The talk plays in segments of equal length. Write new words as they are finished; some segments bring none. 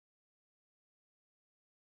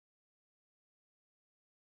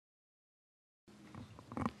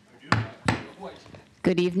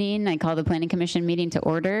Good evening. I call the Planning Commission meeting to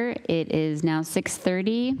order. It is now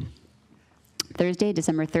 6:30, Thursday,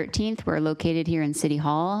 December 13th. We're located here in City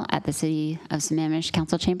Hall at the City of Sammamish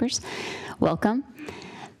Council Chambers. Welcome.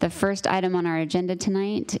 The first item on our agenda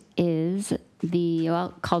tonight is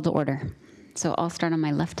the call to order. So I'll start on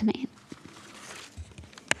my left tonight.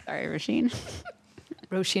 Sorry, Roisin.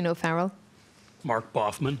 Roisin O'Farrell. Mark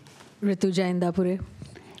Boffman. Rituja Indapure.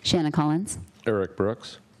 Shanna Collins. Eric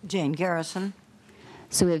Brooks. Jane Garrison.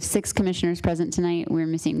 So we have 6 commissioners present tonight. We're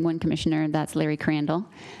missing 1 commissioner, that's Larry Crandall,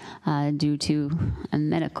 due to a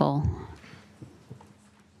medical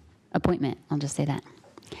appointment, I'll just say that.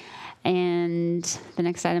 And the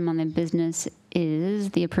next item on the business is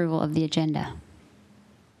the approval of the agenda.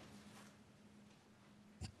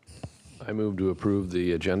 I move to approve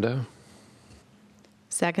the agenda.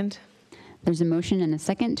 Second. There's a motion and a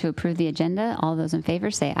second to approve the agenda. All those in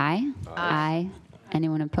favor say aye. Aye.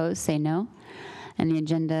 Anyone opposed say no. And the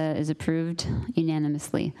agenda is approved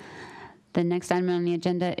unanimously. The next item on the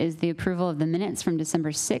agenda is the approval of the minutes from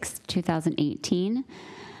December 6th, 2018.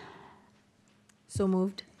 So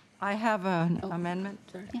moved. I have an amendment,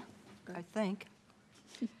 Yeah. I think.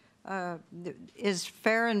 Is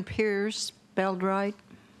Fair and Piers spelled right?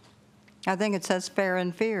 I think it says Fair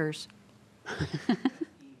and Fears. Let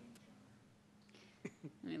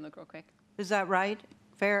me look real quick. Is that right?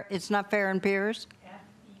 Fair, it's not Fair and Piers?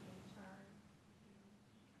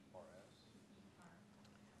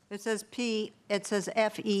 It says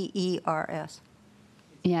F-E-E-R-S.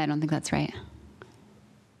 Yeah, I don't think that's right.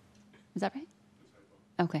 Is that right?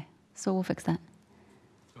 Okay, so we'll fix that.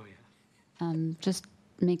 Oh, yeah. Just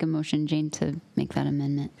make a motion, Jane, to make that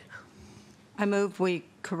amendment. I move we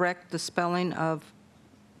correct the spelling of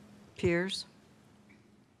Piers.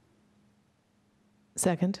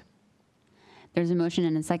 Second. There's a motion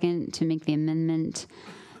and a second to make the amendment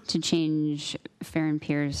to change Fair and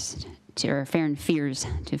Peers to, or Fair and Fears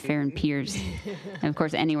to Fair and Peers. And of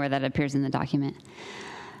course, anywhere that appears in the document.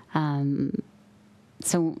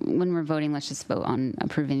 So when we're voting, let's just vote on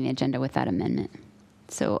approving the agenda with that amendment.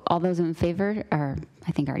 So all those in favor, or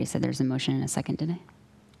I think I already said there's a motion and a second, did I?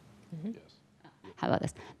 Yes. How about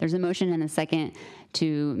this? There's a motion and a second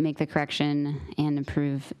to make the correction and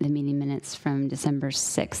approve the meeting minutes from December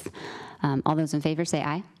 6th. All those in favor say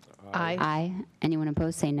aye. Aye. Aye. Anyone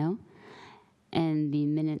opposed say no. And the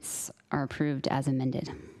minutes are approved as amended.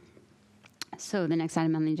 So the next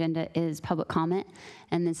item on the agenda is public comment,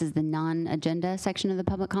 and this is the non-agenda section of the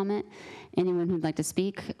public comment. Anyone who'd like to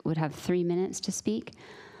speak would have 3 minutes to speak,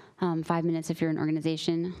 5 minutes if you're an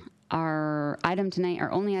organization. Our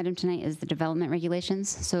only item tonight is the development regulations,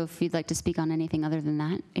 so if you'd like to speak on anything other than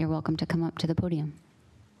that, you're welcome to come up to the podium.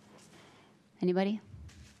 Anybody?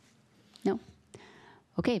 No?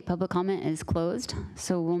 Okay, public comment is closed,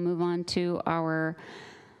 so we'll move on to our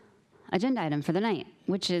agenda item for the night,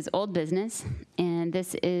 which is old business, and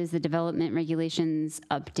this is the development regulations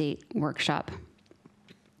update workshop.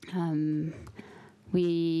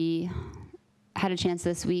 We had a chance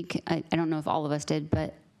this week, I don't know if all of us did,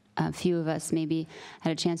 but a few of us maybe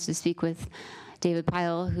had a chance to speak with David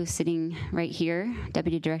Pyle, who's sitting right here,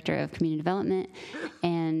 Deputy Director of Community Development,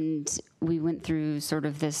 and we went through sort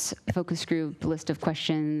of this focus group list of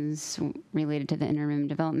questions related to the interim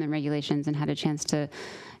development regulations and had a chance to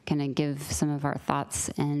kind of give some of our thoughts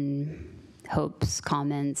and hopes,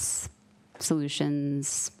 comments,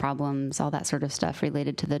 solutions, problems, all that sort of stuff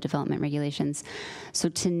related to the development regulations. So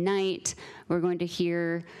tonight, we're going to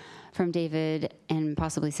hear from David and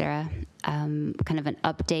possibly Sarah, kind of an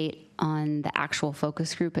update on the actual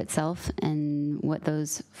focus group itself and what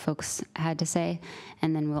those folks had to say.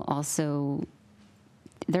 And then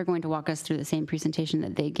they're going to walk us through the same presentation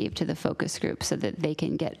that they gave to the focus group so that they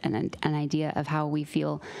can get an idea of how we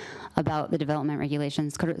feel about the development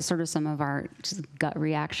regulations. Sort of some of our just gut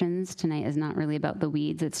reactions. Tonight is not really about the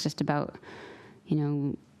weeds. It's just about,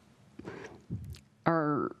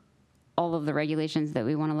 are all of the regulations that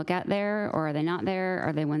we want to look at there, or are they not there?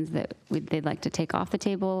 Are they ones that they'd like to take off the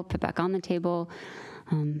table, put back on the table?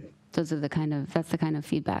 That's the kind of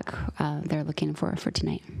feedback they're looking for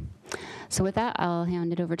tonight. So with that, I'll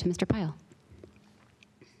hand it over to Mr. Pyle.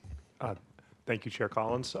 Thank you, Chair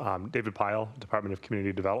Collins. David Pyle, Department of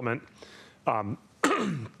Community Development. Thank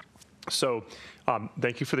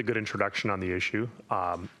you for the good introduction on the issue.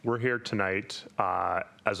 We're here tonight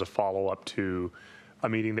as a follow-up to a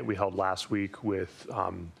meeting that we held last week with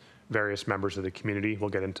various members of the community. We'll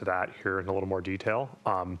get into that here in a little more detail.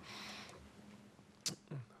 So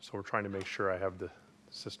we're trying to make sure I have the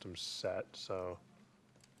system set. So,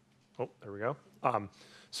 there we go.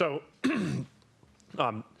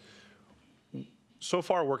 So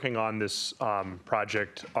far, working on this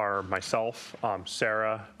project are myself,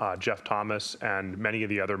 Sarah, Jeff Thomas, and many of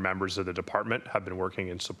the other members of the department have been working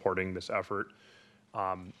in supporting this effort.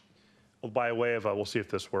 By way of, we'll see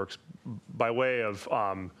if this works, by way of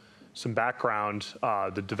some background,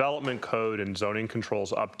 the development code and zoning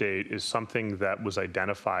controls update is something that was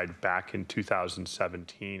identified back in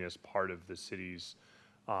 2017 as part of the city's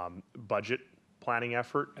budget planning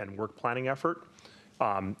effort and work planning effort.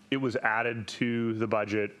 It was added to the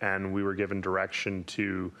budget, and we were given direction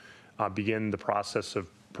to begin the process of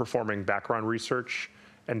performing background research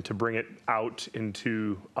and to bring it out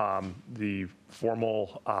into the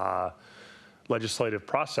formal legislative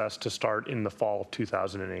process to start in the fall of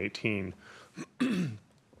 2018.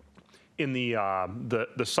 In the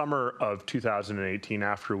summer of 2018,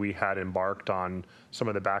 after we had embarked on some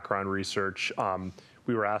of the background research,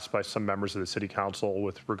 we were asked by some members of the city council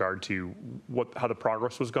with regard to how the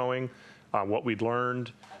progress was going, what we'd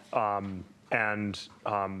learned, and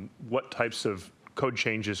what types of code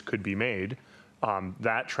changes could be made.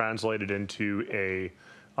 That translated into a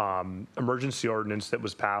emergency ordinance that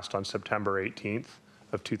was passed on September 18th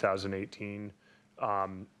of 2018,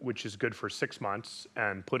 which is good for 6 months,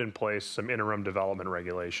 and put in place some interim development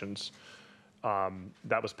regulations.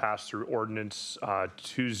 That was passed through ordinance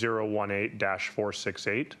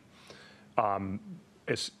 2018-468.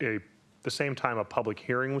 The same time, a public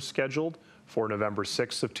hearing was scheduled for November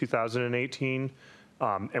 6th of 2018,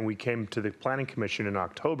 and we came to the Planning Commission in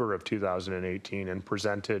October of 2018 and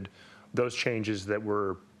presented those changes that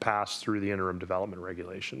were passed through the interim development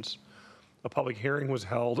regulations. A public hearing was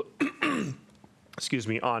held, excuse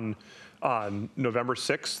me, on November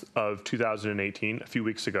 6th of 2018, a few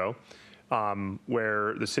weeks ago,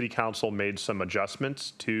 where the City Council made some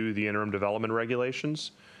adjustments to the interim development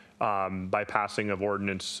regulations by passing of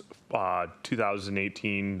ordinance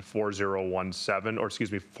 2018-4017, or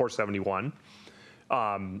excuse me, 471.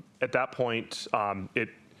 At that point, it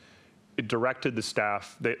directed the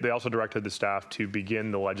staff, they also directed the staff to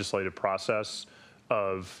begin the legislative process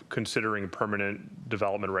of considering permanent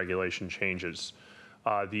development regulation changes.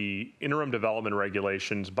 The interim development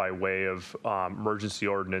regulations by way of emergency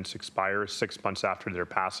ordinance expire 6 months after their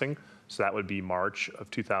passing, so that would be March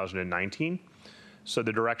of 2019. So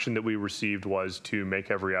the direction that we received was to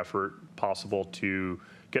make every effort possible to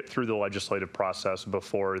get through the legislative process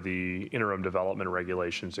before the interim development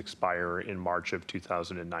regulations expire in March of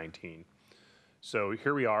 2019. So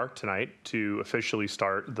here we are tonight to officially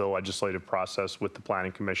start the legislative process with the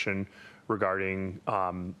Planning Commission regarding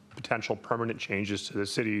potential permanent changes to the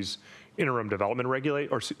city's interim development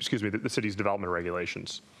the city's development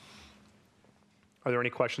regulations. Are there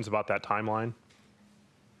any questions about that timeline?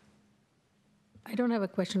 I don't have a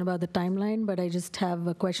question about the timeline, but I just have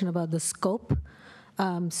a question about the scope.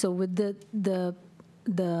 So with the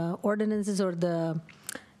ordinances or the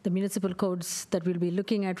municipal codes that we'll be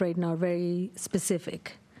looking at right now are very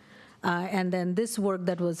specific. And then this work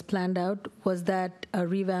that was planned out, was that a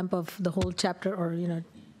revamp of the whole chapter, or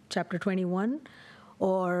chapter 21?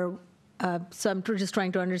 Or, so I'm just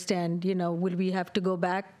trying to understand, will we have to go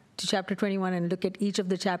back to chapter 21 and look at each of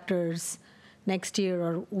the chapters next year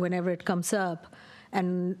or whenever it comes up?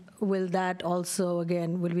 And will that also,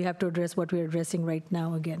 again, will we have to address what we're addressing right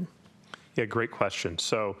now again? Yeah, great question.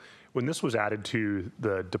 So when this was added to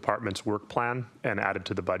the department's work plan and added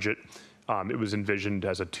to the budget, it was envisioned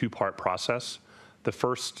as a two-part process. The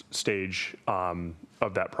first stage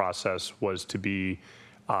of that process was to be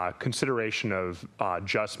consideration of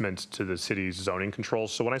adjustments to the city's zoning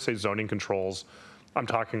controls. So when I say zoning controls, I'm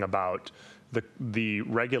talking about the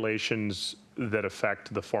regulations that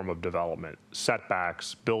affect the form of development: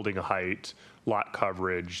 setbacks, building height, lot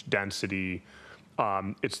coverage, density.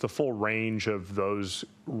 It's the full range of those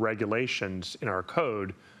regulations in our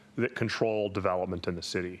code that control development in the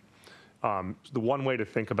city. The one way to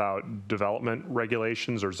think about development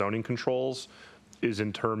regulations or zoning controls is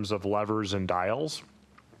in terms of levers and dials.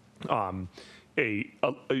 A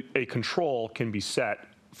control can be set,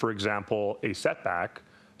 for example, a setback,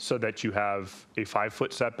 so that you have a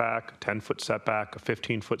 5-foot setback, a 10-foot setback, a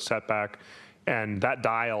 15-foot setback, and that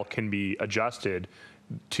dial can be adjusted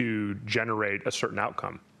to generate a certain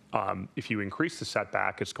outcome. If you increase the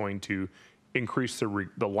setback, it's going to increase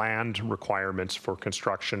the land requirements for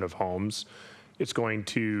construction of homes. It's going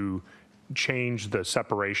to change the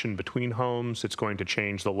separation between homes. It's going to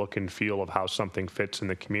change the look and feel of how something fits in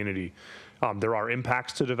the community. There are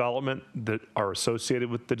impacts to development that are associated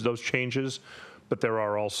with those changes, but there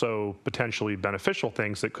are also potentially beneficial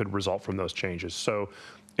things that could result from those changes. So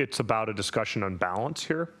it's about a discussion on balance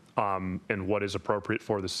here and what is appropriate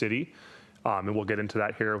for the city. And we'll get into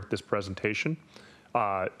that here with this presentation.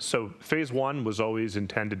 So phase one was always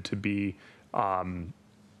intended to be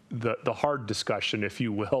the hard discussion, if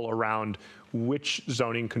you will, around which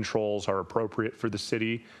zoning controls are appropriate for the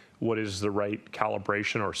city, what is the right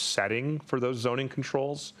calibration or setting for those zoning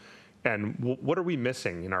controls, and what are we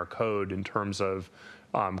missing in our code in terms of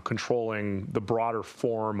controlling the broader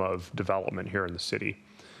form of development here in the city.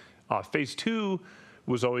 Phase two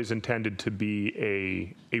was always intended to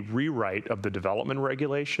be a rewrite of the development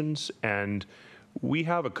regulations, and we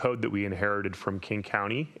have a code that we inherited from King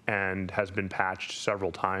County and has been patched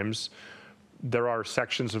several times. There are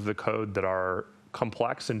sections of the code that are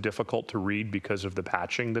complex and difficult to read because of the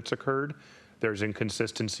patching that's occurred. There's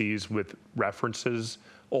inconsistencies with references,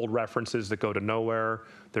 old references that go to nowhere.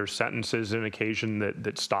 There's sentences in occasion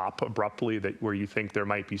that stop abruptly where you think there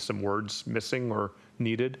might be some words missing or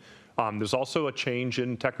needed. There's also a change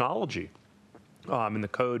in technology. And the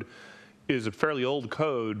code is a fairly old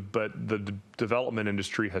code, but the development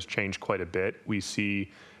industry has changed quite a bit. We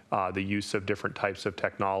see the use of different types of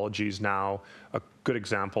technologies now. A good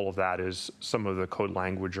example of that is some of the code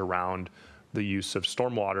language around the use of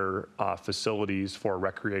stormwater facilities for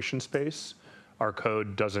recreation space. Our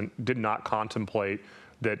code did not contemplate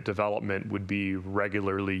that development would be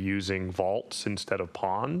regularly using vaults instead of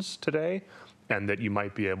ponds today, and that you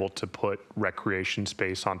might be able to put recreation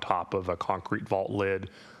space on top of a concrete vault lid.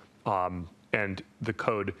 And the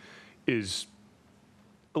code is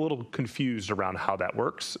a little confused around how that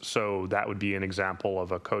works. So that would be an example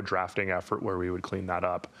of a code drafting effort where we would clean that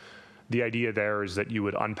up. The idea there is that you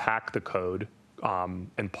would unpack the code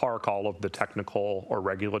and park all of the technical or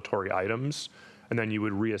regulatory items, and then you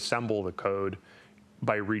would reassemble the code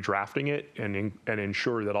by redrafting it and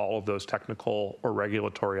ensure that all of those technical or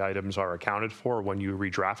regulatory items are accounted for when you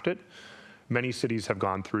redraft it. Many cities have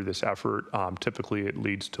gone through this effort. Typically, it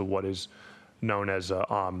leads to what is known as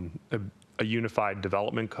a unified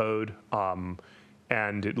development code,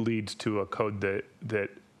 and it leads to a code that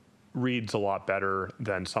reads a lot better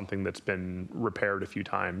than something that's been repaired a few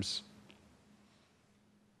times.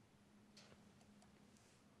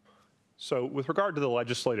 So with regard to the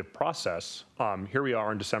legislative process, here we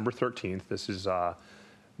are on December 13th. This is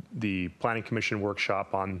the Planning Commission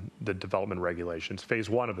workshop on the development regulations, phase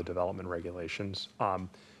one of the development regulations. And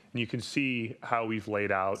you can see how we've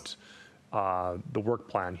laid out the work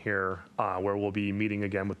plan here, where we'll be meeting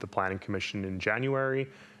again with the Planning Commission in January.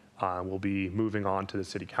 We'll be moving on to the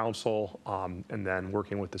City Council and then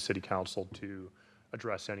working with the City Council to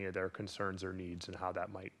address any of their concerns or needs and how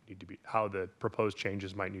that might need to be, how the proposed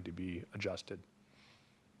changes might need to be adjusted.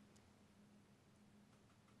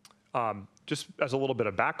 Just as a little bit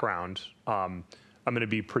of background, I'm going to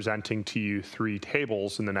be presenting to you 3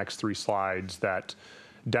 tables in the next 3 slides that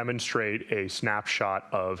demonstrate a snapshot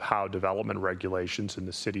of how development regulations in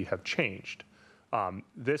the city have changed.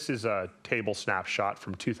 This is a table snapshot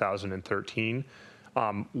from 2013.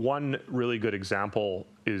 One really good example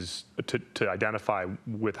is to identify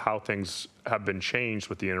with how things have been changed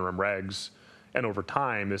with the interim regs and over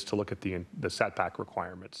time is to look at the setback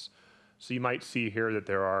requirements. So you might see here that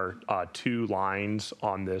there are 2 lines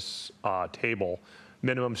on this table,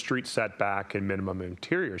 minimum street setback and minimum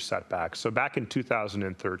interior setback. So back in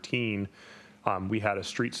 2013, we had a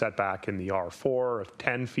street setback in the R4 of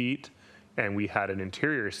 10 feet, and we had an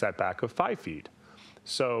interior setback of 5 feet.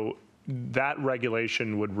 So that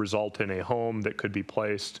regulation would result in a home that could be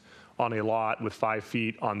placed on a lot with 5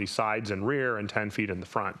 feet on the sides and rear and 10 feet in the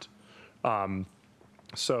front.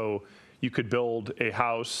 So you could build a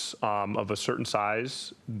house of a certain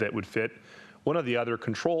size that would fit. One of the other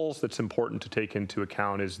controls that's important to take into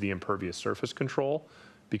account is the impervious surface control,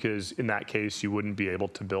 because in that case, you wouldn't be able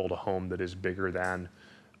to build a home that is bigger than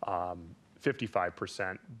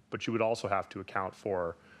 55%, but you would also have to account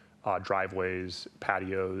for driveways,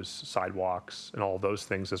 patios, sidewalks, and all those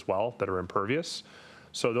things as well that are impervious.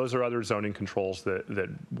 So those are other zoning controls that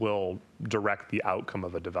will direct the outcome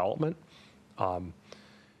of a development.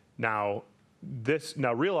 Now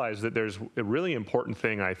realize that there's a really important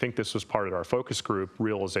thing. I think this was part of our focus group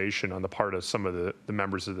realization on the part of some of the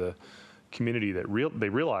members of the community that they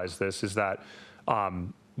realize this is that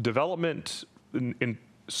development in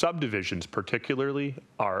subdivisions particularly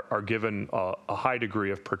are given a high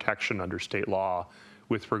degree of protection under state law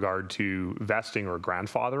with regard to vesting or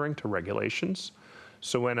grandfathering to regulations.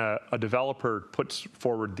 So when a developer puts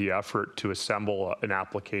forward the effort to assemble an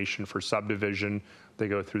application for subdivision, they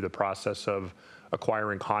go through the process of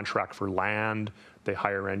acquiring contract for land, they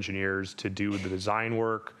hire engineers to do the design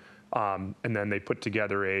work, and then they put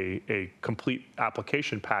together a complete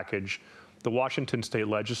application package. The Washington State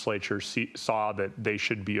Legislature saw that they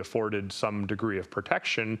should be afforded some degree of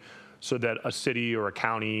protection so that a city or a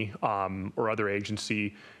county or other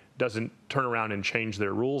agency doesn't turn around and change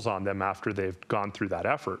their rules on them after they've gone through that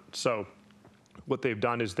effort. So what they've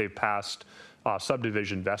done is they've passed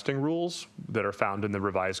subdivision vesting rules that are found in the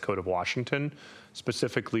Revised Code of Washington,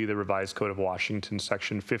 specifically the Revised Code of Washington,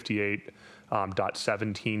 section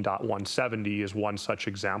 58.17.170 is one such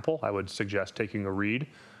example. I would suggest taking a read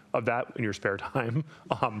of that in your spare time.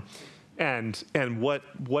 And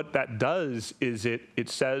what that does is it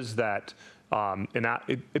says that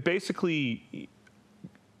it basically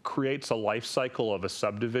creates a life cycle of a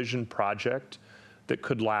subdivision project that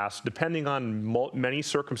could last, depending on many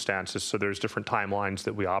circumstances, so there's different timelines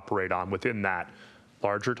that we operate on within that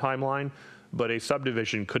larger timeline, but a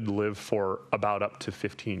subdivision could live for about up to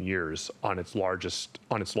 15 years on its longest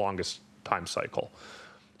time cycle.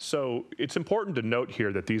 So it's important to note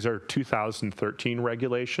here that these are 2013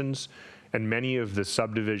 regulations, and many of the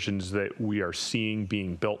subdivisions that we are seeing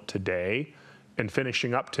being built today and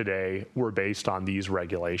finishing up today were based on these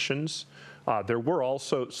regulations. There were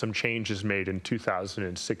also some changes made in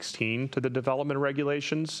 2016 to the development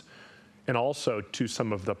regulations and also to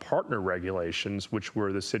some of the partner regulations, which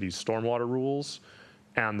were the city's stormwater rules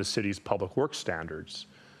and the city's public works standards.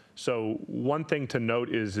 So one thing to note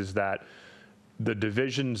is that the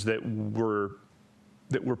divisions that were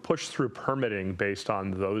pushed through permitting based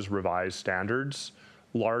on those revised standards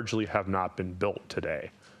largely have not been built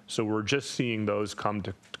today. So we're just seeing those come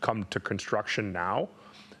to construction now.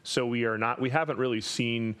 So we haven't really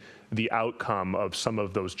seen the outcome of some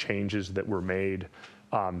of those changes that were made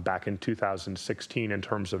back in 2016 in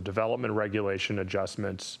terms of development regulation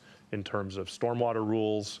adjustments, in terms of stormwater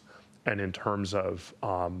rules, and in terms of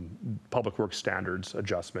public works standards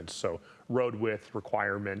adjustments. So road width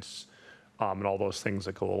requirements and all those things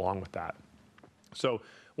that go along with that. So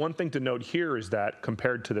one thing to note here is that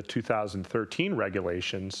compared to the 2013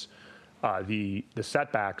 regulations, the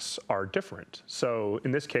setbacks are different. So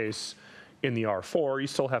in this case, in the R4, you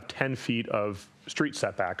still have 10 feet of street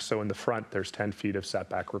setbacks. So in the front, there's 10 feet of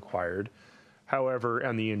setback required. However,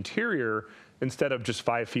 on the interior, instead of just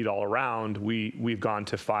 5 feet all around, we've gone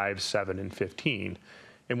to 5, 7, and 15.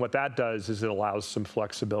 And what that does is it allows some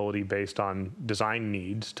flexibility based on design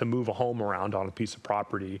needs to move a home around on a piece of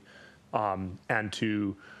property and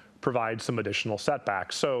to provide some additional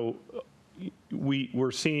setbacks. So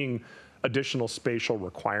we're seeing additional spatial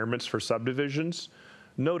requirements for subdivisions.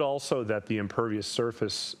 Note also that the impervious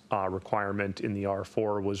surface requirement in the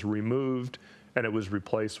R4 was removed and it was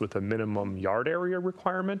replaced with a minimum yard area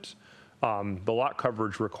requirement. The lot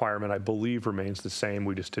coverage requirement, I believe, remains the same.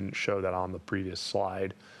 We just didn't show that on the previous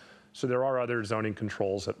slide. So there are other zoning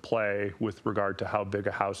controls at play with regard to how big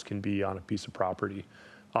a house can be on a piece of property.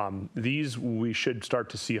 We should start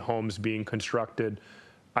to see homes being constructed,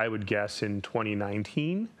 I would guess, in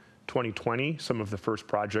 2019, 2020. Some of the first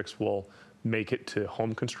projects will make it to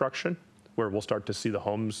home construction, where we'll start to see the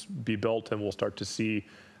homes be built and we'll start to see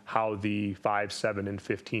how the 5, 7, and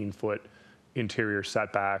 15-foot interior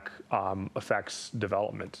setback affects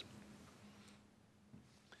development.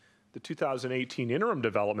 The 2018 interim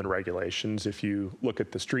development regulations, if you look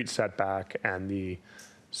at the street setback and the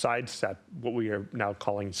what we are now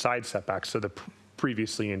calling side setback, so the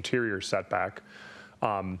previously interior setback.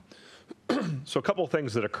 So a couple of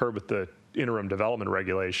things that occurred with the interim development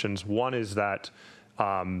regulations. One is that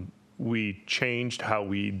we changed how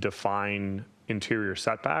we define interior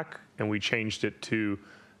setback, and we changed it to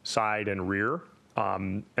side and rear.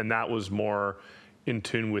 And that was more in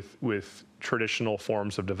tune with traditional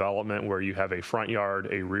forms of development where you have a front yard,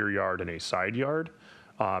 a rear yard, and a side yard.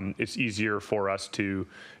 It's easier for us to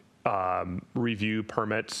review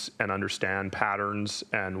permits and understand patterns,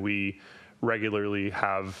 and we regularly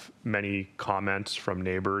have many comments from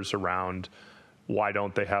neighbors around why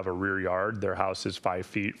don't they have a rear yard? Their house is 5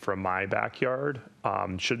 feet from my backyard.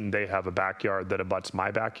 Shouldn't they have a backyard that abuts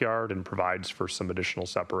my backyard and provides for some additional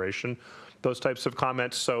separation? Those types of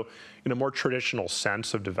comments. So in a more traditional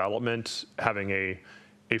sense of development, having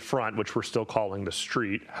a front, which we're still calling the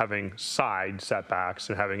street, having side setbacks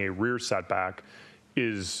and having a rear setback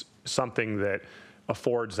is something that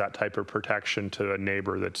affords that type of protection to a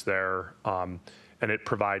neighbor that's there. And it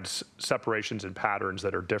provides separations and patterns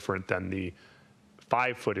that are different than the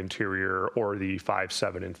 5-foot interior or the 5,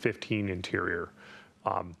 7, and 15 interior.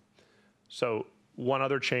 So one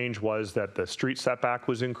other change was that the street setback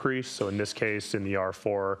was increased. So in this case, in the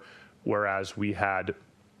R4, whereas we had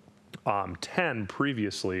 10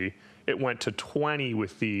 previously, it went to 20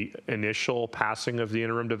 with the initial passing of the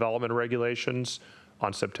interim development regulations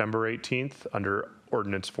on September 18th under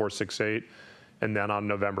Ordinance 468. And then on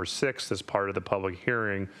November 6th, as part of the public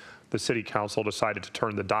hearing, the city council decided to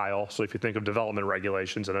turn the dial. So if you think of development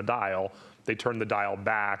regulations and a dial, they turned the dial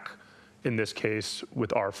back, in this case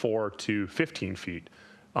with R4, to 15 feet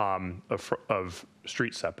of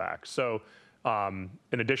street setback. So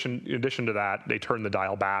in addition to that, they turned the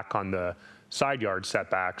dial back on the side yard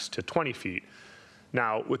setbacks to 20 feet.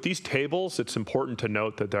 Now, with these tables, it's important to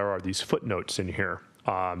note that there are these footnotes in here.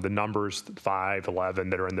 The numbers 5, 11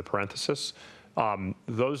 that are in the parenthesis.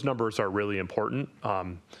 Those numbers are really important.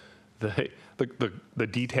 The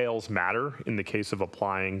details matter in the case of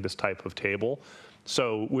applying this type of table.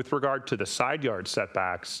 So with regard to the side yard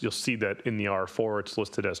setbacks, you'll see that in the R4, it's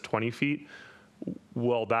listed as 20 feet.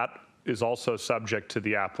 Well, that is also subject to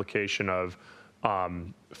the application of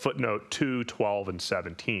footnote 2, 12, and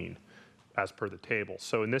 17 as per the table.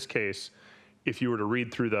 So in this case, if you were to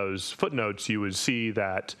read through those footnotes, you would see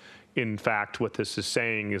that, in fact, what this is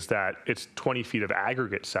saying is that it's 20 feet of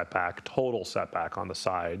aggregate setback, total setback on the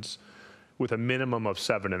sides, with a minimum of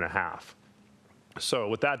 7.5. So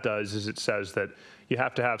what that does is it says that you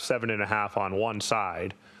have to have 7.5 on one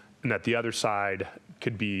side, and that the other side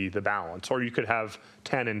could be the balance. Or you could have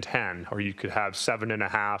 10 and 10, or you could have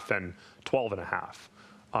 7.5 and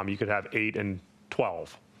 12.5. You could have 8 and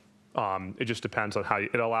 12. It just depends on how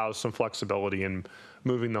it allows some flexibility in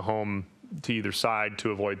moving the home to either side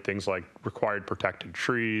to avoid things like required protected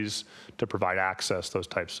trees, to provide access, those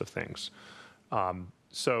types of things.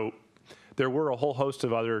 So there were a whole host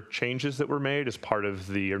of other changes that were made as part of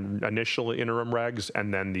the initial interim regs,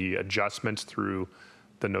 and then the adjustments through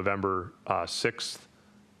the November 6th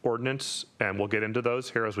ordinance, and we'll get into those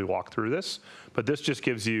here as we walk through this. But this just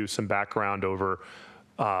gives you some background over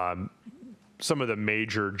some of the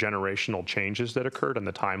major generational changes that occurred in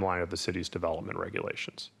the timeline of the city's development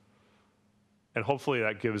regulations. And hopefully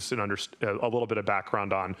that gives a little bit of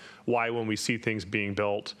background on why, when we see things being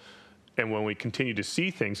built and when we continue to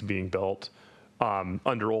see things being built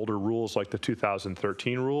under older rules like the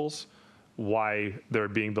 2013 rules, why they're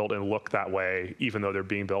being built and look that way, even though they're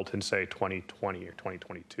being built in, say, 2020 or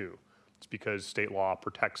 2022. It's because state law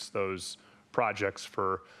protects those projects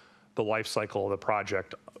for the life cycle of the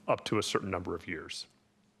project up to a certain number of years.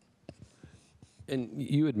 And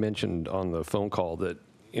you had mentioned on the phone call that,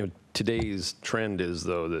 you know, today's trend is,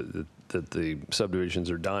 though, that the subdivisions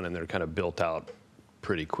are done and they're kind of built out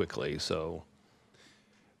pretty quickly. So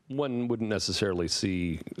one wouldn't necessarily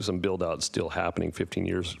see some build out still happening 15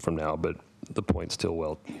 years from now, but the point's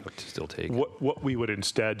still still taken. What we would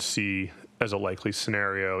instead see as a likely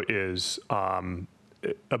scenario is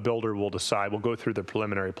a builder will decide, we'll go through the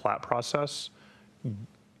preliminary plat process,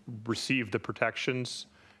 receive the protections,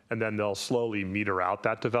 and then they'll slowly meter out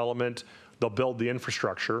that development. They'll build the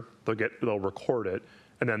infrastructure, they'll record it,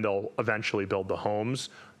 and then they'll eventually build the homes.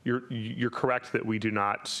 You're correct that we do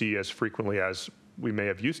not see as frequently as we may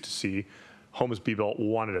have used to see homes be built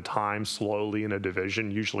one at a time, slowly in a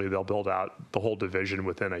division. Usually they'll build out the whole division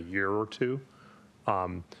within a year or two.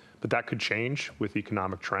 But that could change with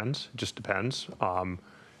economic trends. It just depends.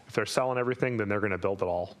 If they're selling everything, then they're going to build it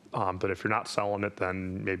all. But if you're not selling it,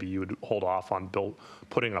 then maybe you would hold off on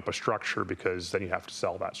putting up a structure, because then you have to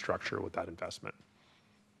sell that structure with that investment.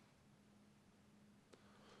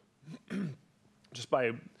 Just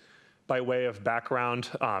by way of background,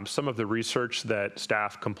 some of the research that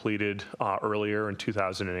staff completed earlier in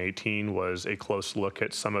 2018 was a close look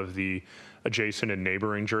at some of the adjacent and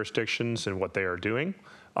neighboring jurisdictions and what they are doing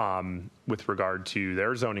with regard to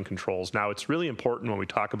their zoning controls. Now, it's really important when we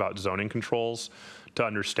talk about zoning controls to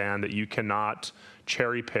understand that you cannot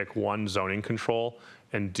cherry pick one zoning control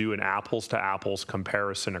and do an apples to apples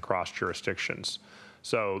comparison across jurisdictions.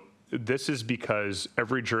 So this is because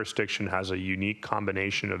every jurisdiction has a unique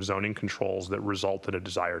combination of zoning controls that result in a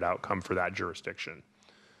desired outcome for that jurisdiction.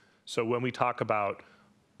 So when we talk about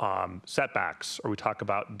setbacks, or we talk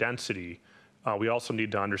about density, we also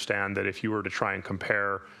need to understand that if you were to try and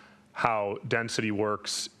compare how density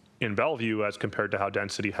works in Bellevue as compared to how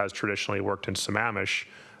density has traditionally worked in Sammamish,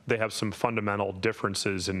 they have some fundamental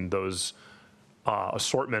differences in those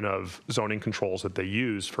assortment of zoning controls that they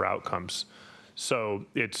use for outcomes. So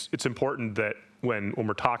it's important that when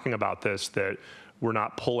we're talking about this, that we're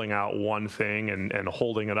not pulling out one thing and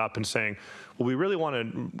holding it up and saying, well, we really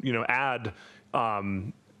want to add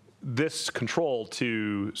this control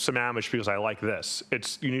to Sammamish because I like this.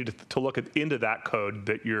 You need to look into that code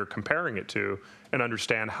that you're comparing it to and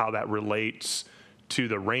understand how that relates to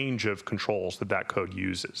the range of controls that code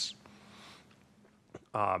uses.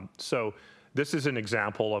 So this is an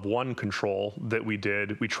example of one control that we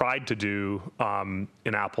tried to do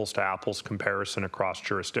in apples to apples comparison across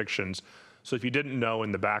jurisdictions. So if you didn't know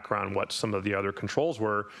in the background what some of the other controls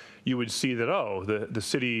were, you would see that, oh, the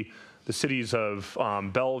cities of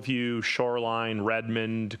Bellevue, Shoreline,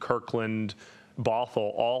 Redmond, Kirkland,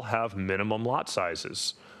 Bothell all have minimum lot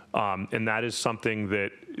sizes. And that is something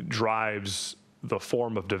that drives the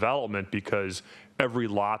form of development, because every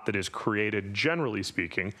lot that is created, generally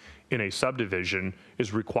speaking, in a subdivision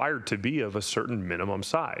is required to be of a certain minimum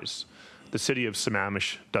size. The city of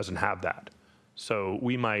Sammamish doesn't have that. So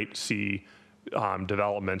we might see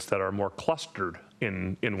developments that are more clustered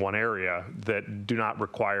in one area that do not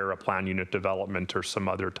require a plan unit development or some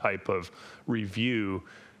other type of review,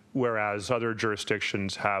 whereas other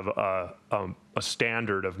jurisdictions have a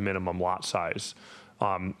standard of minimum lot size.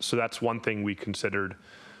 So that's one thing we considered.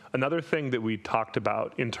 Another thing that we talked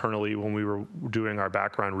about internally when we were doing our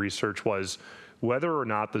background research was whether or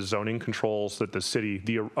not the zoning controls that the city,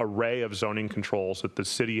 the array of zoning controls that the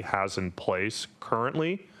city has in place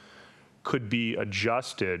currently, could be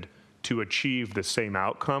adjusted to achieve the same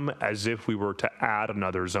outcome as if we were to add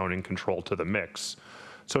another zoning control to the mix.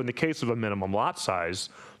 So in the case of a minimum lot size,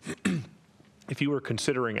 if you were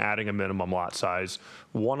considering adding a minimum lot size,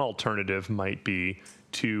 one alternative might be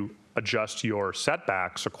to adjust your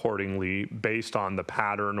setbacks accordingly based on the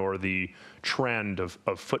pattern or the trend of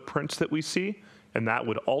footprints that we see, and that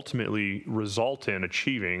would ultimately result in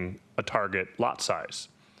achieving a target lot size.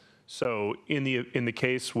 So in the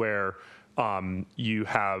case where you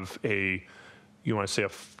have you want to say a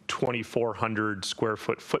 2,400 square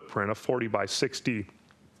foot footprint, a 40 by 60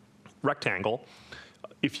 rectangle,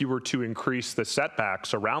 if you were to increase the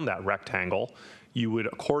setbacks around that rectangle, you would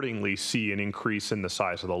accordingly see an increase in the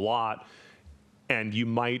size of the lot, and you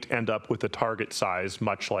might end up with a target size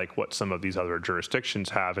much like what some of these other jurisdictions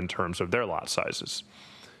have in terms of their lot sizes.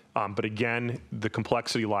 But again, the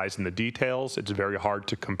complexity lies in the details. It's very hard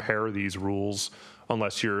to compare these rules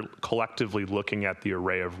unless you're collectively looking at the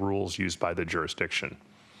array of rules used by the jurisdiction.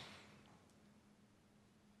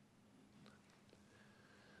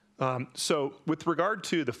 So with regard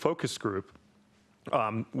to the focus group,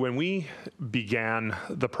 when we began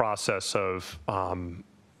the process of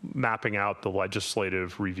mapping out the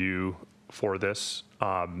legislative review for this,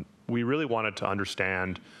 we really wanted to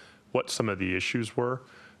understand what some of the issues were.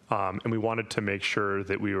 And we wanted to make sure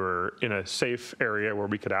that we were in a safe area where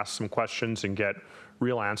we could ask some questions and get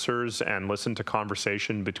real answers and listen to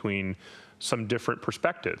conversation between some different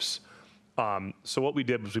perspectives. So what we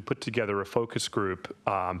did was we put together a focus group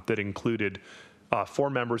that included 4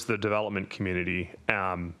 members of the development community.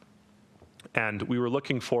 And we were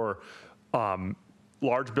looking for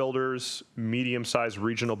large builders, medium-sized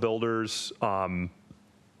regional builders,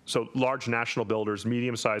 so large national builders,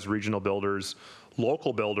 medium-sized regional builders,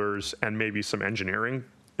 local builders, and maybe some engineering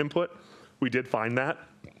input. We did find that.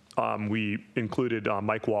 We included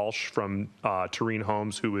Mike Walsh from Tureen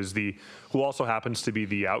Homes, who also happens to be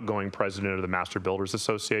the outgoing president of the Master Builders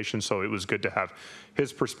Association. So it was good to have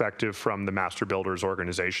his perspective from the Master Builders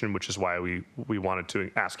organization, which is why we wanted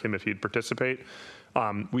to ask him if he'd participate.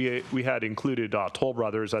 We had included Toll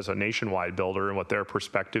Brothers as a nationwide builder and what their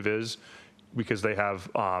perspective is, because they have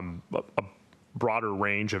a broader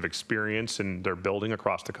range of experience in their building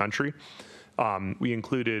across the country. We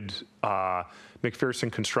included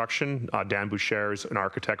McPherson Construction. Dan Boucher is an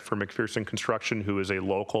architect for McPherson Construction, who is a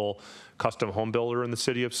local custom home builder in the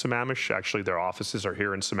city of Sammamish. Actually, their offices are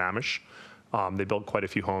here in Sammamish. They build quite a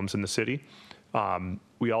few homes in the city.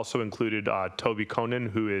 We also included Toby Conan,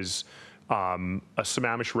 who is a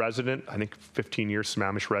Sammamish resident, I think 15-year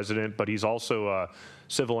Sammamish resident, but he's also a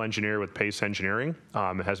civil engineer with Pace Engineering,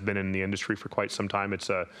 has been in the industry for quite some time. It's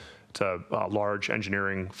a large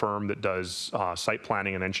engineering firm that does site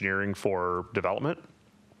planning and engineering for development.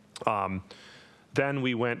 Then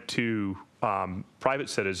we went to private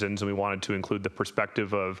citizens, and we wanted to include the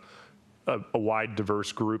perspective of a wide,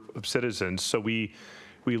 diverse group of citizens. So we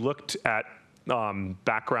looked at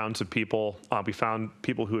backgrounds of people. We found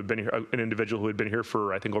people who had been here, an individual who had been here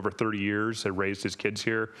for, I think, over 30 years, had raised his kids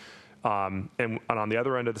here. And on the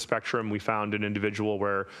other end of the spectrum, we found an individual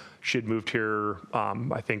where she had moved here,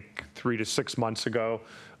 I think 3 to 6 months ago,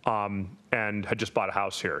 and had just bought a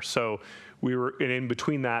house here. So we were, and in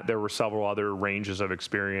between that, there were several other ranges of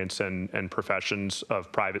experience and professions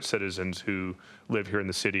of private citizens who live here in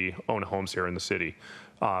the city, own homes here in the city.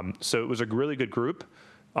 So it was a really good group.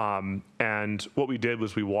 And what we did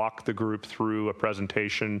was we walked the group through a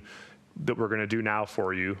presentation that we're going to do now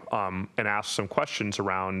for you, and ask some questions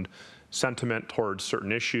around sentiment towards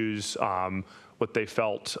certain issues, what they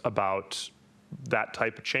felt about that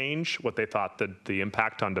type of change, what they thought that the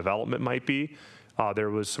impact on development might be, There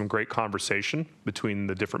was some great conversation between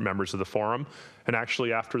the different members of the forum. And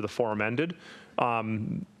actually, after the forum ended,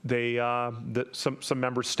 some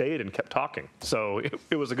members stayed and kept talking. So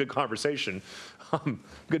it was a good conversation.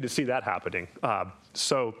 Good to see that happening.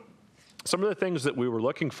 So some of the things that we were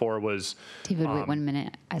looking for was... David, wait 1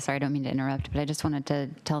 minute. Sorry, I don't mean to interrupt, but I just wanted to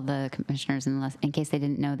tell the commissioners, in case they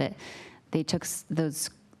didn't know, that they took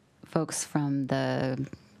those folks from the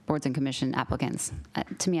boards and commission applicants.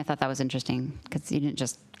 To me, I thought that was interesting because you didn't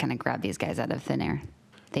just kind of grab these guys out of thin air.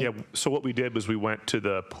 Yeah, so what we did was we went to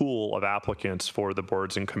the pool of applicants for the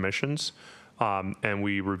boards and commissions, and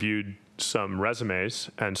we reviewed some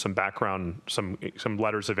resumes and some background, some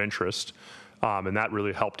letters of interest, and that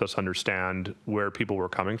really helped us understand where people were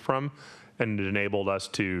coming from, and it enabled us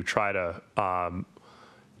to try to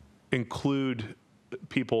include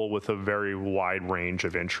people with a very wide range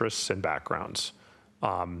of interests and backgrounds.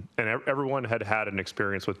 And everyone had had an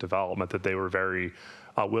experience with development that they were very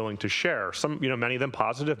willing to share. Some, many of them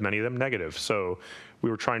positive, many of them negative. So we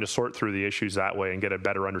were trying to sort through the issues that way and get a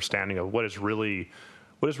better understanding of what is really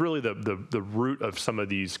the root of some of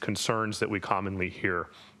these concerns that we commonly hear,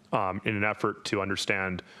 in an effort to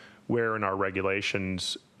understand where in our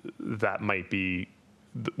regulations that might be,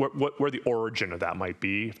 where the origin of that might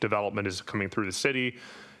be. If development is coming through the city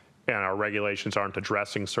and our regulations aren't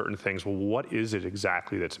addressing certain things, well, what is it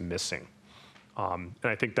exactly that's missing? And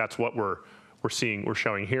I think that's what we're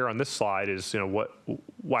showing here on this slide is,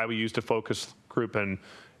 why we used a focus group and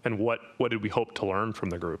what did we hope to learn from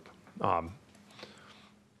the group.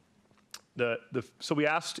 So we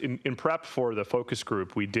asked in prep for the focus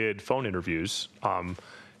group, we did phone interviews.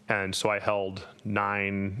 And so I held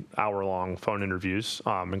 9-hour-long phone interviews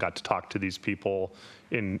and got to talk to these people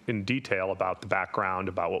in detail about the background,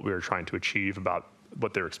 about what we were trying to achieve, about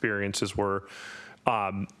what their experiences were.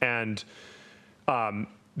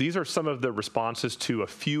 These are some of the responses to a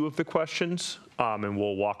few of the questions, and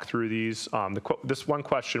we'll walk through these. This one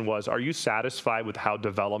question was, are you satisfied with how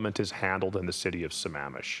development is handled in the city of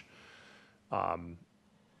Sammamish?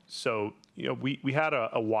 So, we had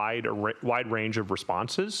a wide range of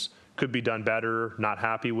responses. Could be done better, not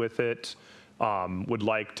happy with it, would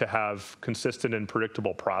like to have consistent and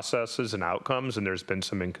predictable processes and outcomes, and there's been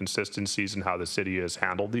some inconsistencies in how the city has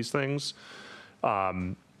handled these things.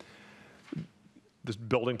 This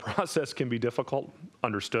building process can be difficult,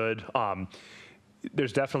 understood.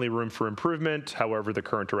 There's definitely room for improvement. However, the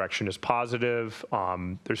current direction is positive.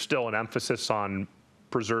 There's still an emphasis on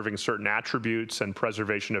preserving certain attributes, and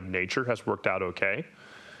preservation of nature has worked out okay.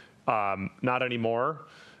 Not anymore.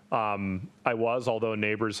 Although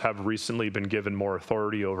neighbors have recently been given more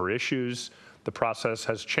authority over issues. The process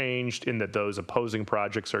has changed in that those opposing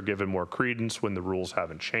projects are given more credence when the rules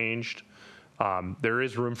haven't changed. There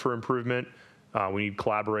is room for improvement. We need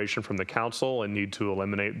collaboration from the council and need to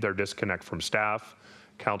eliminate their disconnect from staff.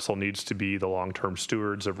 Council needs to be the long-term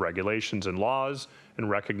stewards of regulations and laws and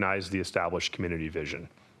recognize the established community vision.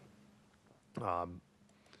 The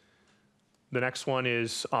next one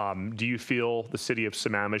is, do you feel the city of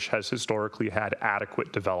Sammamish has historically had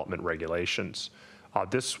adequate development regulations?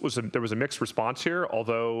 There was a mixed response here,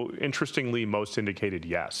 although interestingly, most indicated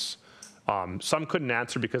yes. Some couldn't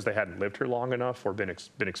answer because they hadn't lived here long enough or been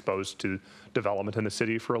exposed to development in the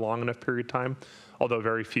city for a long enough period of time, although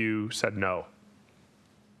very few said no.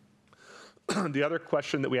 The other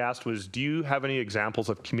question that we asked was, do you have any examples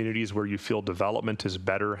of communities where you feel development is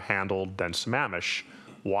better handled than Sammamish?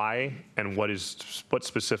 Why, and what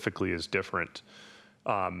specifically is different?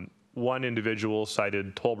 One individual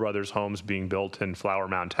cited Toll Brothers homes being built in Flower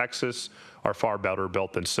Mound, Texas, are far better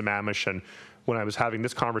built than Sammamish. And when I was having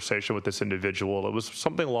this conversation with this individual, it was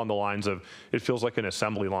something along the lines of, it feels like an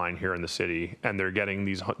assembly line here in the city, and they're getting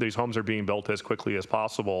these homes are being built as quickly as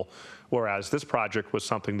possible, whereas this project was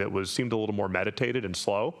something that seemed a little more meditated and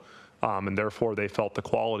slow, and therefore they felt the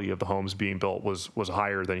quality of the homes being built was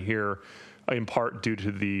higher than here, in part due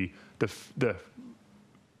to the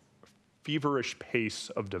feverish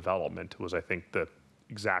pace of development was, I think, the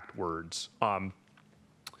exact words.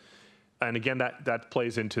 And again, that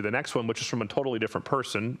plays into the next one, which is from a totally different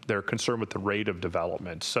person. They're concerned with the rate of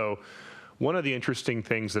development. So one of the interesting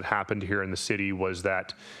things that happened here in the city was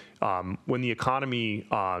that when the economy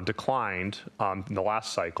declined in the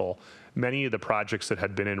last cycle, many of the projects that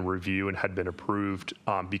had been in review and had been approved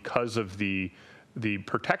because of the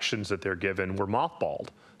protections that they're given were mothballed.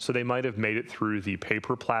 So they might have made it through the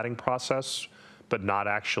paper platting process, but not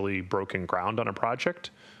actually broken ground on a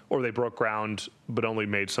project. Or they broke ground, but only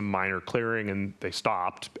made some minor clearing and they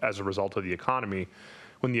stopped as a result of the economy.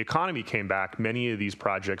 When the economy came back, many of these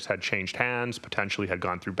projects had changed hands, potentially had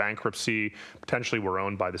gone through bankruptcy, potentially were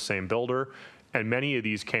owned by the same builder. And many of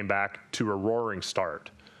these came back to a roaring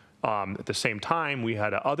start. At the same time, we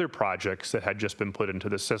had other projects that had just been put into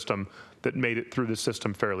the system that made it through the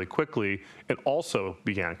system fairly quickly and also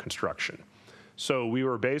began construction. So we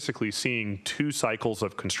were basically seeing 2 cycles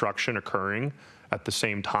of construction occurring at the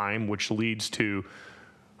same time, which leads to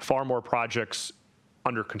far more projects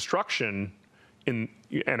under construction and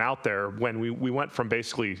out there when we went from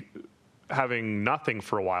basically having nothing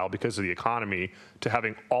for a while because of the economy to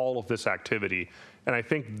having all of this activity. And I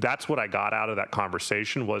think that's what I got out of that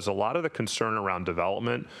conversation was a lot of the concern around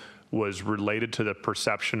development was related to the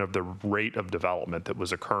perception of the rate of development that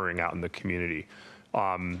was occurring out in the community.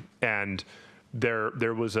 And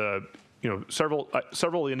there was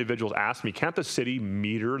several individuals asked me, can't the city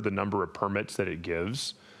meter the number of permits that it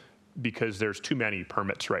gives? Because there's too many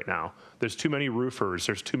permits right now. There's too many roofers,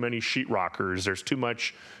 there's too many sheetrockers, there's too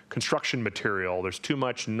much construction material, there's too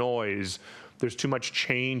much noise, there's too much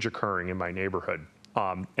change occurring in my neighborhood.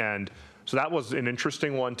 And so that was an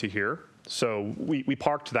interesting one to hear. So we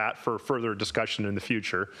parked that for further discussion in the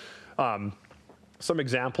future. Some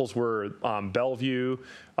examples were Bellevue,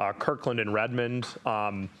 Kirkland, and Redmond.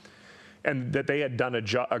 And that they had done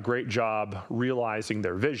a great job realizing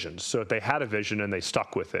their visions. So if they had a vision and they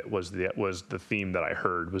stuck with it was the theme that I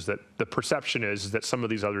heard, was that the perception is that some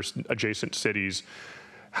of these other adjacent cities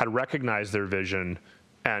had recognized their vision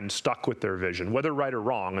and stuck with their vision, whether right or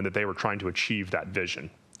wrong, and that they were trying to achieve that vision.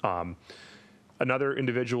 Another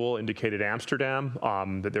individual indicated Amsterdam,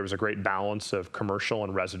 that there was a great balance of commercial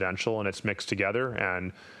and residential and it's mixed together.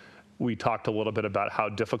 And we talked a little bit about how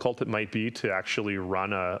difficult it might be to actually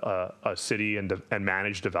run a city and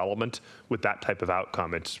manage development with that type of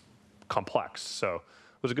outcome. It's complex, so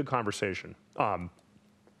it was a good conversation.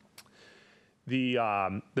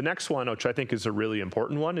 The next one, which I think is a really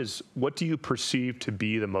important one, is what do you perceive to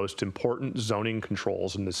be the most important zoning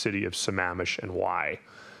controls in the city of Sammamish and why?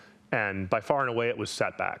 And by far and away, it was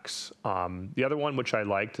setbacks. The other one, which I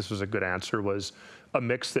liked, this was a good answer, was a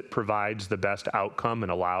mix that provides the best outcome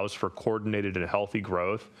and allows for coordinated and healthy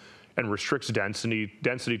growth and restricts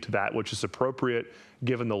density to that which is appropriate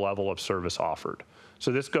given the level of service offered.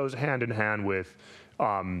 So this goes hand in hand with,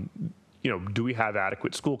 do we have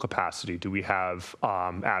adequate school capacity? Do we have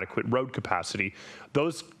adequate road capacity?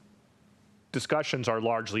 Those discussions are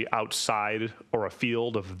largely outside or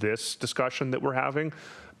afield of this discussion that we're having,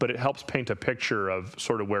 but it helps paint a picture of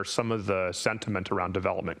sort of where some of the sentiment around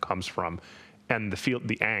development comes from and the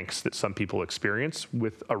angst that some people experience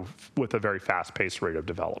with a very fast-paced rate of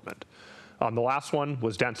development. The last one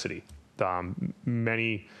was density.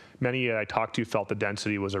 Many I talked to felt the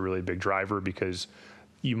density was a really big driver because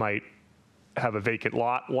you might have a vacant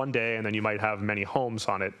lot one day and then you might have many homes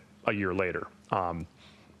on it a year later.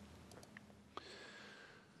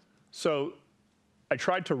 So I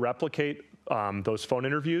tried to replicate those phone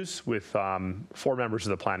interviews with 4 members of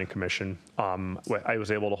the Planning Commission. I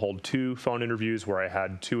was able to hold 2 phone interviews where I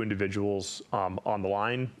had 2 individuals on the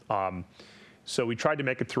line. So we tried to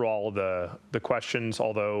make it through all of the questions,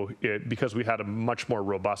 although because we had a much more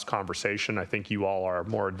robust conversation, I think you all are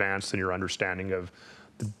more advanced in your understanding of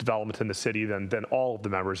the development in the city than all of the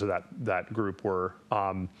members of that group were.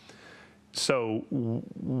 And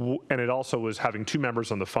it also was having 2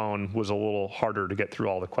 members on the phone was a little harder to get through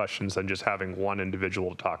all the questions than just having one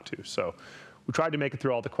individual to talk to. So we tried to make it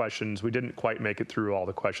through all the questions. We didn't quite make it through all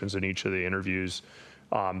the questions in each of the interviews.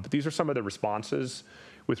 But these are some of the responses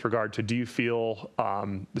with regard to, do you feel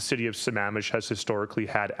the city of Sammamish has historically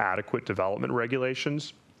had adequate development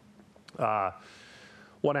regulations?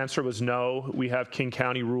 One answer was no. We have King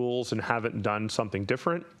County rules and haven't done something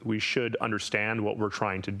different. We should understand what we're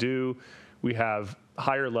trying to do. We have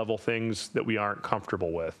higher level things that we aren't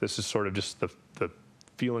comfortable with. This is sort of just the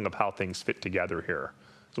feeling of how things fit together here.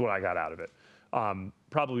 Is what I got out of it.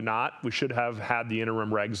 Probably not. We should have had the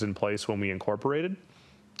interim regs in place when we incorporated.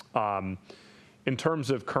 In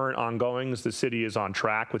terms of current ongoings, the city is on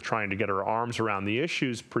track with trying to get our arms around the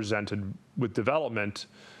issues presented with development.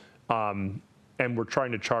 And we're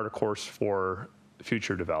trying to chart a course for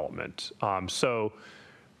future development. So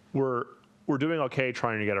we're doing okay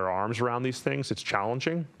trying to get our arms around these things. It's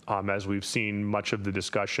challenging, as we've seen much of the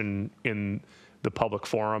discussion in the public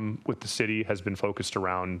forum with the city has been focused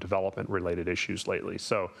around development-related issues lately.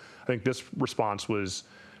 So I think this response was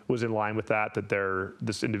in line with that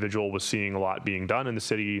this individual was seeing a lot being done in the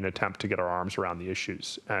city in an attempt to get our arms around the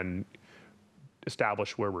issues and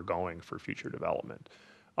establish where we're going for future development.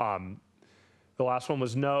 The last one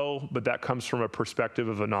was no, but that comes from a perspective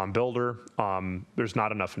of a non-builder. There's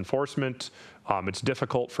not enough enforcement. It's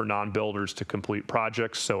difficult for non-builders to complete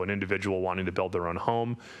projects, so an individual wanting to build their own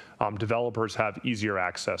home. Developers have easier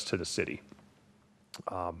access to the city.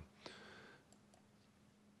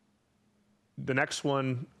 The next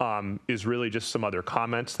one is really just some other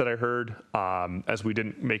comments that I heard, as we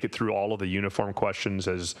didn't make it through all of the uniform questions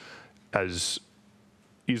as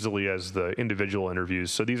easily as the individual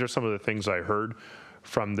interviews. So these are some of the things I heard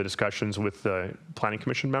from the discussions with the Planning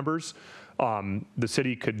Commission members. The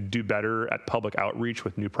city could do better at public outreach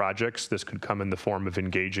with new projects. This could come in the form of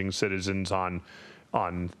engaging citizens in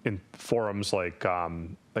forums like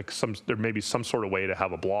there may be some sort of way to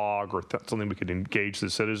have a blog or something we could engage the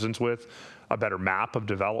citizens with, a better map of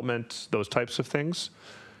development, those types of things.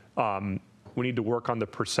 We need to work on the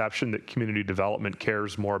perception that community development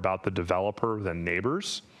cares more about the developer than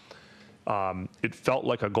neighbors. It felt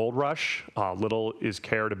like a gold rush. Little is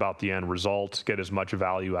cared about the end result, get as much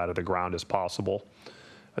value out of the ground as possible.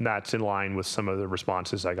 And that's in line with some of the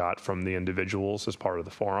responses I got from the individuals as part of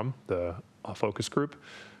the forum, the focus group.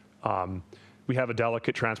 We have a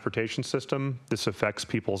delicate transportation system. This affects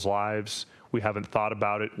people's lives. We haven't thought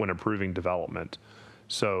about it when approving development.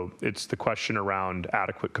 So it's the question around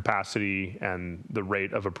adequate capacity and the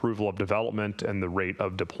rate of approval of development and the rate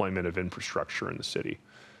of deployment of infrastructure in the city.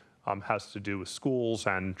 Has to do with schools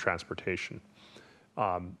and transportation.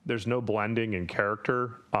 There's no blending in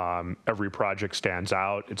character. Every project stands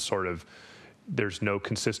out. It's sort of, there's no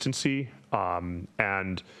consistency.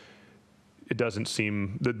 And it doesn't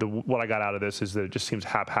seem, what I got out of this is that it just seems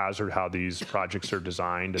haphazard how these projects are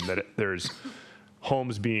designed, and that there's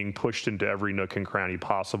homes being pushed into every nook and cranny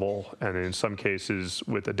possible, and in some cases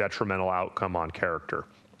with a detrimental outcome on character.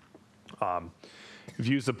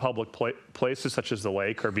 Views of public places such as the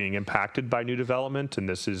lake are being impacted by new development, and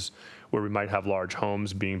this is where we might have large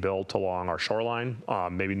homes being built along our shoreline.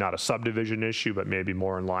 Maybe not a subdivision issue, but maybe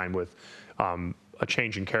more in line with a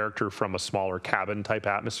change in character from a smaller cabin type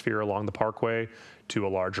atmosphere along the parkway to a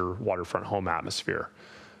larger waterfront home atmosphere.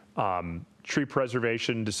 Tree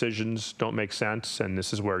preservation decisions don't make sense, and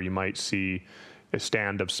this is where you might see a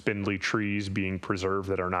stand of spindly trees being preserved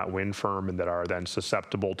that are not wind firm and that are then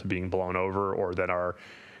susceptible to being blown over, or that are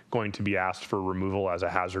going to be asked for removal as a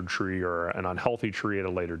hazard tree or an unhealthy tree at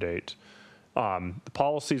a later date. The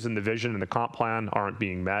policies and the vision and the comp plan aren't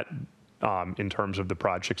being met in terms of the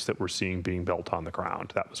projects that we're seeing being built on the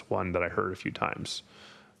ground. That was one that I heard a few times.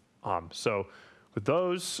 So with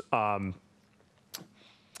those,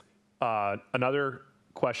 another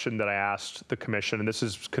question that I asked the commission, and this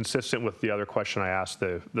is consistent with the other question I asked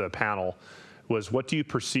the panel, was what do you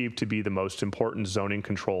perceive to be the most important zoning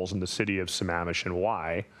controls in the city of Sammamish, and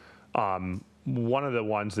why? One of the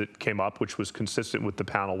ones that came up, which was consistent with the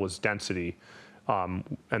panel, was density. And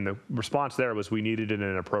the response there was we needed it in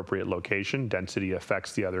an appropriate location. Density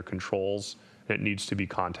affects the other controls, and it needs to be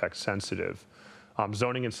context sensitive.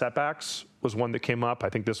 Zoning and setbacks was one that came up. I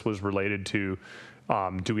think this was related to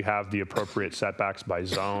do we have the appropriate setbacks by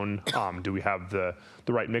zone? Do we have the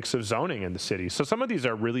right mix of zoning in the city? So some of these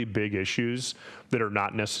are really big issues that are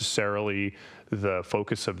not necessarily the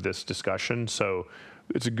focus of this discussion. So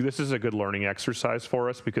this is a good learning exercise for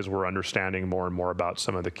us because we're understanding more and more about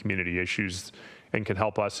some of the community issues and can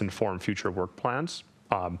help us inform future work plans.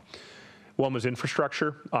 One was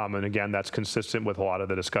infrastructure, and again, that's consistent with a lot of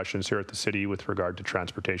the discussions here at the city with regard to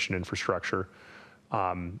transportation infrastructure.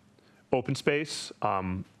 Open space,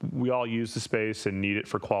 we all use the space and need it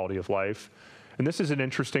for quality of life. And this is an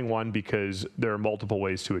interesting one because there are multiple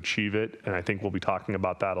ways to achieve it, and I think we'll be talking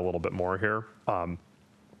about that a little bit more here.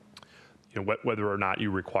 Whether or not you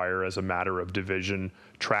require, as a matter of division,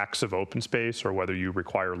 tracts of open space, or whether you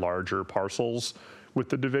require larger parcels with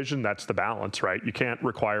the division, that's the balance, right? You can't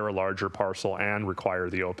require a larger parcel and require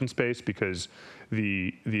the open space because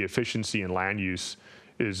the efficiency in land use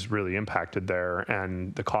is really impacted there,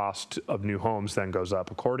 and the cost of new homes then goes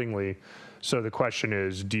up accordingly. So the question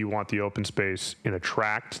is, do you want the open space in a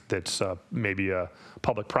tract that's maybe a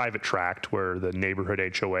public-private tract where the neighborhood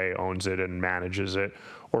HOA owns it and manages it,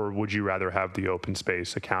 or would you rather have the open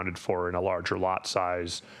space accounted for in a larger lot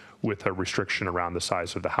size with a restriction around the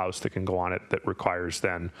size of the house that can go on it that requires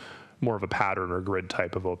then more of a pattern or grid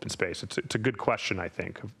type of open space? It's a good question, I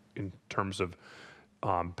think, in terms of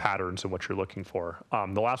patterns and what you're looking for.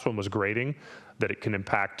 The last one was grading, that it can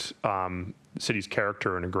impact the city's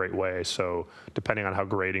character in a great way. So depending on how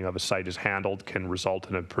grading of a site is handled can result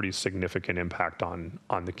in a pretty significant impact on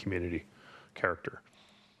the community character.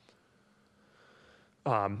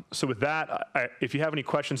 So with that, if you have any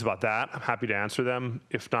questions about that, I'm happy to answer them.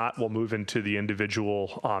 If not, we'll move into the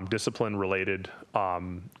individual discipline-related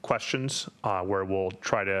questions where we'll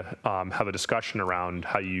try to have a discussion around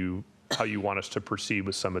how you want us to proceed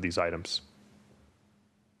with some of these items.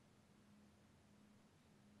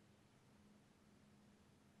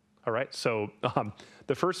 All right, so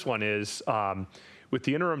the first one is with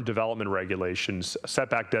the interim development regulations,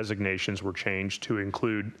 setback designations were changed to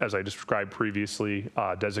include, as I described previously,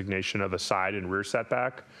 designation of a side and rear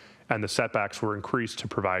setback, and the setbacks were increased to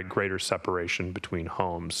provide greater separation between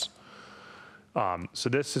homes. So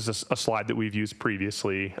this is a slide that we've used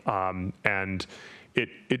previously, and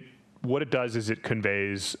what it does is it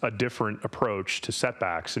conveys a different approach to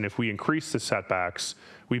setbacks. And if we increase the setbacks,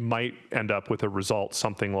 we might end up with a result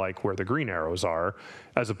something like where the green arrows are,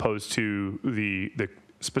 as opposed to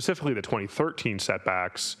specifically the 2013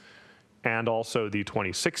 setbacks and also the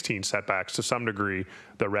 2016 setbacks to some degree,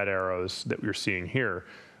 the red arrows that we're seeing here.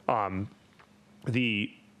 The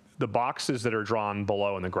boxes that are drawn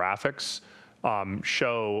below in the graphics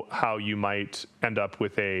show how you might end up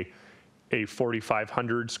with a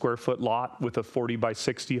 4,500 square foot lot with a 40 by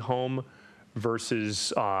 60 home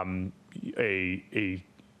versus a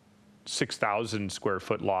 6,000 square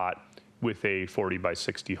foot lot with a 40 by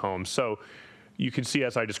 60 home. So you can see,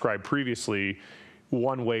 as I described previously,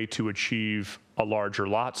 one way to achieve a larger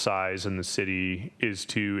lot size in the city is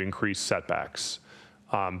to increase setbacks.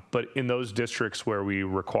 But in those districts where we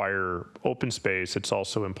require open space, it's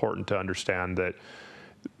also important to understand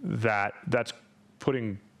that's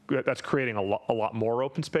creating a lot more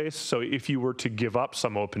open space. So if you were to give up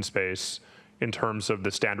some open space in terms of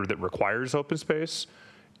the standard that requires open space,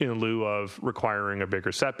 in lieu of requiring a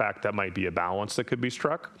bigger setback, that might be a balance that could be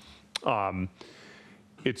struck.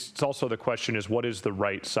 It's also the question is, what is the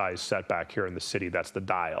right size setback here in the city? That's the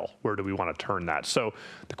dial. Where do we want to turn that? So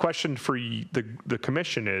the question for the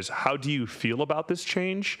commission is, how do you feel about this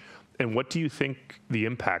change? And what do you think the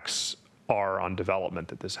impacts are on development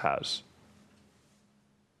that this has?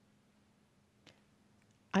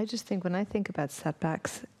 I just think when I think about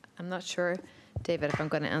setbacks, I'm not sure, David, if I'm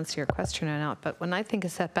going to answer your question or not, but when I think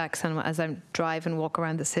of setbacks and as I drive and walk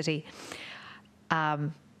around the city,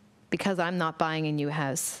 because I'm not buying a new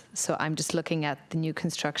house, so I'm just looking at the new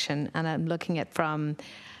construction, and I'm looking at from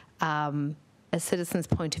a citizen's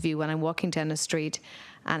point of view when I'm walking down the street,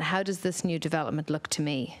 and how does this new development look to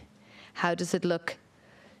me? How does it look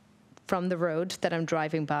from the road that I'm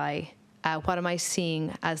driving by? What am I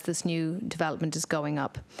seeing as this new development is going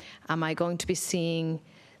up? Am I going to be seeing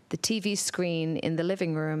the TV screen in the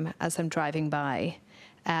living room as I'm driving by,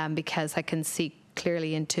 because I can see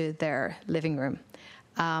clearly into their living room?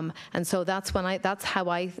 And so that's how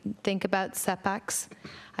I think about setbacks.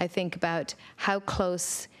 I think about how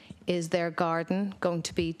close is their garden going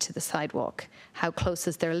to be to the sidewalk? How close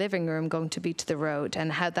is their living room going to be to the road?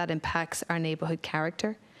 And how that impacts our neighborhood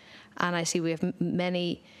character. And I see we have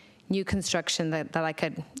many new construction that I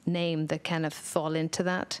could name that kind of fall into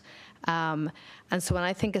that. And so when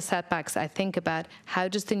I think of setbacks, I think about how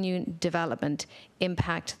does the new development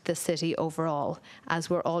impact the city overall as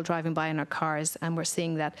we're all driving by in our cars and we're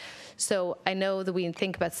seeing that. So I know that we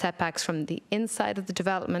think about setbacks from the inside of the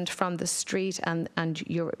development, from the street, and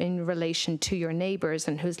you're in relation to your neighbors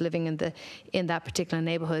and who's living in that particular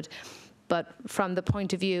neighborhood. But from the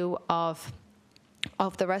point of view of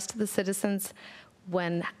the rest of the citizens,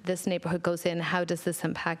 when this neighborhood goes in, how does this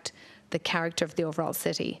impact the character of the overall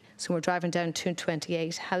city? So we're driving down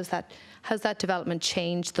 228. How's that development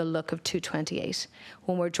changed the look of 228?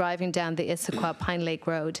 When we're driving down the Issaquah Pine Lake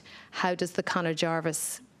Road, how does the Conor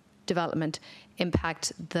Jarvis development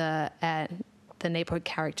impact the neighborhood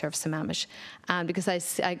character of Sammamish?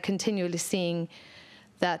 Because I continually seeing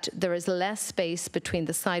that there is less space between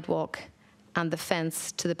the sidewalk and the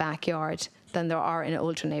fence to the backyard than there are in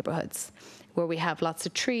older neighborhoods, where we have lots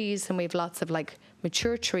of trees and we have lots of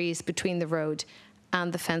mature trees between the road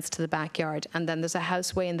and the fence to the backyard. And then there's a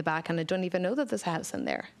house way in the back, and I don't even know that there's a house in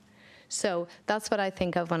there. So that's what I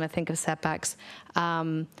think of when I think of setbacks.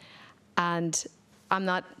 And I'm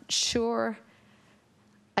not sure,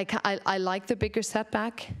 I like the bigger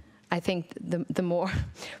setback. I think the more,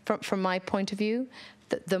 from my point of view,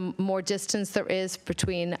 the more distance there is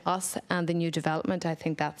between us and the new development, I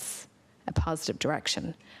think that's a positive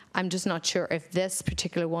direction. I'm just not sure if this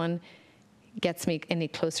particular one gets me any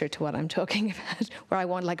closer to what I'm talking about, where I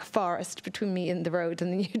want like a forest between me and the road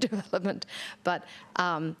and the new development. But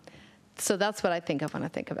so that's what I think of when I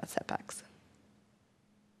think about setbacks.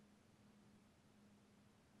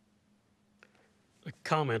 A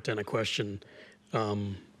comment and a question.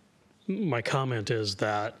 My comment is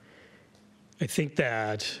that I think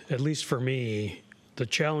that, at least for me, the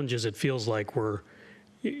challenge is it feels like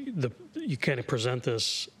you kind of present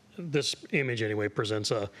this image anyway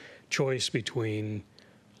presents a choice between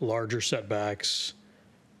larger setbacks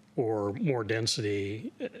or more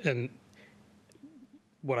density. And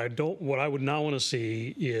what I would not want to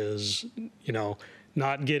see is,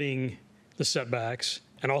 not getting the setbacks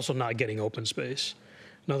and also not getting open space.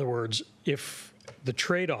 In other words, if the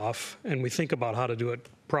trade-off, and we think about how to do it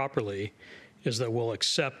properly, is that we'll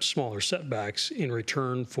accept smaller setbacks in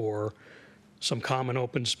return for some common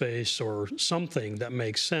open space or something that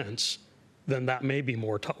makes sense, then that may be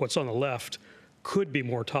more, what's on the left could be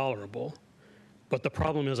more tolerable. But the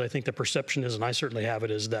problem is, I think the perception is, and I certainly have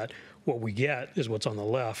it, is that what we get is what's on the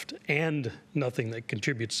left and nothing that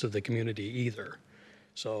contributes to the community either.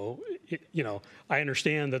 So, I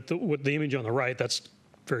understand that with the image on the right, that's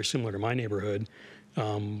very similar to my neighborhood,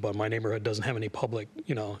 but my neighborhood doesn't have any public,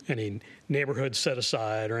 any neighborhood set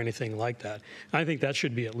aside or anything like that. I think that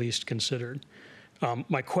should be at least considered.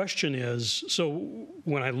 My question is, so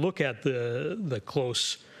when I look at the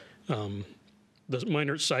close, the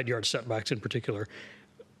minor side yard setbacks in particular,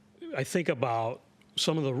 I think about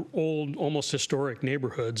some of the old, almost historic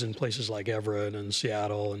neighborhoods in places like Everett and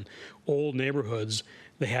Seattle and old neighborhoods.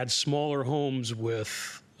 They had smaller homes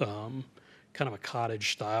with kind of a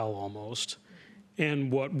cottage style almost.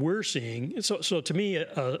 And what we're seeing, so to me,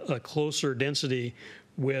 a closer density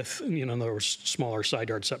with, in other words, smaller side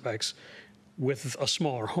yard setbacks with a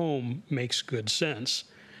smaller home makes good sense.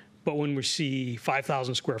 But when we see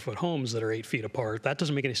 5,000 square foot homes that are 8 feet apart, that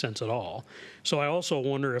doesn't make any sense at all. So I also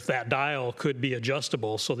wonder if that dial could be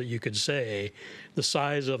adjustable so that you could say the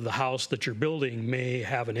size of the house that you're building may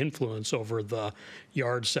have an influence over the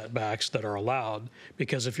yard setbacks that are allowed.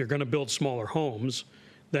 Because if you're going to build smaller homes,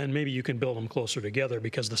 then maybe you can build them closer together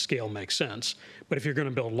because the scale makes sense. But if you're going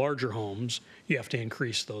to build larger homes, you have to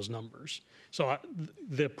increase those numbers. So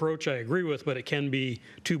the approach I agree with, but it can be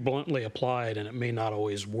too bluntly applied, and it may not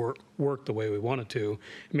always work the way we want it to.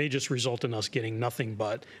 It may just result in us getting nothing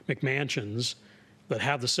but McMansions that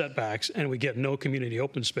have the setbacks, and we get no community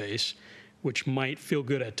open space, which might feel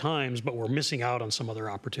good at times, but we're missing out on some other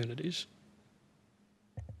opportunities.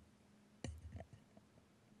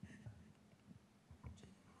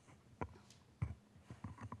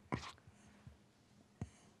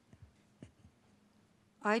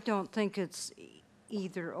 I don't think it's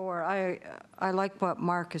either or. I like what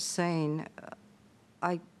Mark is saying.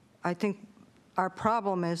 I think our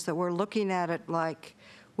problem is that we're looking at it like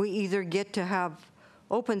we either get to have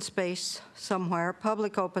open space somewhere,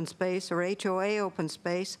 public open space or HOA open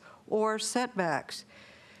space, or setbacks.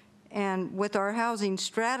 And with our housing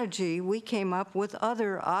strategy, we came up with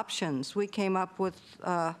other options. We came up with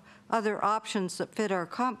other options that fit our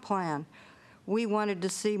comp plan. We wanted to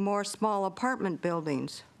see more small apartment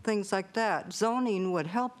buildings, things like that. Zoning would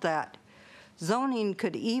help that. Zoning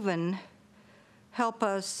could even help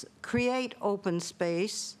us create open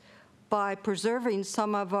space by preserving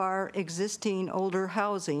some of our existing older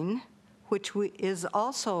housing, which is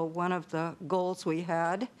also one of the goals we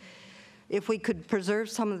had. If we could preserve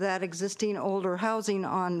some of that existing older housing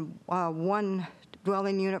on one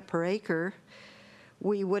dwelling unit per acre,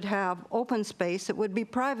 we would have open space. It would be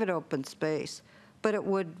private open space, but it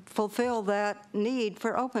would fulfill that need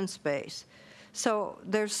for open space. So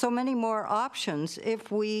there's so many more options if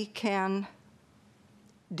we can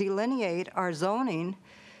delineate our zoning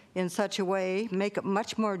in such a way, make it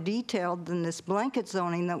much more detailed than this blanket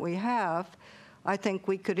zoning that we have. I think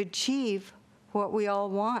we could achieve what we all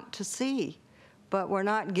want to see. But we're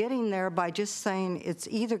not getting there by just saying it's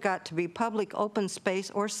either got to be public open space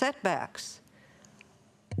or setbacks.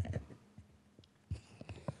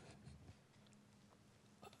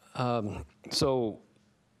 So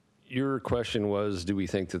your question was, do we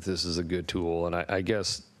think that this is a good tool? And I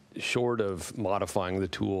guess short of modifying the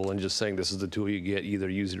tool and just saying this is the tool you get, either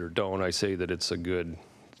use it or don't, I say that it's a good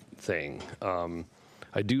thing.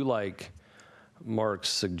 I do like Mark's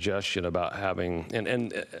suggestion about having,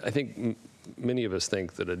 and I think many of us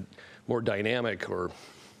think that a more dynamic or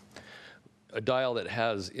a dial that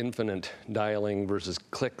has infinite dialing versus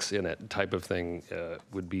clicks in it type of thing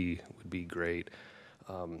would be great.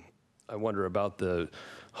 I wonder about the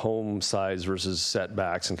home size versus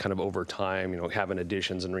setbacks and kind of over time, having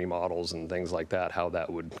additions and remodels and things like that, how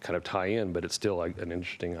that would kind of tie in, but it's still like an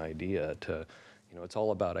interesting idea to, it's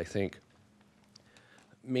all about, I think,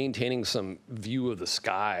 maintaining some view of the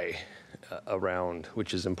sky around,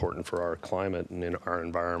 which is important for our climate and in our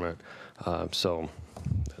environment. So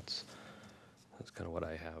that's kind of what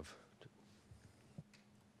I have.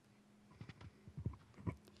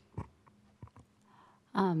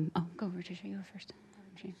 Go, Patricia, you go first.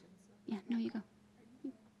 Yeah, no, you go.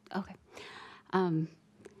 Okay.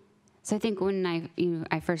 So I think when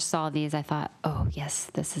I first saw these, I thought, oh, yes,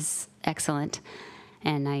 this is excellent.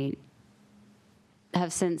 And I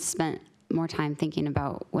have since spent more time thinking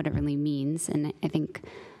about what it really means. And I think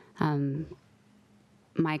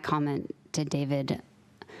my comment to David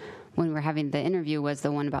when we were having the interview was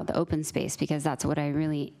the one about the open space, because that's what I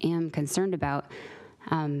really am concerned about.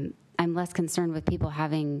 I'm less concerned with people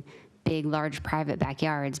having big, large private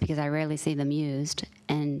backyards because I rarely see them used,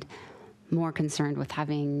 and more concerned with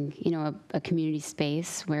having, a community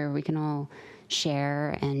space where we can all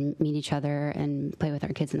share and meet each other and play with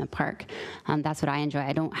our kids in the park. That's what I enjoy.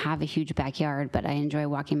 I don't have a huge backyard, but I enjoy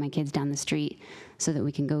walking my kids down the street so that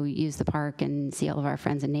we can go use the park and see all of our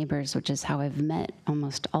friends and neighbors, which is how I've met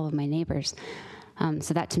almost all of my neighbors.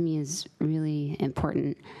 So that to me is really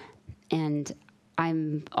important. And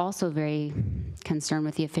I'm also very concerned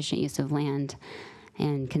with the efficient use of land.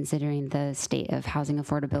 And considering the state of housing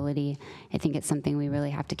affordability, I think it's something we really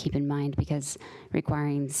have to keep in mind, because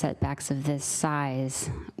requiring setbacks of this size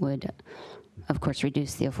would, of course,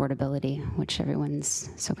 reduce the affordability, which everyone's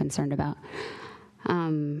so concerned about.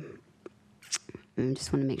 I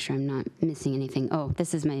just want to make sure I'm not missing anything. Oh,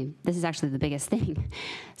 this is actually the biggest thing.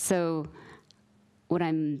 So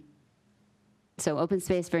open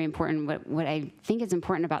space, very important. What I think is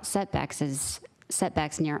important about setbacks is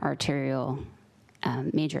setbacks near arterial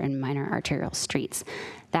major and minor arterial streets.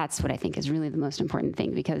 That's what I think is really the most important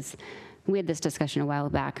thing, because we had this discussion a while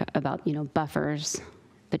back about, buffers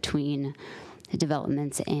between the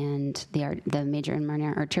developments and the major and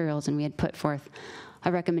minor arterials, and we had put forth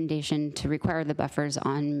a recommendation to require the buffers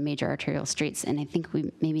on major arterial streets, and I think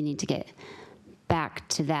we maybe need to get back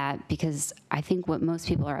to that, because I think what most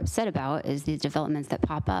people are upset about is these developments that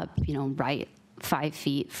pop up, right 5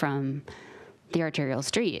 feet from the arterial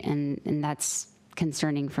street, and that's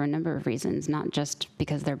concerning for a number of reasons, not just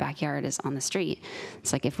because their backyard is on the street.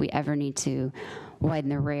 It's like if we ever need to widen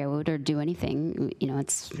the road or do anything,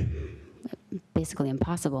 it's basically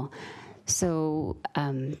impossible. So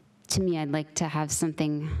to me, I'd like to have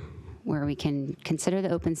something where we can consider the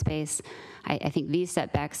open space. I think these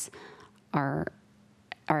setbacks are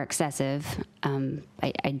excessive.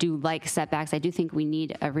 I do like setbacks. I do think we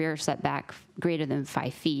need a rear setback greater than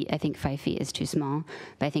 5 feet. I think 5 feet is too small,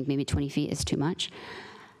 but I think maybe 20 feet is too much.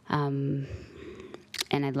 And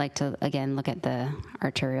I'd like to, again, look at the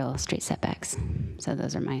arterial street setbacks. So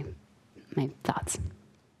those are my thoughts.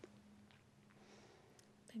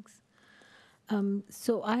 Thanks.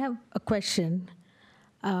 So I have a question.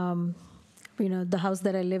 The house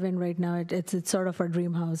that I live in right now, it's sort of our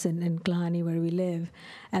dream house in Kalani where we live.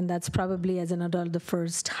 And that's probably, as an adult, the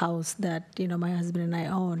first house that, my husband and I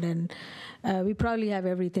owned. And we probably have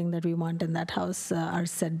everything that we want in that house. Our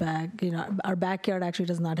setback, our backyard actually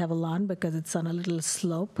does not have a lawn because it's on a little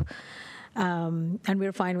slope. And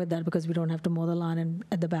we're fine with that because we don't have to mow the lawn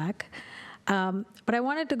at the back. But I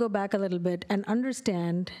wanted to go back a little bit and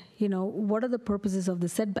understand, what are the purposes of the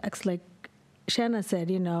setbacks? Like Shanna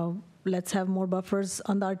said, let's have more buffers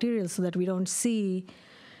on the arterial so that we don't see,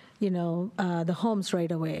 the homes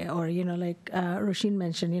right away. Or, like Roisin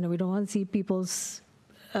mentioned, we don't want to see people's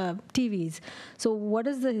TVs. So what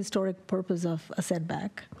is the historic purpose of a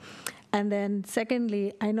setback? And then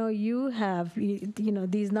secondly, I know you have,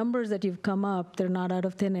 these numbers that you've come up, they're not out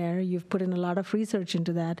of thin air. You've put in a lot of research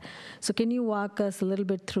into that. So can you walk us a little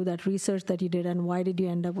bit through that research that you did, and why did you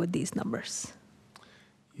end up with these numbers?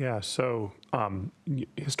 Yeah, so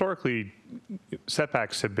historically,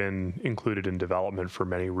 setbacks have been included in development for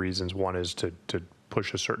many reasons. One is to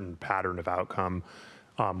push a certain pattern of outcome.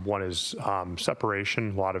 One is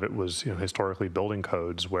separation. A lot of it was historically building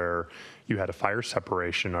codes where you had a fire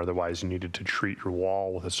separation, otherwise you needed to treat your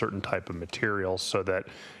wall with a certain type of material so that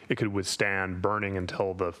it could withstand burning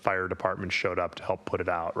until the fire department showed up to help put it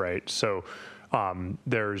out, right? So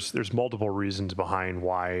there's multiple reasons behind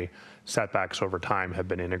why setbacks over time have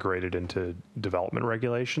been integrated into development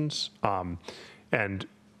regulations. And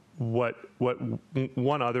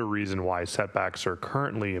one other reason why setbacks are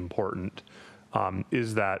currently important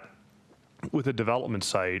is that with a development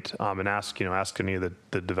site, and ask any of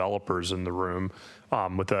the developers in the room,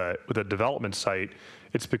 with a development site,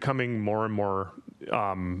 it's becoming more and more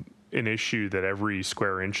an issue that every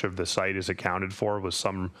square inch of the site is accounted for with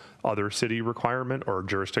some other city requirement or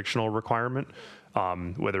jurisdictional requirement,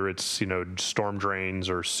 whether it's storm drains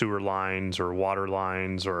or sewer lines or water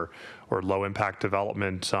lines or low impact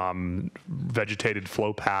development, vegetated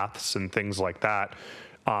flow paths and things like that.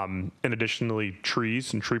 And additionally,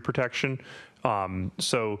 trees and tree protection.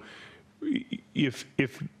 So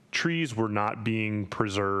if trees were not being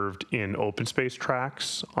preserved in open space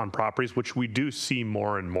tracts on properties, which we do see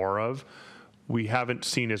more and more of, we haven't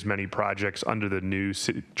seen as many projects under the new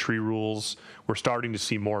tree rules. We're starting to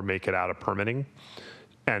see more make it out of permitting.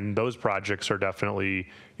 And those projects are definitely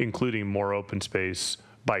including more open space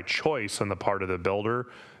by choice on the part of the builder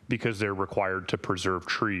because they're required to preserve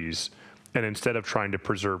trees. And instead of trying to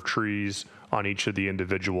preserve trees on each of the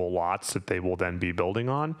individual lots that they will then be building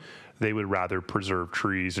on, they would rather preserve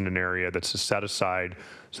trees in an area that's set aside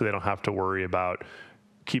so they don't have to worry about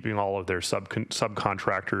keeping all of their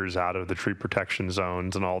subcontractors out of the tree protection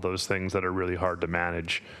zones and all those things that are really hard to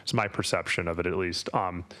manage. It's my perception of it, at least.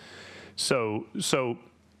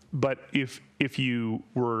 But if you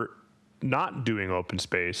were not doing open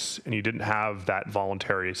space and you didn't have that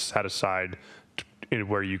voluntary set aside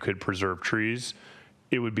where you could preserve trees,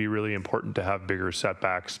 it would be really important to have bigger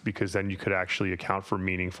setbacks, because then you could actually account for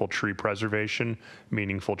meaningful tree preservation,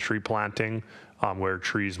 meaningful tree planting, where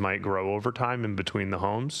trees might grow over time in between the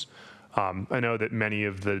homes. I know that many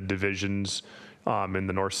of the divisions in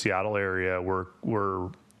the North Seattle area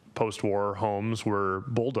were post-war homes were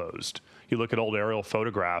bulldozed. You look at old aerial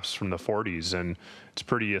photographs from the 40s, and it's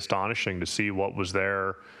pretty astonishing to see what was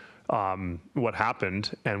there, what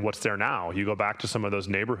happened, and what's there now. You go back to some of those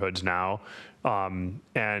neighborhoods now,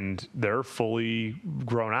 and they're fully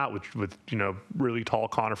grown out with really tall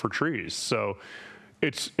conifer trees. So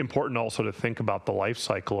it's important also to think about the life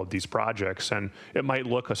cycle of these projects, and it might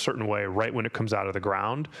look a certain way right when it comes out of the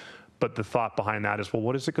ground, but the thought behind that is, well,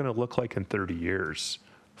 what is it going to look like in 30 years?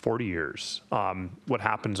 40 years, what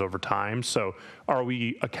happens over time? So are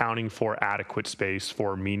we accounting for adequate space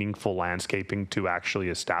for meaningful landscaping to actually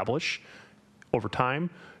establish over time?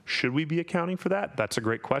 Should we be accounting for that? That's a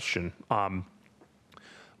great question.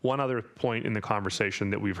 One other point in the conversation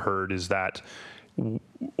that we've heard is that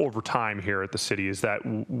over time here at the city is that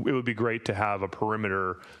it would be great to have a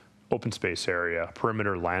perimeter open space area,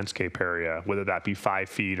 perimeter landscape area, whether that be 5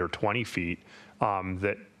 feet or 20 feet,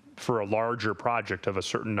 that for a larger project of a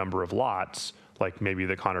certain number of lots, like maybe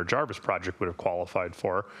the Connor Jarvis project would have qualified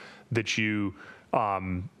for, that you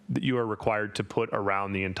are required to put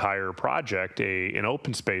around the entire project an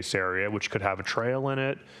open space area, which could have a trail in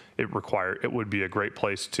it. It would be a great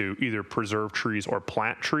place to either preserve trees or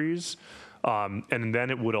plant trees. And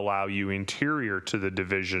then it would allow you interior to the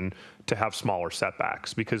division to have smaller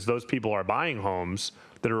setbacks, because those people are buying homes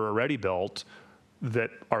that are already built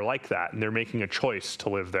that are like that, and they're making a choice to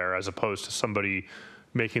live there as opposed to somebody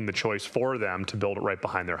making the choice for them to build it right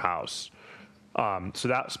behind their house. So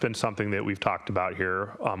that's been something that we've talked about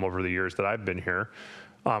here over the years that I've been here.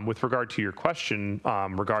 With regard to your question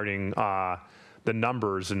regarding the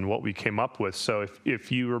numbers and what we came up with, so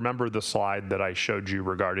if you remember the slide that I showed you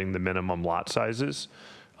regarding the minimum lot sizes,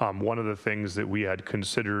 one of the things that we had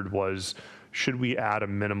considered was, should we add a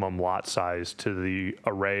minimum lot size to the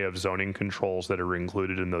array of zoning controls that are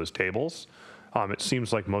included in those tables? It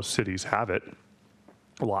seems like most cities have it,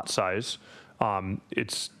 lot size.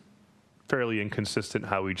 It's fairly inconsistent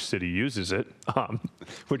how each city uses it,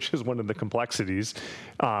 which is one of the complexities.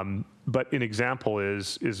 But an example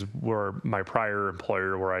is where my prior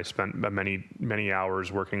employer, where I spent many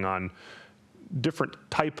hours working on different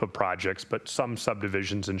type of projects, but some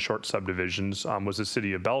subdivisions and short subdivisions, was the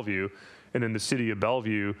city of Bellevue. And in the city of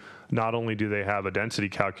Bellevue, not only do they have a density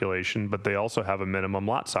calculation, but they also have a minimum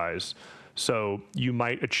lot size. So you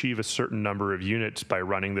might achieve a certain number of units by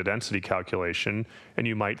running the density calculation, and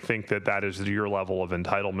you might think that that is your level of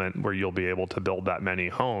entitlement where you'll be able to build that many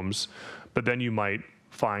homes. But then you might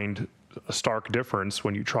find a stark difference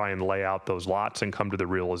when you try and lay out those lots and come to the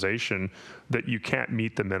realization that you can't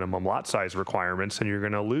meet the minimum lot size requirements and you're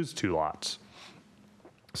going to lose 2 lots.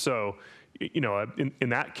 So, in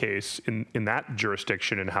that case, in that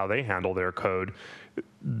jurisdiction and how they handle their code,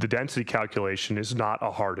 the density calculation is not a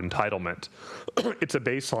hard entitlement. It's a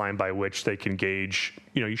baseline by which they can gauge,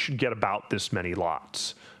 you should get about this many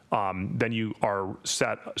lots. Then you are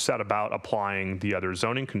set about applying the other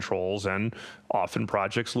zoning controls, and often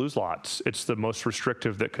projects lose lots. It's the most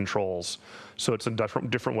restrictive that controls. So it's a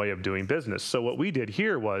different way of doing business. So what we did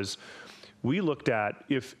here was we looked at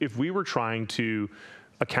if we were trying to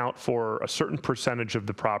account for a certain percentage of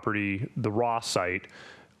the property, the raw site,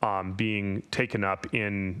 being taken up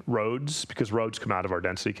in roads, because roads come out of our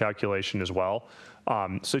density calculation as well.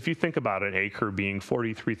 So if you think about an acre being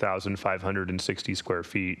 43,560 square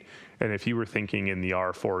feet, and if you were thinking in the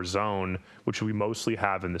R4 zone, which we mostly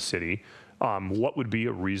have in the city, what would be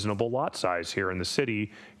a reasonable lot size here in the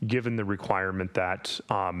city, given the requirement that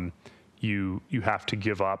you have to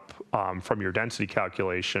give up from your density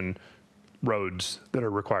calculation roads that are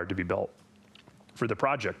required to be built for the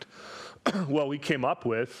project? Well, we came up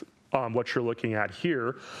with what you're looking at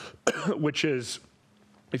here, which is,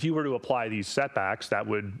 if you were to apply these setbacks, that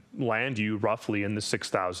would land you roughly in the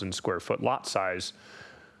 6,000 square foot lot size.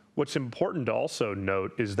 What's important to also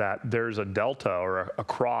note is that there's a delta or a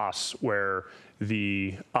cross where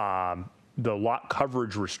the the lot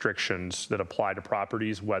coverage restrictions that apply to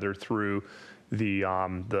properties, whether through the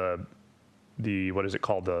what is it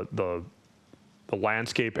called, the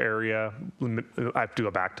landscape area. I have to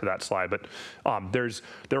go back to that slide, but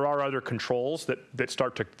there are other controls that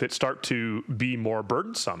start to be more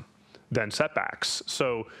burdensome than setbacks.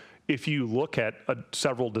 So if you look at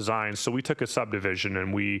several designs, so we took a subdivision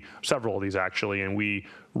and several of these actually, and we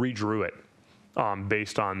redrew it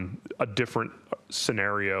based on a different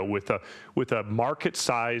scenario with a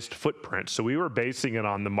market-sized footprint. So we were basing it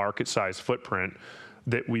on the market-sized footprint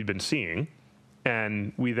that we'd been seeing,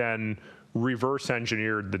 and we then reverse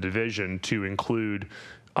engineered the division to include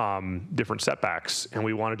different setbacks, and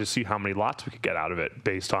we wanted to see how many lots we could get out of it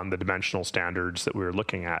based on the dimensional standards that we were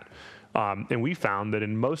looking at. And we found that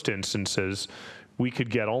in most instances, we could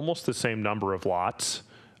get almost the same number of lots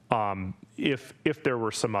if there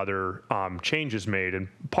were some other changes made. And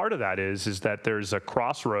part of that is that there's a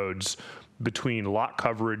crossroads between lot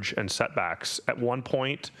coverage and setbacks. At one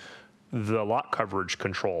point, the lot coverage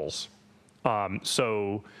controls.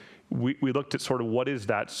 So we looked at sort of what is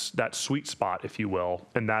that sweet spot, if you will,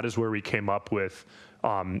 and that is where we came up with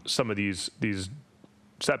some of these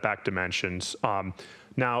setback dimensions.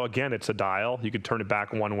 Now, again, it's a dial. You could turn it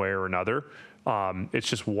back one way or another. It's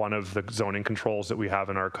just one of the zoning controls that we have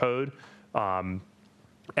in our code.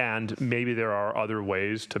 And maybe there are other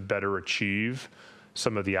ways to better achieve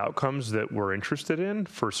some of the outcomes that we're interested in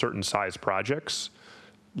for certain size projects,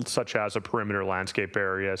 such as a perimeter landscape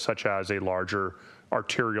area, such as a larger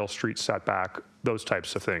arterial street setback, those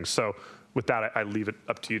types of things. So with that, I leave it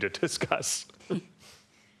up to you to discuss. I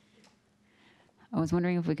was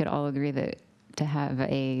wondering if we could all agree that to have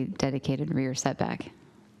a dedicated rear setback.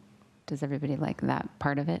 Does everybody like that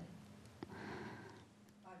part of it?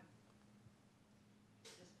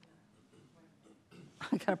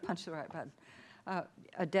 I gotta punch the right button.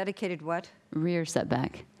 A dedicated what? Rear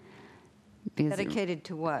setback. Because Dedicated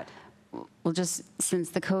to what? well, just since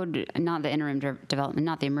the code, not the interim development,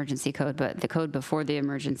 not the emergency code, but the code before the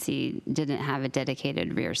emergency didn't have a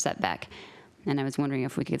dedicated rear setback. And I was wondering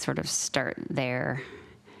if we could sort of start there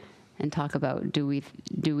and talk about, do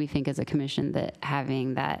we think as a commission that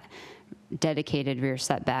having that dedicated rear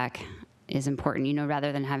setback is important, you know,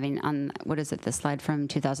 rather than having on, what is it, the slide from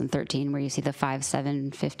 2013 where you see the 5,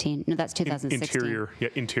 7, 15? No, that's 2016.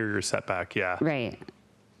 Interior setback, yeah. Right.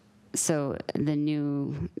 So the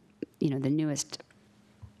new, you know, the newest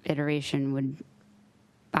iteration would,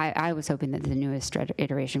 I was hoping that the newest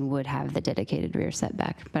iteration would have the dedicated rear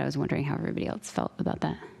setback, but I was wondering how everybody else felt about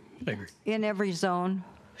that. I agree. In every zone,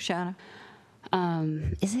 Shanna?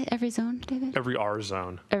 Is it every zone, David? Every R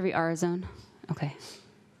zone. Every R zone? Okay.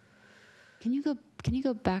 Can you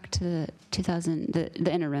go back to the 2000,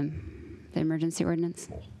 the interim, the emergency ordinance?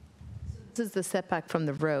 This is the setback from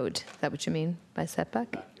the road. Is that what you mean by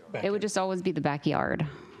setback? It would just always be the backyard.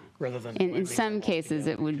 Rather than In some cases,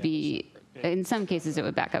 it would be, in some cases, it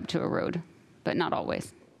would back up to a road, but not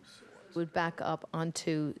always. Would back up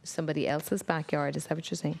onto somebody else's backyard. Is that what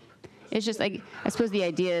you're saying? It's just like, I suppose the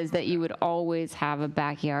idea is that you would always have a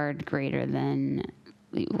backyard greater than,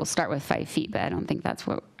 we'll start with 5 feet, but I don't think that's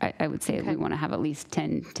what, I would say we want to have at least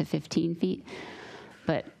 10 to 15 feet.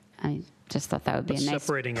 But I just thought that would be a nice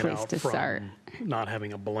separating it place out to from start. not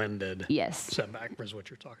having a blended Yes, setback is what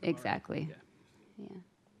you're talking about. exactly. Yeah. Yeah.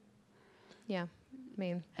 Yeah. I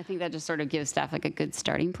mean, I think that just sort of gives staff like a good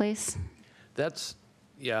starting place. That's,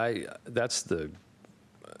 yeah, that's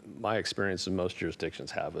my experience in most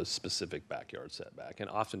jurisdictions have a specific backyard setback, and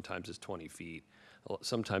oftentimes it's 20 feet.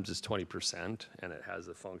 Sometimes it's 20%, and it has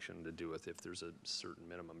a function to do with if there's a certain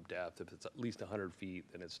minimum depth. If it's at least 100 feet,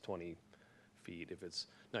 then it's 20 feet. If it's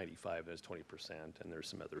 95, then it's 20%, and there's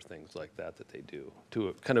some other things like that that they do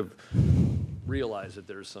to kind of realize that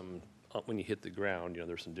there's some, when you hit the ground, you know,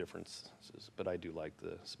 there's some differences, but I do like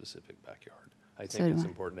the specific backyard. I So think do it's I.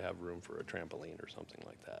 important to have room for a trampoline or something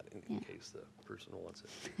like that in case the person wants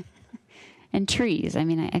it. And trees. I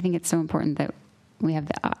mean, I think it's so important that we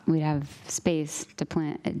have space to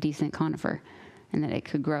plant a decent conifer, and that it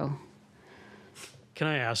could grow. Can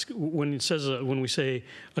I ask, when it says, when we say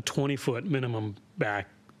a 20-foot minimum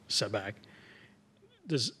setback,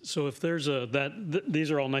 so if there's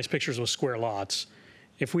these are all nice pictures with square lots.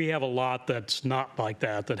 If we have a lot that's not like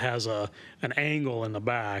that has an angle in the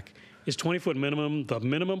back, is 20-foot minimum the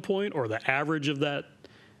minimum point or the average of that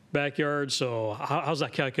backyard? So how's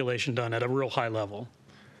that calculation done at a real high level?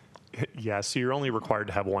 Yeah, so you're only required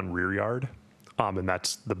to have one rear yard, and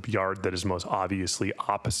that's the yard that is most obviously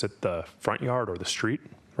opposite the front yard or the street,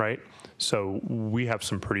 right? So we have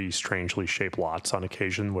some pretty strangely shaped lots on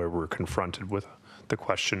occasion where we're confronted with the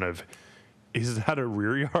question of, is that a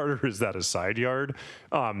rear yard or is that a side yard?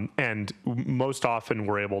 And most often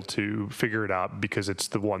we're able to figure it out because it's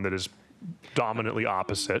the one that is dominantly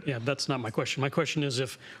opposite. Yeah, that's not my question. My question is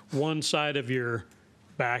if one side of your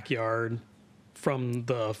backyard from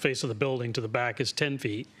the face of the building to the back is 10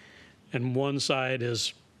 feet and one side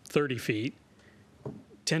is 30 feet,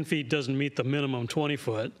 10 feet doesn't meet the minimum 20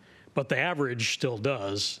 foot, but the average still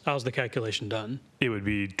does. How's the calculation done? It would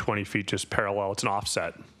be 20 feet just parallel. It's an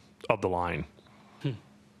offset of the line.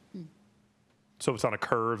 So if it's on a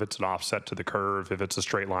curve, it's an offset to the curve. If it's a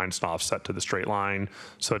straight line, it's an offset to the straight line.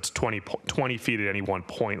 So it's 20 feet at any one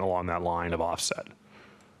point along that line of offset.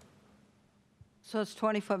 So it's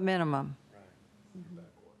 20-foot minimum.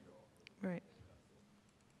 Right.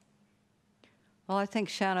 Well, I think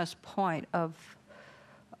Shanna's point of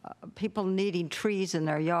people needing trees in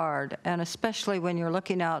their yard, and especially when you're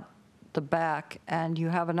looking out the back and you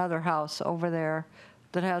have another house over there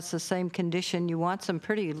that has the same condition, you want some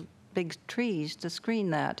pretty big trees to screen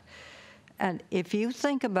that. And if you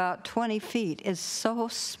think about 20 feet is so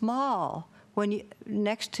small when you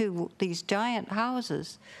next to these giant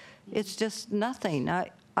houses, it's just nothing. I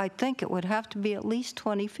think it would have to be at least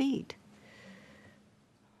 20 feet.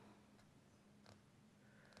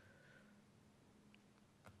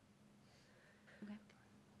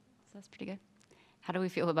 So that's pretty good. How do we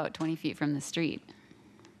feel about 20 feet from the street?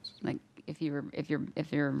 Like if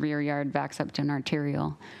your rear yard backs up to an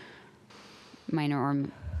arterial, minor or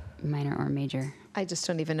major. I just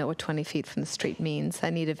don't even know what 20 feet from the street means. I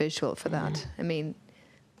need a visual for that. I mean,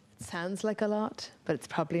 it sounds like a lot, but it's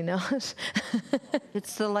probably not.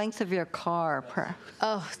 It's the length of your car.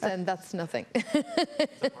 Oh, then that's nothing.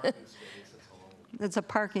 It's a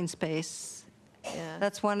parking space. Yeah.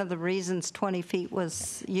 That's one of the reasons 20 feet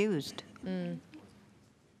was used. Oh,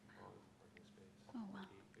 wow.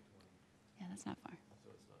 Yeah, that's not far.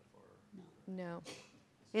 No.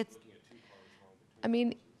 It's, I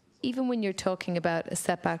mean, even when you're talking about a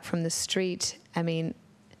setback from the street, I mean,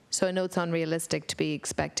 so I know it's unrealistic to be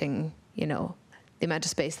expecting, you know, the amount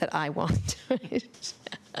of space that I want, right?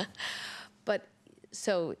 But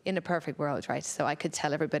so in a perfect world, right? So I could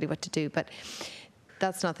tell everybody what to do, but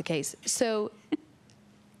that's not the case. So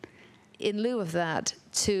in lieu of that,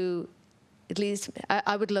 to at least,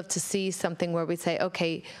 I would love to see something where we say,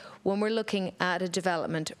 okay, when we're looking at a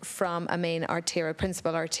development from a main arterial,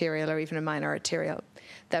 principal arterial, or even a minor arterial,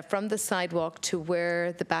 that from the sidewalk to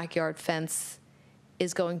where the backyard fence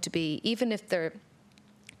is going to be, even if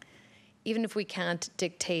we can't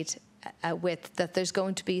dictate a width, that there's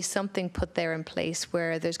going to be something put there in place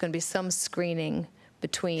where there's going to be some screening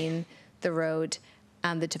between the road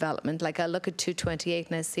and the development. Like I look at 228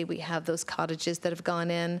 and I see we have those cottages that have gone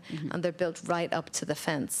in and they're built right up to the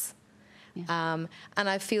fence. Yeah. And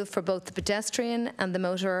I feel for both the pedestrian and the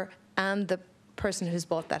motor and the person who's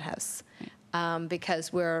bought that house,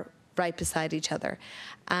 because we're right beside each other.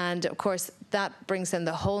 And of course, that brings in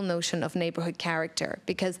the whole notion of neighborhood character,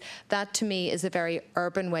 because that to me is a very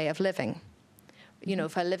urban way of living. You know,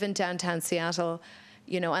 if I live in downtown Seattle,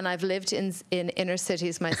 you know, and I've lived in inner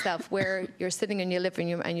cities myself where you're sitting in your living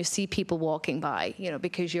room and you see people walking by, you know,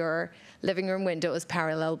 because your living room window is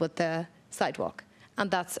parallel with the sidewalk. And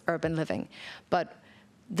that's urban living. But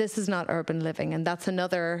this is not urban living. And that's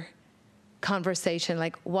another conversation,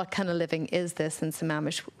 like what kind of living is this in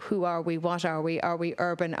Sammamish? Who are we? What are we? Are we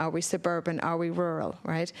urban? Are we suburban? Are we rural,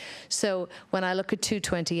 right? So when I look at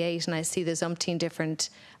 228 and I see there's umpteen different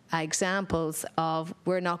examples of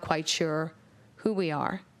we're not quite sure who we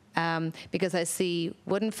are, because I see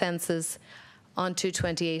wooden fences on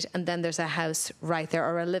 228 and then there's a house right there,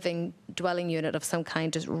 or a living dwelling unit of some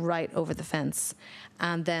kind just right over the fence.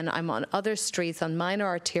 And then I'm on other streets, on minor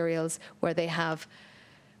arterials, where they have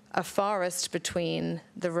a forest between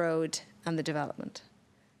the road and the development.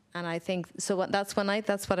 And I think, so that's what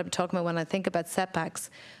I'm talking about when I think about setbacks,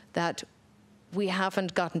 that we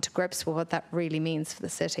haven't gotten to grips with what that really means for the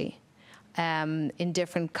city. In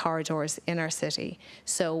different corridors in our city.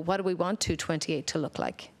 So what do we want 228 to look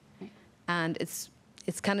like? And it's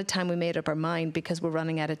kind of time we made up our mind, because we're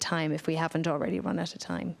running out of time if we haven't already run out of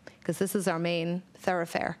time, because this is our main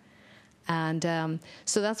thoroughfare. And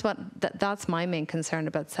so that's my main concern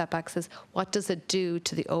about setbacks, is what does it do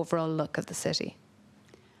to the overall look of the city?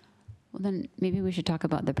 Well, then maybe we should talk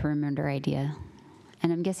about the perimeter idea.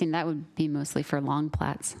 And I'm guessing that would be mostly for long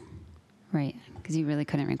plats, right? Because you really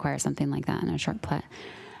couldn't require something like that in a short plat.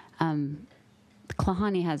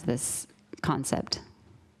 Klahani has this concept,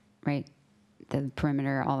 right? The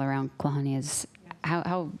perimeter all around Klahani is,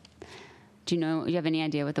 how do you have any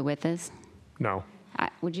idea what the width is? No.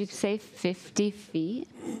 Would you say 50 feet?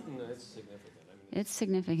 No, it's significant. I mean, It's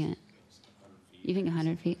significant. You think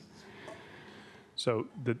 100 feet? So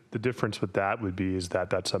the difference with that would be is that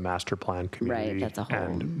that's a master plan community. Right, that's a whole-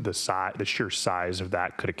 And the sheer size of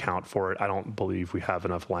that could account for it. I don't believe we have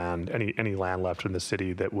enough land, any land left in the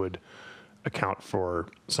city that would account for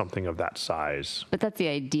something of that size. But that's the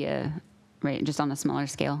idea, right? Just on a smaller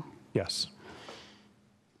scale. Yes.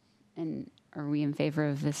 And are we in favor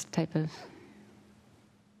of this type of?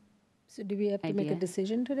 So do we have to make a Idea.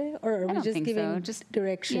 decision today? Or are we don't just think so. giving Just-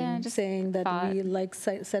 direction, yeah, just saying that thought. we like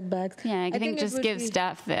setbacks? Yeah, I think it just would give be-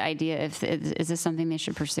 staff the idea if is this something they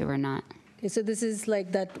should pursue or not. Okay, so this is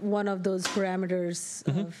like that one of those parameters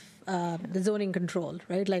of the zoning control,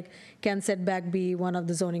 right? Like, can setback be one of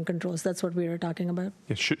the zoning controls? That's what we were talking about.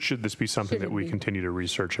 Should this be something Should that it we be? continue to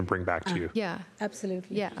research and bring back to you? Yeah,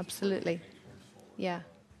 Absolutely. yeah, absolutely. Yeah.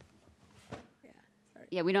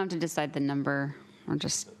 Yeah, we don't have to decide the number. Or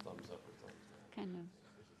just kind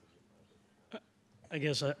of. I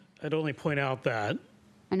guess I'd only point out that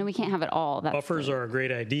I know we can't have it all. That's buffers the, are a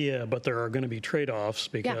great idea, but there are going to be trade-offs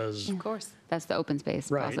because, Of course. that's the open space,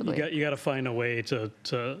 right, possibly. you got to find a way to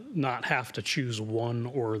not have to choose one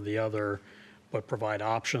or the other, but provide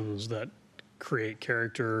options that create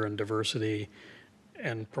character and diversity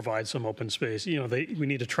and provide some open space. You know, we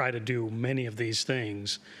need to try to do many of these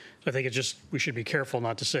things. I think we should be careful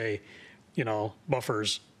not to say, you know,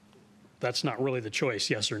 buffers, that's not really the choice,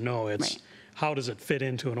 yes or no. It's Right. how does it fit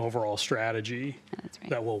into an overall strategy That's right.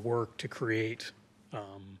 that will work to create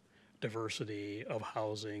diversity of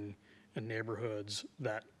housing and neighborhoods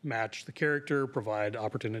that match the character, provide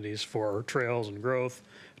opportunities for trails and growth,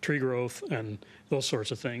 tree growth, and those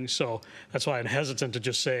sorts of things. So that's why I'm hesitant to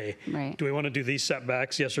just say, Right. do we want to do these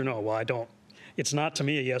setbacks, yes or no? Well, I don't. It's not to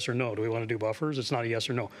me a yes or no. Do we want to do buffers? It's not a yes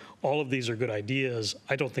or no. All of these are good ideas.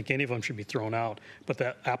 I don't think any of them should be thrown out, but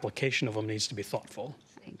that application of them needs to be thoughtful.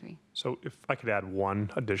 I agree. So if I could add one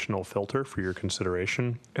additional filter for your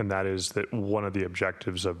consideration, and that is that one of the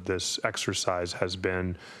objectives of this exercise has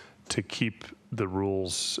been to keep the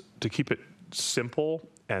rules, to keep it simple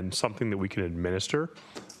and something that we can administer.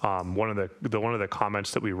 One of the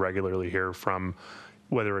comments that we regularly hear from,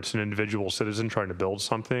 whether it's an individual citizen trying to build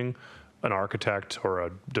something, an architect, or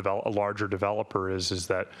a larger developer, is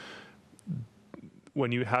that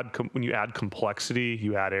when you add complexity,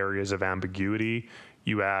 you add areas of ambiguity,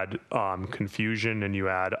 you add confusion, and you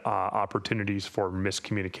add opportunities for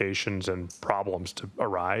miscommunications and problems to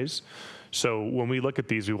arise. So when we look at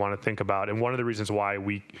these, we want to think about, and one of the reasons why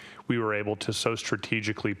we were able to so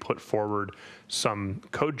strategically put forward some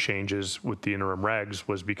code changes with the interim regs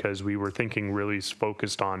was because we were thinking really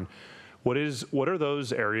focused on what are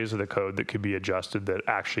those areas of the code that could be adjusted that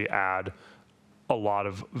actually add a lot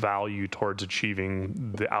of value towards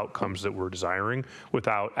achieving the outcomes that we're desiring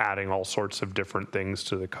without adding all sorts of different things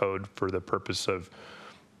to the code for the purpose of,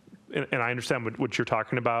 and I understand what you're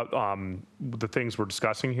talking about, the things we're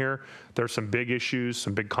discussing here. There's some big issues,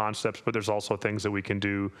 some big concepts, but there's also things that we can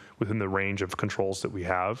do within the range of controls that we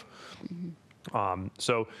have.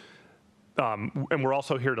 And we're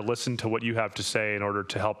also here to listen to what you have to say in order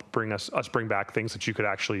to help bring bring back things that you could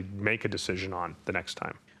actually make a decision on the next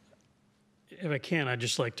time. If I can, I'd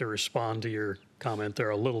just like to respond to your comment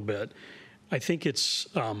there a little bit. I think it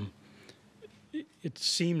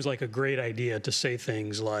seems like a great idea to say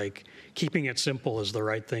things like keeping it simple is the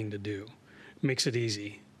right thing to do, makes it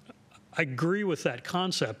easy. I agree with that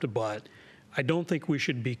concept, but I don't think we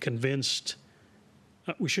should be convinced,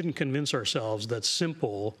 we shouldn't convince ourselves that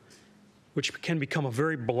simple, which can become a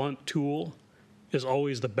very blunt tool, is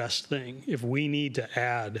always the best thing. If we need to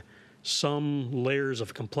add some layers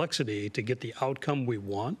of complexity to get the outcome we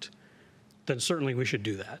want, then certainly we should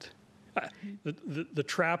do that. The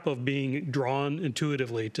trap of being drawn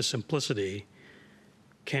intuitively to simplicity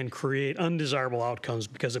can create undesirable outcomes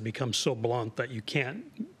because it becomes so blunt that you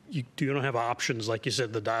don't have options, like you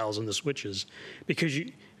said, the dials and the switches. Because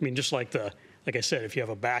just like I said, if you have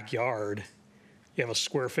a backyard, you have a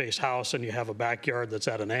square-faced house and you have a backyard that's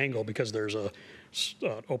at an angle because there's a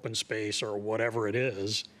open space or whatever it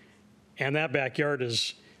is, and that backyard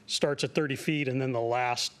starts at 30 feet and then the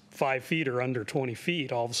last 5 feet are under 20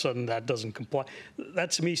 feet, all of a sudden that doesn't comply.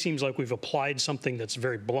 That to me seems like we've applied something that's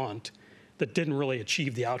very blunt that didn't really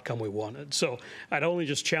achieve the outcome we wanted. So I'd only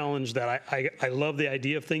just challenge that. I love the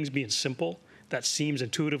idea of things being simple. That seems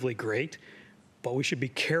intuitively great, but we should be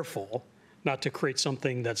careful not to create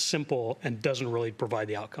something that's simple and doesn't really provide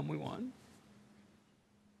the outcome we want.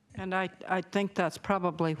 And I think that's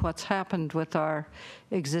probably what's happened with our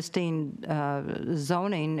existing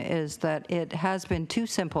zoning, is that it has been too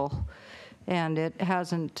simple and it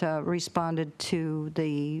hasn't responded to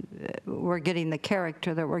we're getting the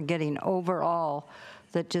character that we're getting overall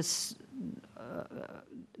that just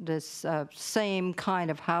this same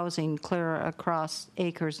kind of housing clear across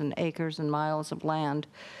acres and acres and miles of land.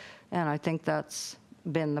 And I think that's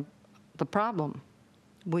been the problem.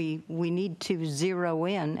 We need to zero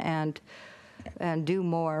in and do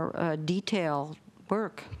more detailed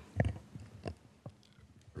work.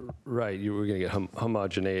 Right, you were going to get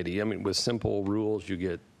homogeneity. I mean, with simple rules, you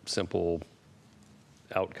get simple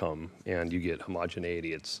outcome, and you get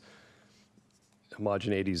homogeneity.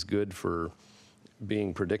 Homogeneity is good for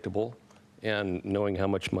being predictable and knowing how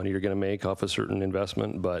much money you're going to make off a certain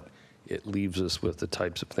investment, but it leaves us with the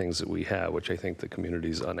types of things that we have, which I think the community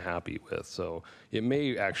is unhappy with. So it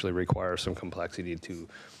may actually require some complexity to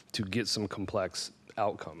get some complex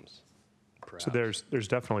outcomes. Perhaps. So there's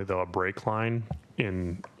definitely, though, a break line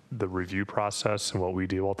in the review process and what we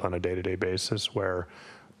deal with on a day-to-day basis, where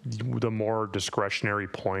the more discretionary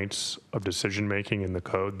points of decision-making in the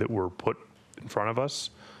code that were put in front of us,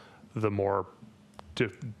 the more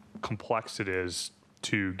complex it is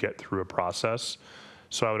to get through a process.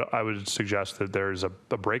 So I would suggest that there's a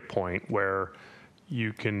break point where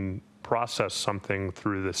you can process something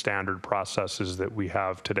through the standard processes that we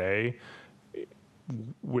have today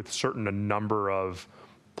with a number of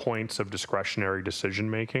points of discretionary decision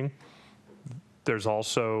making. There's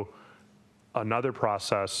also another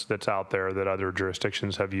process that's out there that other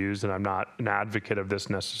jurisdictions have used, and I'm not an advocate of this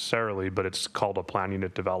necessarily, but it's called a plan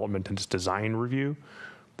unit development and design review.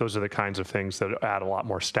 Those are the kinds of things that add a lot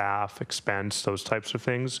more staff, expense, those types of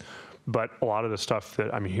things. But a lot of the stuff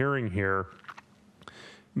that I'm hearing here,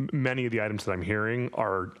 many of the items that I'm hearing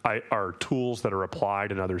are tools that are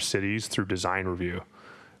applied in other cities through design review,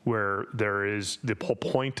 where there is, the whole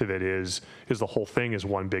point of it is the whole thing is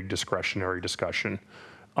one big discretionary discussion.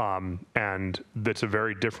 And that's a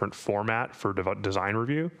very different format for design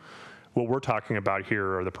review. What we're talking about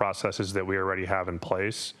here are the processes that we already have in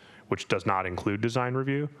place, which does not include design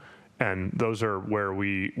review. And those are where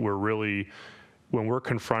we're really, when we're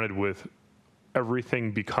confronted with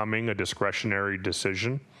everything becoming a discretionary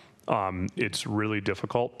decision, it's really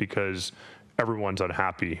difficult because everyone's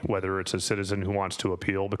unhappy, whether it's a citizen who wants to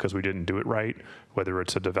appeal because we didn't do it right, whether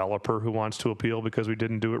it's a developer who wants to appeal because we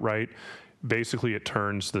didn't do it right. Basically, it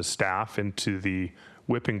turns the staff into the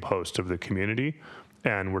whipping post of the community,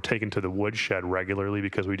 and we're taken to the woodshed regularly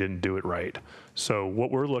because we didn't do it right. So what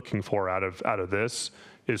we're looking for out of this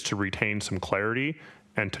is to retain some clarity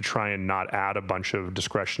and to try and not add a bunch of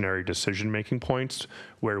discretionary decision-making points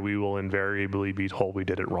where we will invariably be told we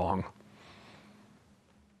did it wrong.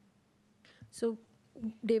 So,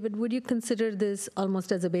 David, would you consider this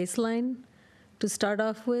almost as a baseline to start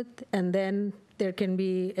off with, and then there can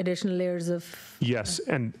be additional layers of? Yes,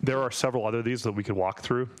 and there are several other of these that we could walk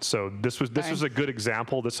through. So this was a good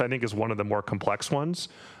example. This, I think, is one of the more complex ones.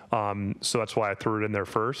 So that's why I threw it in there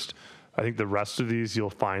first. I think the rest of these you'll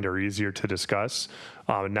find are easier to discuss.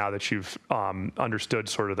 Now that you've understood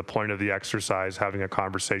sort of the point of the exercise, having a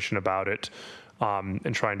conversation about it,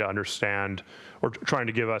 and trying to understand, or trying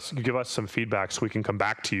to give us some feedback so we can come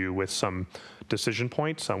back to you with some decision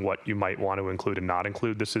points on what you might want to include and not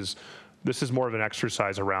include. This is more of an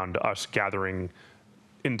exercise around us gathering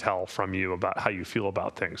intel from you about how you feel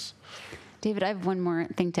about things. David, I have one more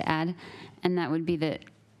thing to add, and that would be that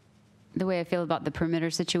the way I feel about the perimeter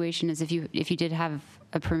situation is if you did have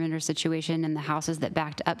a perimeter situation and the houses that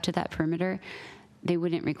backed up to that perimeter, they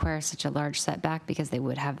wouldn't require such a large setback because they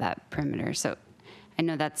would have that perimeter. So I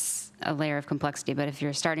know that's a layer of complexity, but if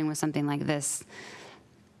you're starting with something like this,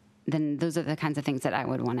 then those are the kinds of things that I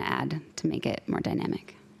would want to add to make it more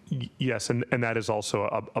dynamic. Yes, and that is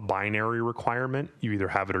also a binary requirement. You either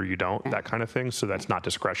have it or you don't, that kind of thing. So that's not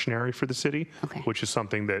discretionary for the city, which is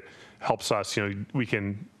something that helps us, we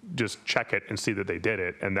can just check it and see that they did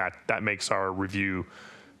it. And that makes our review,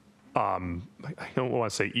 I don't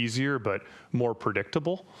want to say easier, but more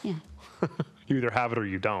predictable. Yeah. You either have it or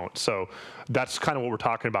you don't. So that's kind of what we're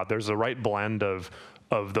talking about. There's the right blend of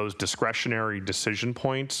those discretionary decision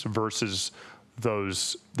points versus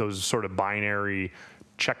those sort of binary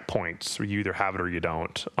checkpoints where you either have it or you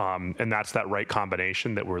don't. And that's that right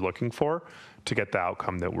combination that we're looking for to get the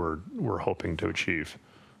outcome that we're hoping to achieve.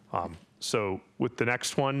 So with the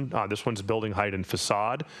next one, this one's building height and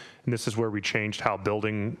facade. And this is where we changed how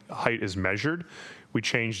building height is measured. We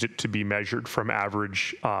changed it to be measured from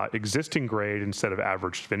average existing grade instead of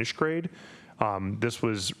average finished grade. This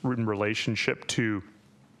was in relationship to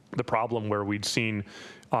the problem where we'd seen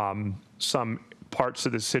some parts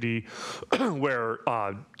of the city where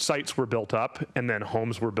sites were built up and then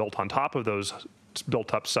homes were built on top of those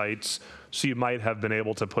built up sites. So you might have been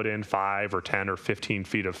able to put in 5 or 10 or 15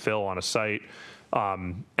 feet of fill on a site.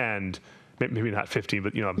 And maybe not 15,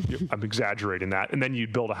 but I'm exaggerating that. And then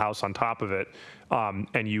you'd build a house on top of it,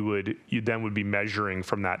 and you then would be measuring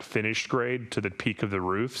from that finished grade to the peak of the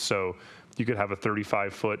roof. So you could have a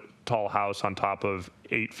 35-foot tall house on top of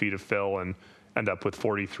 8 feet of fill and end up with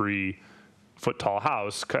 43-foot tall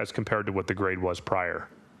house as compared to what the grade was prior.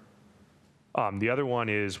 The other one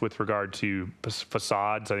is with regard to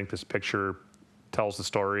facades. I think this picture tells the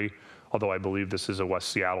story, although I believe this is a West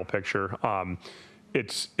Seattle picture.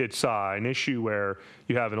 It's an issue where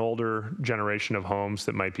you have an older generation of homes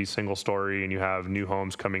that might be single story, and you have new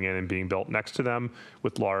homes coming in and being built next to them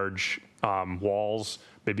with large walls,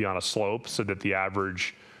 maybe on a slope, so that the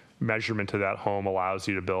average measurement to that home allows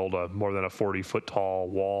you to build more than a 40-foot tall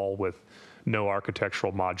wall with no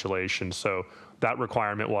architectural modulation. So that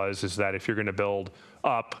requirement is that if you're going to build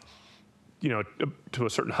up, to a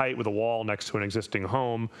certain height with a wall next to an existing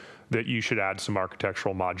home, that you should add some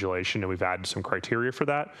architectural modulation, and we've added some criteria for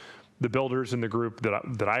that. The builders in the group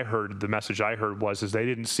that I heard, the message I heard was they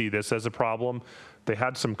didn't see this as a problem. They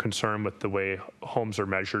had some concern with the way homes are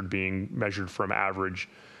being measured from average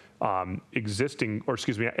existing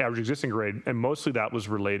grade, and mostly that was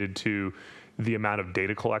related to the amount of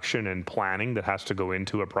data collection and planning that has to go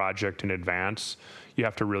into a project in advance. You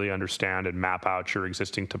have to really understand and map out your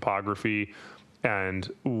existing topography, and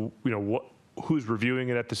who's reviewing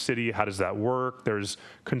it at the city. How does that work? There's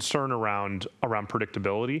concern around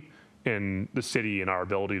predictability in the city and our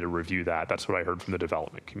ability to review that. That's what I heard from the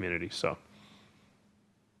development community. So.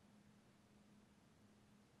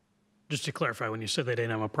 Just to clarify, when you said they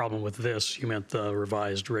didn't have a problem with this, you meant the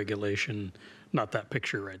revised regulation, not that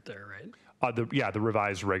picture right there, right? The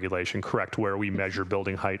revised regulation, correct, where we measure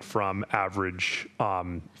building height from average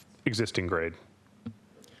existing grade.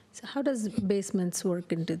 So how does basements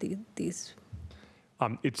work into these?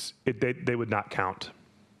 They would not count.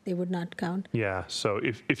 They would not count? Yeah, so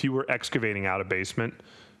if you were excavating out a basement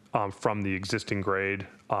from the existing grade,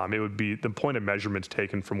 it would be the point of measurements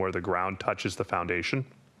taken from where the ground touches the foundation.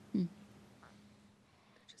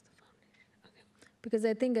 Because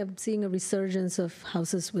I think I'm seeing a resurgence of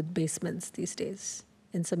houses with basements these days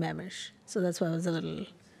in Sammamish. So that's why I was a little,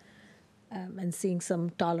 and seeing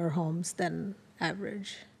some taller homes than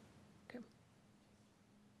average. Okay.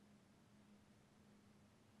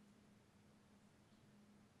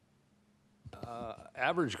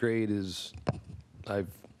 Average grade is, a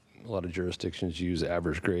lot of jurisdictions use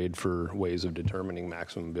average grade for ways of determining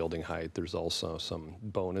maximum building height. There's also some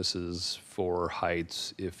bonuses for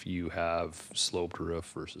heights if you have sloped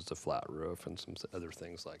roof versus a flat roof, and some other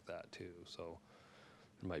things like that too. So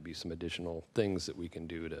there might be some additional things that we can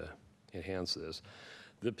do to enhance this.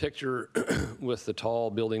 The picture with the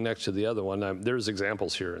tall building next to the other one, there's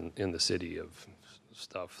examples here in the city of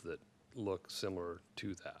stuff that look similar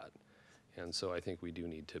to that. And so I think we do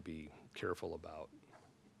need to be careful about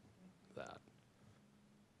that.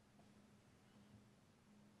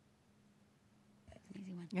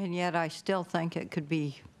 And yet I still think it could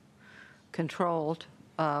be controlled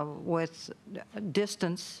with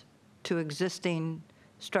distance to existing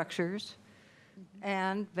structures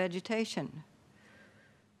and vegetation.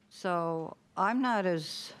 So I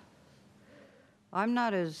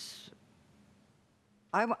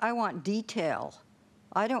want detail.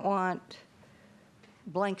 I don't want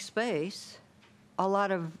blank space, a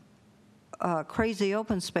lot of crazy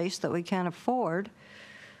open space that we can't afford.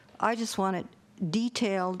 I just want it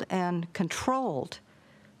detailed and controlled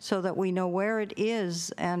so that we know where it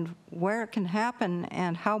is and where it can happen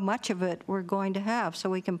and how much of it we're going to have so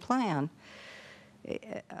we can plan.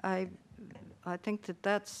 I think that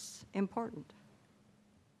that's important.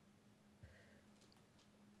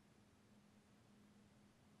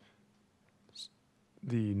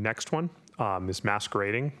 The next one is mass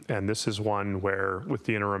grading, and this is one where, with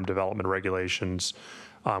the interim development regulations,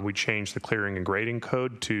 we changed the clearing and grading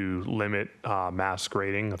code to limit mass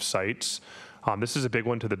grading of sites. This is a big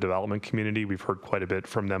one to the development community. We've heard quite a bit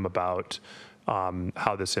from them about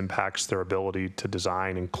how this impacts their ability to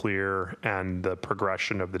design and clear and the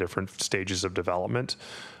progression of the different stages of development.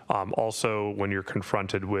 Also, when you're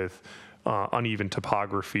confronted with uneven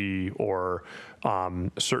topography or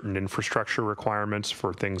certain infrastructure requirements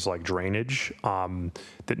for things like drainage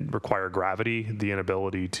that require gravity, the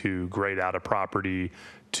inability to grade out a property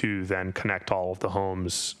to then connect all of the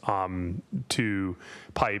homes to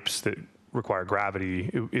pipes that require gravity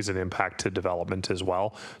is an impact to development as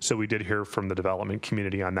well. So we did hear from the development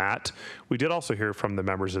community on that. We did also hear from the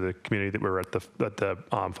members of the community that were at the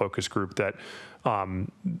focus group that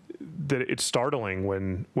that it's startling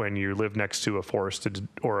when you live next to a forested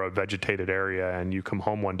or a vegetated area and you come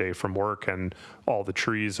home one day from work and all the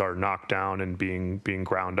trees are knocked down and being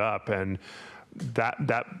ground up, and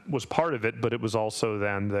that was part of it, but it was also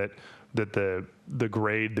then that the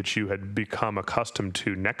grade that you had become accustomed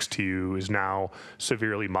to next to you is now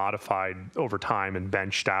severely modified over time and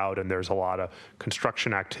benched out, and there's a lot of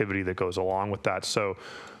construction activity that goes along with that. So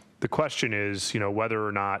the question is, whether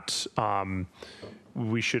or not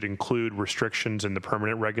we should include restrictions in the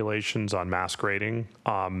permanent regulations on mass grading,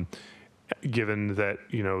 given that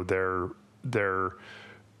there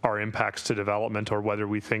are impacts to development, or whether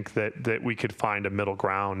we think that we could find a middle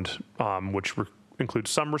ground, which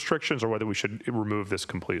includes some restrictions, or whether we should remove this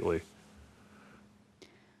completely.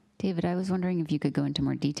 David, I was wondering if you could go into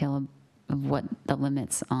more detail of what the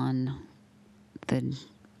limits on the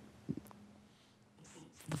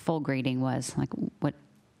full grading was. Like,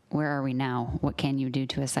 where are we now? What can you do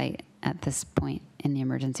to a site at this point in the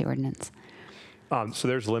emergency ordinance? So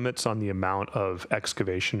there's limits on the amount of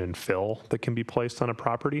excavation and fill that can be placed on a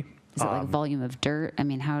property. Is it like volume of dirt? I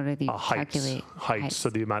mean, how do they calculate heights? So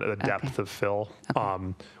the amount of the depth of fill.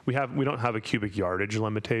 Okay. We don't have a cubic yardage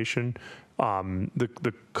limitation.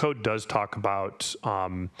 The code does talk about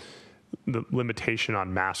the limitation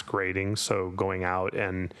on mass grading. So going out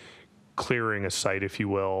and clearing a site, if you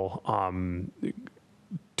will,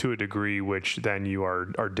 to a degree which then you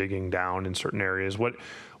are digging down in certain areas. What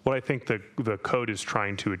I think the code is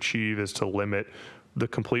trying to achieve is to limit the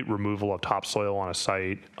complete removal of topsoil on a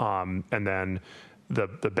site, and then the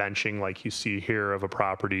benching like you see here of a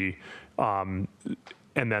property, and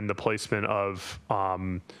then the placement of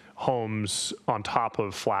homes on top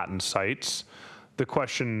of flattened sites. The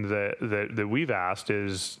question that we've asked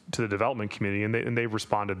is to the development community, and they've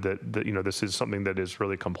responded that this is something that is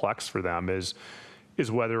really complex for them, is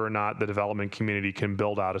whether or not the development community can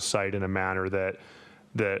build out a site in a manner that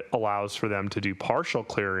allows for them to do partial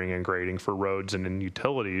clearing and grading for roads and in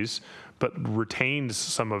utilities, but retains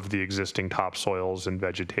some of the existing topsoils and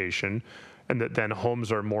vegetation, and that then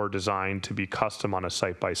homes are more designed to be custom on a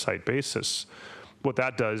site-by-site basis. What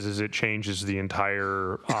that does is it changes the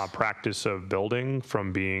entire practice of building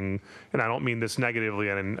from being, and I don't mean this negatively,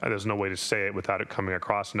 and there's no way to say it without it coming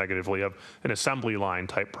across negatively, of an assembly line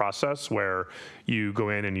type process where you go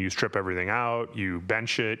in and you strip everything out, you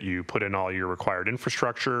bench it, you put in all your required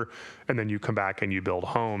infrastructure, and then you come back and you build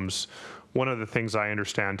homes. One of the things I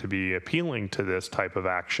understand to be appealing to this type of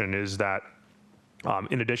action is that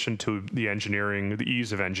in addition to the engineering, the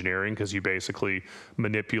ease of engineering, because you basically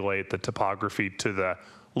manipulate the topography to the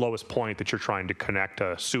lowest point that you're trying to connect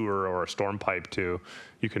a sewer or a storm pipe to,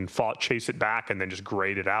 you can chase it back and then just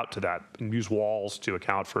grade it out to that and use walls to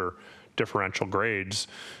account for differential grades.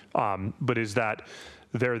 But is that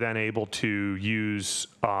they're then able to use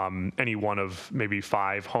any one of maybe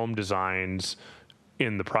 5 home designs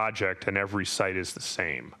in the project, and every site is the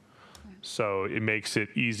same. So it makes it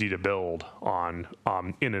easy to build on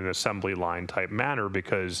in an assembly line type manner,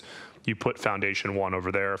 because you put foundation 1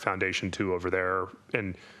 over there, foundation 2 over there,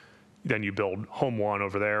 and then you build home 1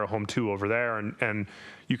 over there, home 2 over there, and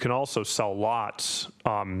you can also sell lots.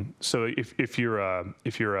 So if you're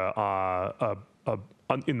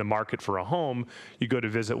in the market for a home, you go to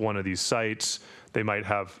visit one of these sites, they might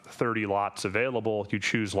have 30 lots available, you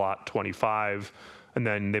choose lot 25, and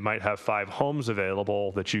then they might have 5 homes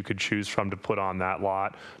available that you could choose from to put on that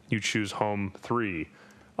lot. You choose home 3,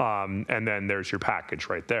 and then there's your package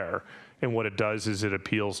right there. And what it does is it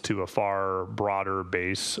appeals to a far broader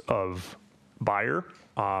base of buyer.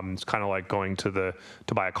 It's kind of like going to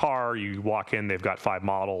buy a car. You walk in, they've got 5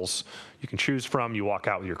 models you can choose from. You walk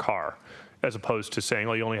out with your car, as opposed to saying,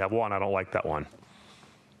 "Oh, you only have one. I don't like that one."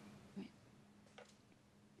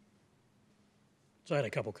 So I had a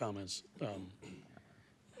couple comments.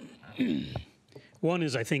 One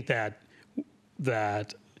is, I think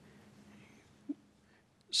that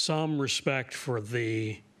some respect for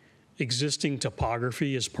the existing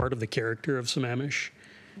topography is part of the character of Sammamish.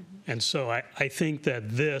 And so I think that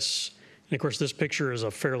this, and of course this picture is a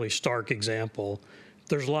fairly stark example.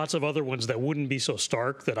 There's lots of other ones that wouldn't be so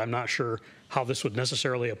stark that I'm not sure how this would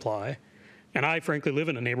necessarily apply. And I frankly live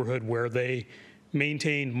in a neighborhood where they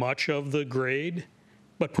maintained much of the grade,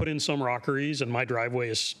 but put in some rockeries, and my driveway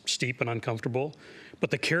is steep and uncomfortable.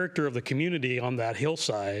 But the character of the community on that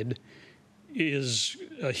hillside is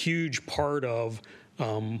a huge part of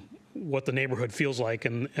what the neighborhood feels like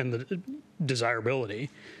and the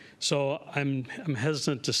desirability. So I'm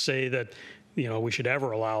hesitant to say that, we should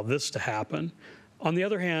ever allow this to happen. On the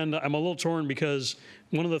other hand, I'm a little torn because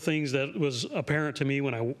one of the things that was apparent to me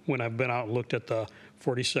when I've been out and looked at the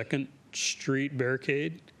 42nd Street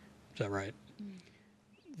barricade, is that right?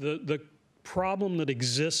 The problem that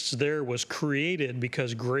exists there was created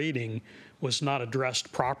because grading was not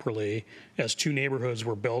addressed properly as two neighborhoods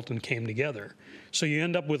were built and came together. So you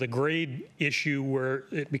end up with a grade issue where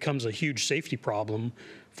it becomes a huge safety problem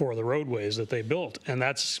for the roadways that they built. And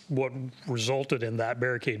that's what resulted in that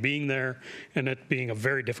barricade being there and it being a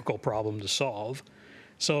very difficult problem to solve.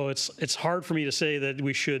 So it's hard for me to say that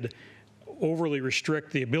we should overly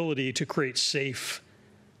restrict the ability to create safe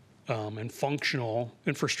and functional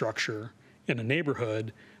infrastructure in a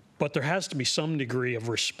neighborhood, but there has to be some degree of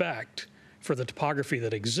respect for the topography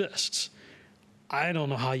that exists. I don't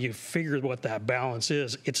know how you figure what that balance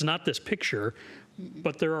is. It's not this picture,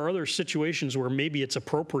 but there are other situations where maybe it's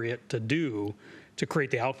appropriate to do to create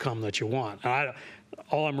the outcome that you want. And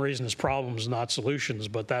all I'm raising is problems, not solutions,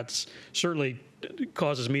 but that's certainly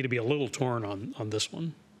causes me to be a little torn on this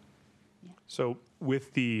one. So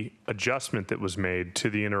with the adjustment that was made to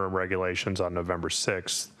the interim regulations on November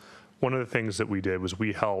 6th, one of the things that we did was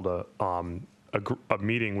we held a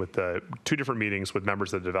meeting with two different meetings with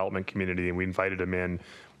members of the development community, and we invited them in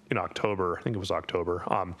October. I think it was October.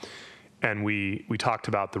 And we talked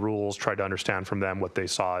about the rules, tried to understand from them what they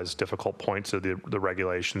saw as difficult points of the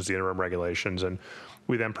regulations, the interim regulations, and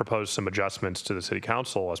we then proposed some adjustments to the city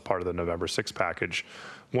council as part of the November 6th package.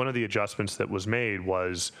 One of the adjustments that was made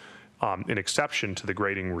was an exception to the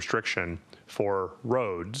grading restriction for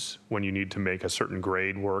roads when you need to make a certain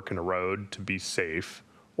grade work in a road to be safe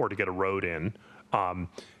or to get a road in. And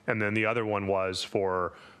then the other one was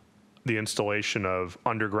for the installation of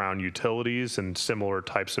underground utilities and similar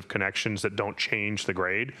types of connections that don't change the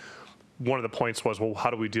grade. One of the points was, well, how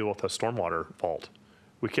do we deal with a stormwater vault?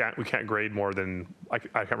 We can't grade more than, I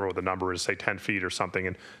can't remember what the number is, say 10 feet or something,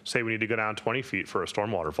 and say we need to go down 20 feet for a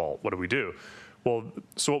stormwater vault. What do we do? Well,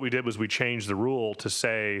 so what we did was we changed the rule to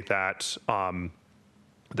say that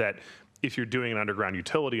that if you're doing an underground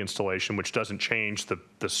utility installation, which doesn't change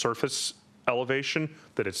the surface elevation,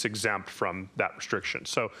 that it's exempt from that restriction.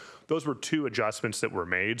 So those were two adjustments that were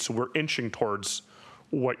made. So we're inching towards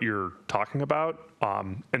what you're talking about,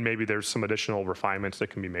 and maybe there's some additional refinements that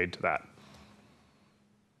can be made to that.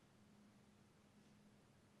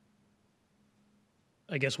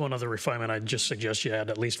 I guess one other refinement I'd just suggest you add,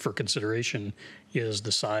 at least for consideration, is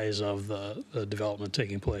the size of the development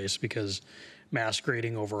taking place, because mass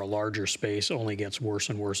grading over a larger space only gets worse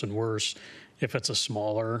and worse and worse. If it's a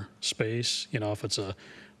smaller space, if it's a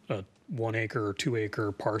 1 acre or 2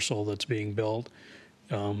 acre parcel that's being built,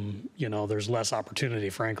 there's less opportunity,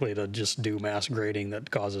 frankly, to just do mass grading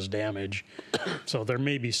that causes damage. So there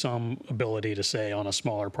may be some ability to say on a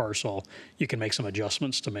smaller parcel, you can make some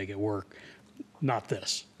adjustments to make it work. Not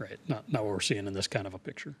this, right? Not what we're seeing in this kind of a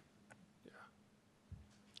picture.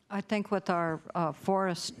 I think with our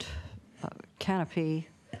forest canopy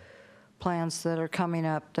plans that are coming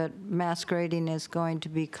up, that mass grading is going to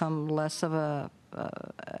become less of a,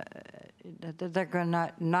 they're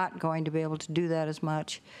not going to be able to do that as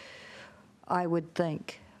much, I would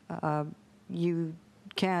think. You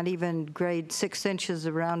can't even grade 6 inches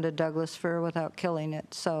around a Douglas fir without killing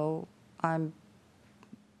it. So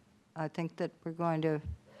I think that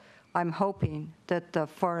I'm hoping that the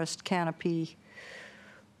forest canopy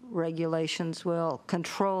regulations will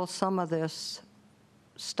control some of this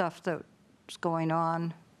stuff that's going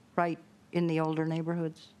on right in the older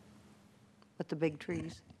neighborhoods with the big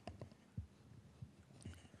trees.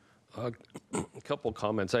 A couple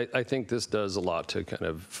comments. I think this does a lot to kind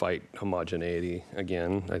of fight homogeneity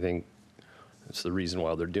again. I think it's the reason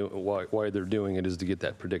why they're doing it is to get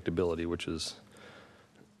that predictability, which is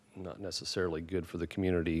not necessarily good for the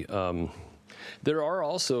community. There are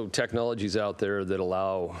also technologies out there that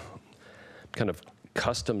allow kind of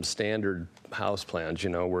custom standard house plans,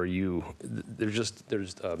 where I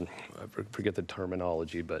forget the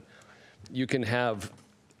terminology, but you can have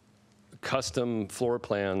custom floor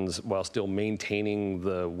plans while still maintaining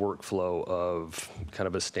the workflow of kind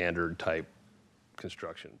of a standard type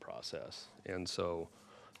construction process. And so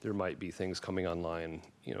there might be things coming online,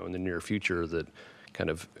 in the near future that kind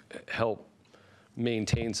of help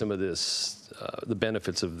maintain some of this, the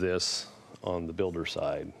benefits of this on the builder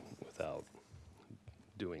side without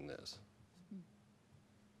doing this.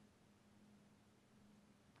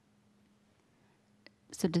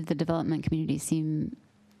 So did the development community seem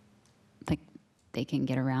like they can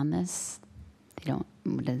get around this? They don't,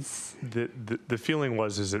 what is? The feeling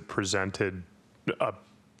was, is it presented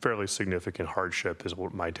fairly significant hardship is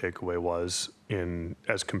what my takeaway was in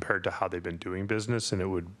as compared to how they've been doing business, and it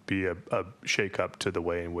would be a shakeup to the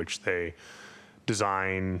way in which they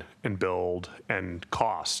design and build and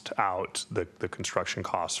cost out the construction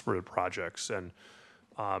costs for the projects. And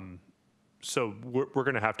so we're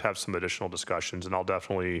going to have some additional discussions, and I'll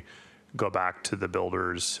definitely go back to the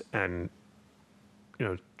builders and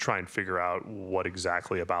try and figure out what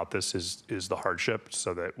exactly about this is the hardship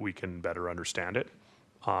so that we can better understand it.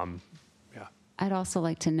 Yeah. I'd also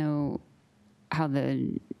like to know how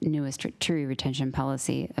the newest tree retention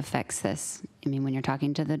policy affects this. I mean, when you're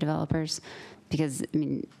talking to the developers, because I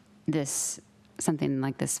mean, something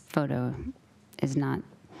like this photo is not,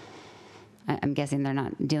 I'm guessing they're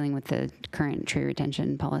not dealing with the current tree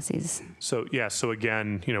retention policies. So yeah, so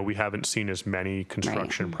again, we haven't seen as many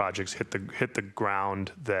construction projects hit the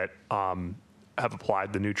ground that have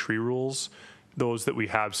applied the new tree rules. Those that we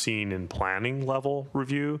have seen in planning level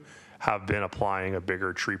review have been applying a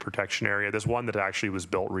bigger tree protection area. There's one that actually was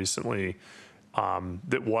built recently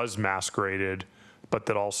that was mass graded, but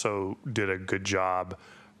that also did a good job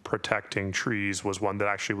protecting trees, was one that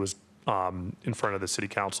actually was in front of the city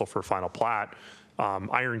council for final plat.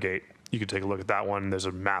 Iron Gate, you could take a look at that one. There's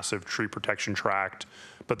a massive tree protection tract,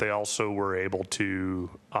 but they also were able to,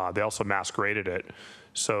 they also mass graded it.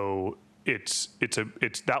 So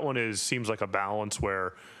that one seems like a balance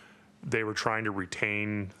where they were trying to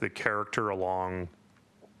retain the character along,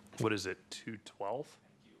 what is it, 212?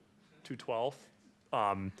 212.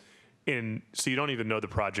 So you don't even know the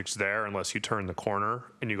project's there unless you turn the corner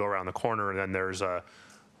and you go around the corner, and then there's I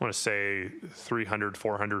want to say 300,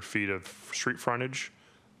 400 feet of street frontage.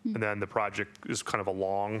 And then the project is kind of a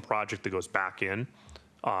long project that goes back in.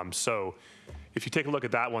 So if you take a look at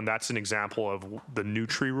that one, that's an example of the new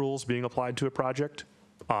tree rules being applied to a project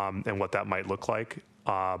and what that might look like.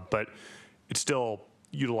 But it still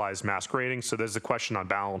utilized mass grading. So there's a question on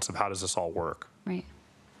balance of how does this all work? Right.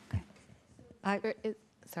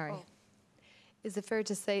 Sorry. Is it fair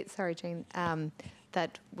to say, sorry, Jane,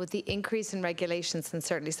 that with the increase in regulations and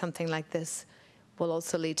certainly something like this will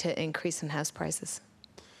also lead to increase in house prices?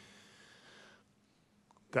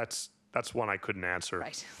 That's one I couldn't answer.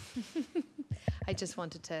 Right. I just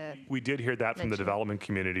wanted to. We did hear that from the development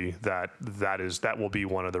community that will be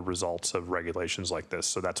one of the results of regulations like this.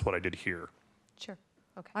 So that's what I did hear. Sure.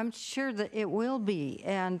 Okay. I'm sure that it will be,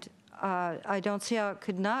 and I don't see how it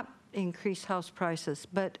could not increase house prices.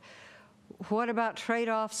 But what about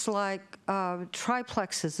trade-offs like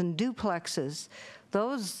triplexes and duplexes?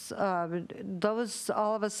 Those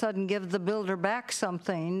all of a sudden give the builder back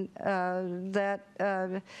something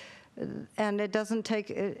that. And it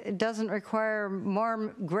doesn't require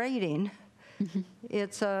more grading. Mm-hmm.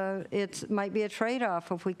 It might be a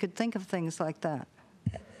trade-off if we could think of things like that.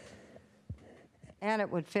 And it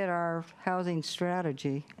would fit our housing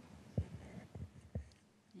strategy.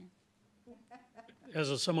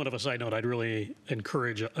 As somewhat of a side note, I'd really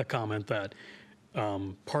encourage a comment that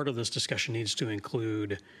part of this discussion needs to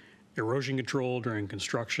include erosion control during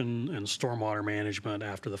construction and stormwater management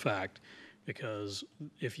after the fact. Because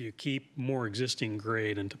if you keep more existing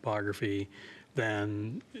grade and topography,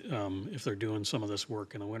 then if they're doing some of this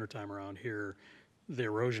work in the wintertime around here, the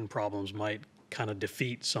erosion problems might kind of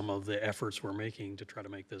defeat some of the efforts we're making to try to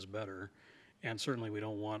make this better. And certainly we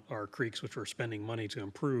don't want our creeks, which we're spending money to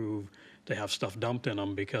improve, to have stuff dumped in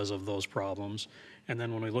them because of those problems. And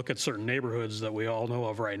then when we look at certain neighborhoods that we all know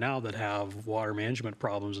of right now that have water management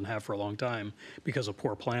problems and have for a long time because of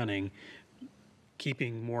poor planning,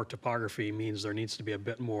 keeping more topography means there needs to be a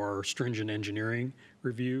bit more stringent engineering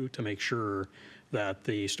review to make sure that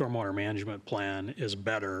the stormwater management plan is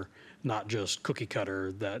better, not just cookie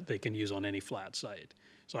cutter that they can use on any flat site.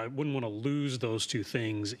 So I wouldn't want to lose those two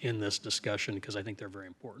things in this discussion because I think they're very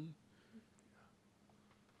important.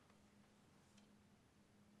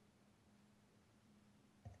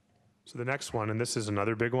 So the next one, and this is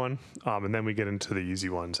another big one, and then we get into the easy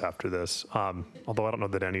ones after this, although I don't know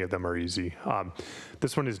that any of them are easy.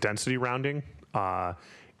 This one is density rounding, and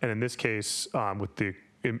in this case, with the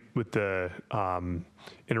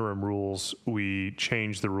interim rules, we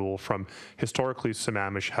changed the rule from historically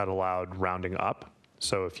Sammamish had allowed rounding up.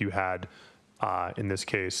 So if you had, in this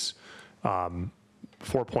case,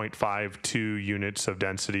 4.52 units of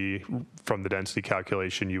density from the density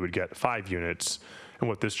calculation, you would get 5 units. And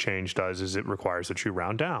what this change does is it requires that you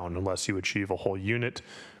round down. Unless you achieve a whole unit,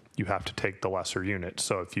 you have to take the lesser unit.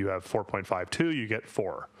 So if you have 4.52, you get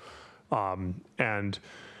 4. And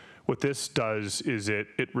What this does is it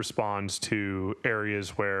responds to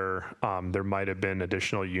areas where there might have been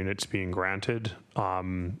additional units being granted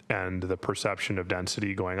and the perception of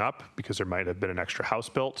density going up because there might have been an extra house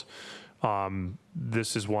built.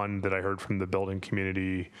 This is one that I heard from the building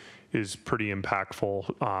community is pretty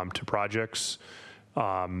impactful to projects.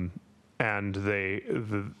 And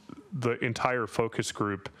the entire focus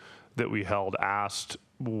group that we held asked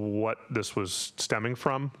what this was stemming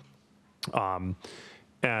from.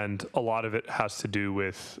 And a lot of it has to do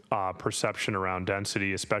with perception around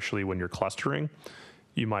density, especially when you're clustering.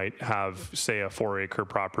 You might have, say, a 4-acre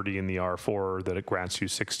property in the R4 that it grants you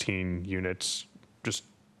 16 units, just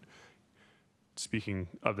speaking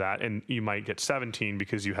of that, and you might get 17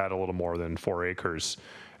 because you had a little more than 4 acres.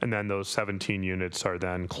 And then those 17 units are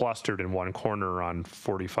then clustered in one corner on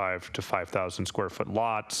 45 to 5,000 square foot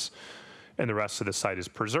lots, and the rest of the site is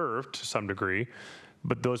preserved to some degree.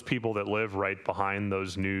 But those people that live right behind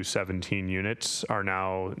those new 17 units are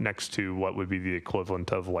now next to what would be the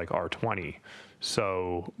equivalent of like R20.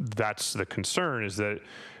 So that's the concern, is that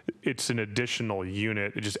it's an additional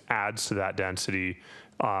unit. It just adds to that density.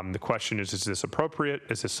 The question is this appropriate?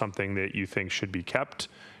 Is this something that you think should be kept?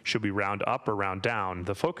 Should we round up or round down?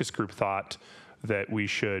 The focus group thought that we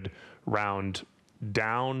should round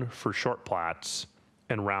down for short plats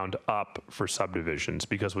and round up for subdivisions,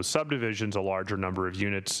 because with subdivisions, a larger number of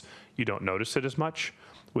units, you don't notice it as much.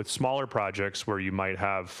 With smaller projects where you might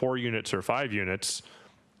have 4 units or 5 units,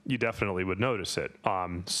 you definitely would notice it.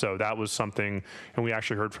 So that was something, and we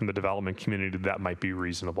actually heard from the development community that might be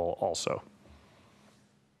reasonable also.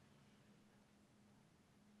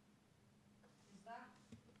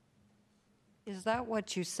 Is that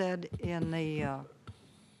what you said in the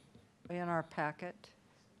in our packet?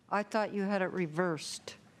 I thought you had it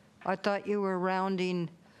reversed. I thought you were rounding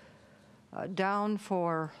down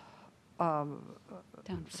for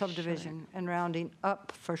subdivision and rounding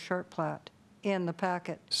up for short plat in the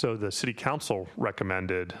packet. So the city council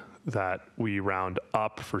recommended that we round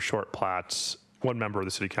up for short plats. One member of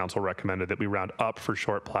the city council recommended that we round up for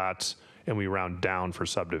short plats and we round down for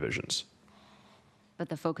subdivisions. But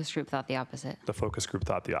the focus group thought the opposite. The focus group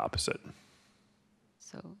thought the opposite.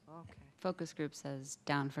 So focus group says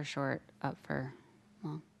down for short, up for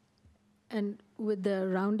long. And with the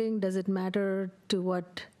rounding, does it matter to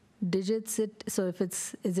what digits it? So if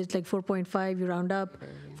is it like 4.5, you round up,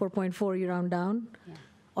 4.4, you round down? Yeah.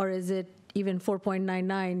 Or is it even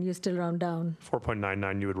 4.99, you still round down?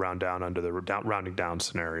 4.99, you would round down under the rounding down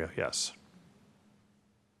scenario, yes.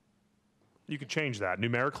 You could change that.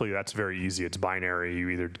 Numerically, that's very easy. It's binary. You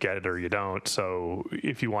either get it or you don't. So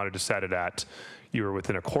if you wanted to set it at, you were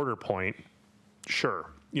within a quarter point,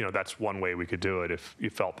 sure. You know, that's one way we could do it if you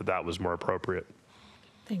felt that that was more appropriate.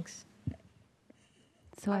 Thanks.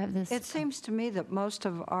 So I have this. It seems to me that most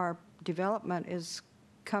of our development is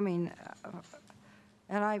coming,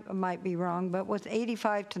 and I might be wrong, but with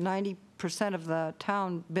 85 to 90% of the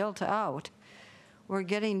town built out, we're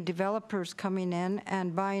getting developers coming in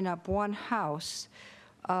and buying up one house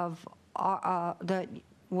of that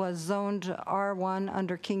was zoned R1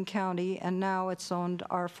 under King County, and now it's zoned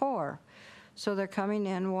R4. So they're coming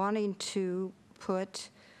in wanting to put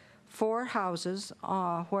 4 houses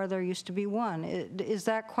where there used to be 1. Is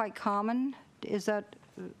that quite common?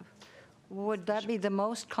 Would that be the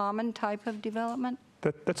most common type of development?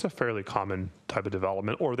 That's a fairly common type of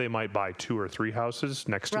development. Or they might buy 2 or 3 houses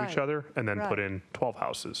next to each other and then put in 12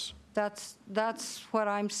 houses. That's what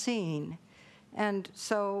I'm seeing. And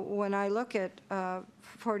so when I look at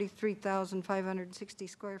 43,560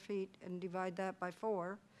 square feet and divide that by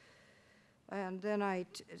 4, and then I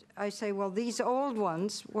say, well, these old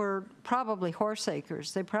ones were probably horse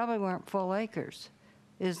acres. They probably weren't full acres.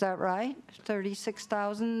 Is that right?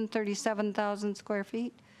 36,000, 37,000 square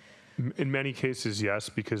feet? In many cases, yes,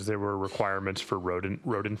 because there were requirements for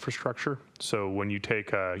road infrastructure. So when you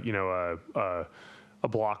take a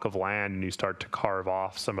block of land and you start to carve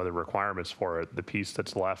off some of the requirements for it, the piece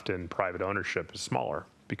that's left in private ownership is smaller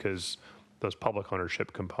because those public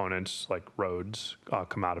ownership components, like roads,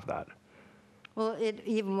 come out of that. Well, it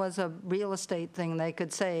even was a real estate thing. They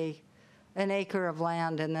could say an acre of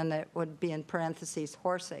land, and then it would be in parentheses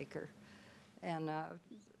horse acre, and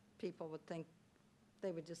people would think. They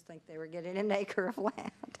would just think they were getting an acre of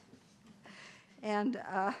land. And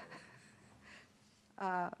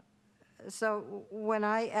so when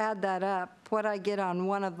I add that up, what I get on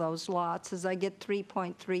one of those lots is I get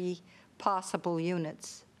 3.3 possible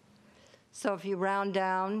units. So if you round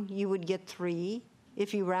down, you would get 3.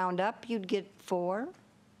 If you round up, you'd get 4.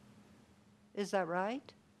 Is that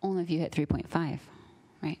right? Only if you hit 3.5,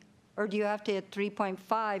 right? Or do you have to hit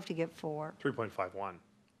 3.5 to get 4? 3.51.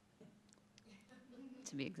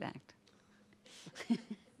 to be exact.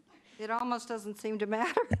 It almost doesn't seem to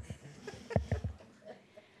matter.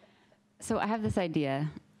 So I have this idea.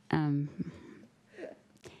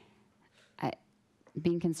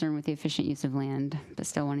 Being concerned with the efficient use of land, but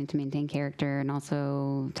still wanting to maintain character, and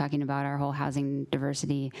also talking about our whole housing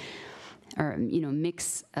diversity, or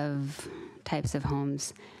mix of types of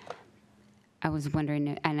homes. I was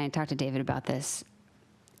wondering, and I talked to David about this,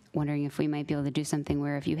 wondering if we might be able to do something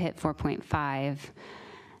where if you hit 4.5,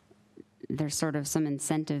 there's sort of some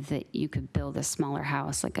incentive that you could build a smaller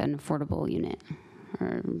house, like an affordable unit,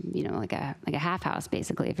 or like a half house,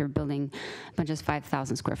 basically. If you're building a bunch of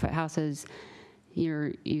 5,000 square foot houses,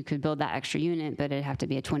 you could build that extra unit, but it'd have to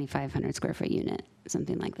be a 2,500 square foot unit,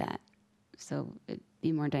 something like that. So it'd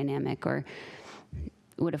be more dynamic. Or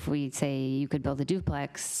what if we say you could build a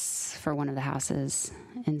duplex for one of the houses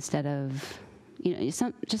instead of,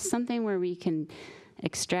 just something where we can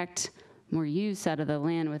extract more use out of the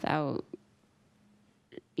land without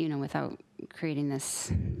creating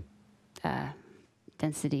this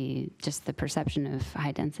density, just the perception of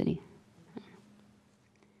high density.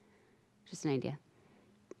 Just an idea.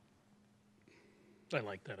 I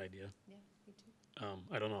like that idea. Yeah, me too.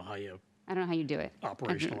 I don't know how you do it.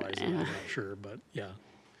 Operationalize it, I'm not sure, but yeah.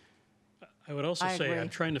 I would also say agree. I'm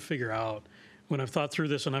trying to figure out, when I've thought through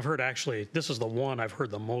this, and I've heard actually, this is the one I've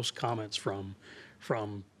heard the most comments from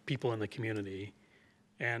people in the community.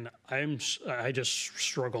 And I just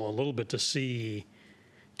struggle a little bit to see,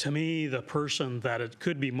 to me, the person that it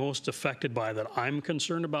could be most affected by that I'm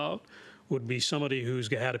concerned about would be somebody who's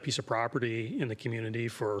had a piece of property in the community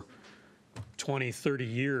for 20, 30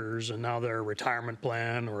 years, and now their retirement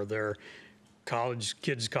plan or their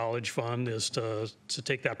kids' college fund is to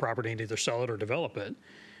take that property and either sell it or develop it.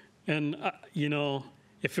 And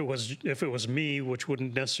if it was me, which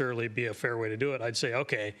wouldn't necessarily be a fair way to do it, I'd say,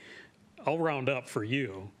 okay, I'll round up for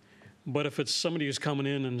you. But if it's somebody who's coming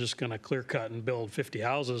in and just going to clear cut and build 50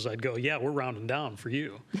 houses, I'd go, yeah, we're rounding down for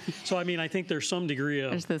you. So I think there's some degree of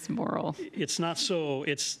There's this moral. It's not so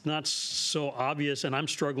obvious, and I'm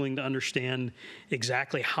struggling to understand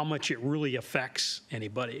exactly how much it really affects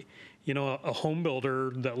anybody. A home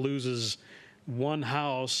builder that loses one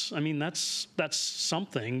house, that's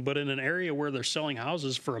something. But in an area where they're selling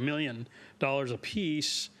houses for $1 million a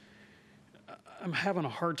piece, I'm having a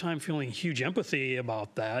hard time feeling huge empathy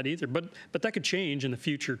about that either, but that could change in the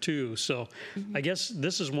future too. So I guess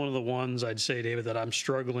this is one of the ones I'd say, David, that I'm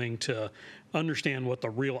struggling to understand what the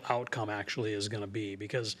real outcome actually is going to be,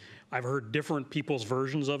 because I've heard different people's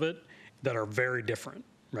versions of it that are very different.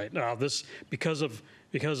 Right now, this because of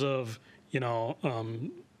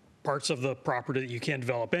parts of the property that you can't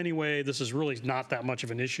develop anyway. This is really not that much of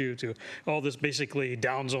an issue to, this basically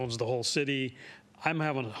downzones the whole city. I'm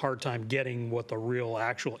having a hard time getting what the real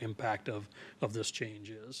actual impact of this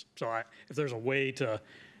change is. So if there's a way to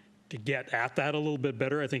get at that a little bit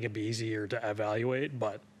better, I think it'd be easier to evaluate,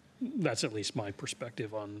 but that's at least my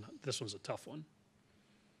perspective on this. One's a tough one.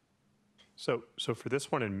 So for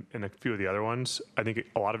this one and a few of the other ones, I think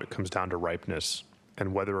a lot of it comes down to ripeness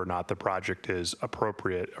and whether or not the project is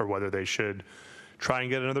appropriate or whether they should try and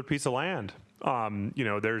get another piece of land.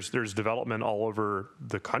 There's development all over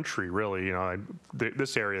the country, really.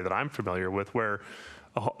 This area that I'm familiar with, where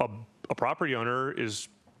a property owner is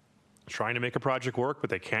trying to make a project work, but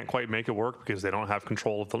they can't quite make it work because they don't have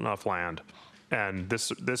control of enough land. And this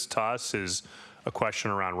to us is a question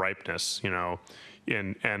around ripeness.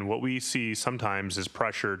 And what we see sometimes is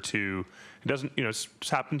pressure to. It doesn't. It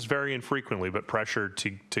happens very infrequently, but pressure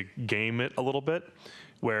to game it a little bit,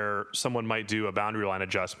 where someone might do a boundary line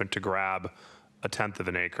adjustment to grab 1/10 of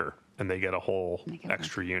an acre and they get a whole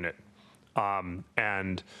extra unit.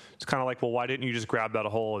 And it's kind of like, well, why didn't you just grab that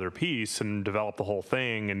whole other piece and develop the whole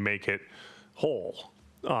thing and make it whole?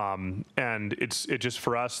 And it just,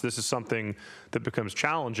 for us, this is something that becomes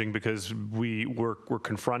challenging because we're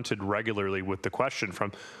confronted regularly with the question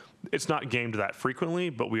from, it's not gamed that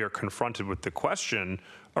frequently, but we are confronted with the question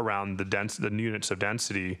around the units of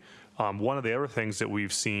density. One of the other things that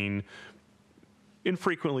we've seen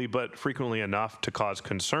infrequently, but frequently enough to cause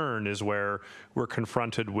concern, is where we're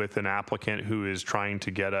confronted with an applicant who is trying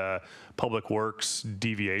to get a public works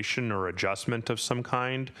deviation or adjustment of some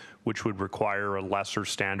kind, which would require a lesser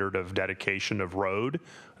standard of dedication of road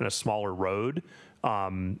and a smaller road.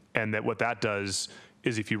 And that what that does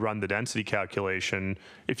is, if you run the density calculation,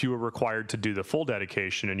 if you were required to do the full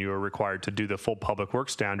dedication and you were required to do the full public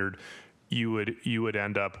works standard, you would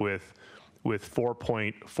end up with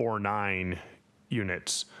 4.49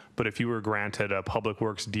 units. But if you were granted a public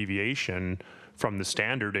works deviation from the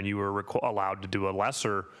standard and you were allowed to do a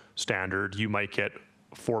lesser standard, you might get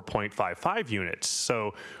 4.55 units.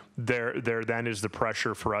 So there then is the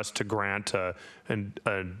pressure for us to grant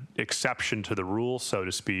an exception to the rule, so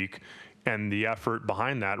to speak, and the effort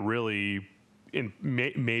behind that really,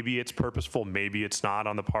 maybe it's purposeful, maybe it's not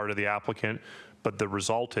on the part of the applicant, but the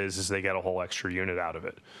result is they get a whole extra unit out of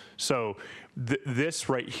it. So this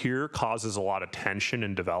right here causes a lot of tension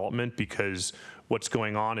in development, because what's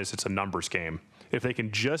going on is it's a numbers game. If they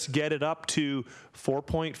can just get it up to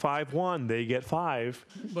 4.51, they get 5.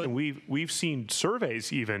 But- and we've seen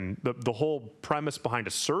surveys, even the whole premise behind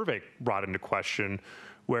a survey brought into question,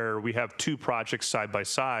 where we have two projects side by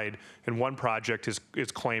side, and one project is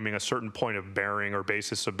claiming a certain point of bearing or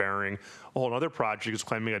basis of bearing. A whole other project is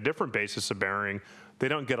claiming a different basis of bearing. They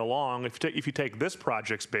don't get along. If you take this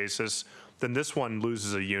project's basis, then this one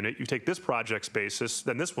loses a unit. You take this project's basis,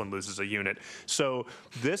 then this one loses a unit. So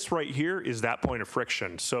this right here is that point of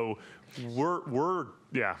friction. So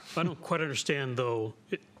yeah. I don't quite understand, though.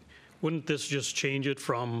 Wouldn't this just change it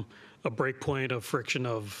from a break point of friction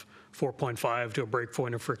of 4.5 to a break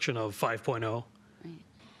point of friction of 5.0? Right.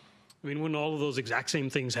 I mean, wouldn't all of those exact same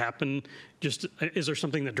things happen? Just, is there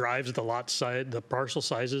something that drives the lot size, the parcel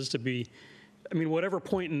sizes to be, I mean, whatever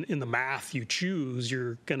point in the math you choose,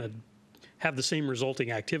 you're going to have the same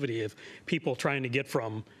resulting activity. If people trying to get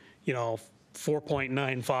from,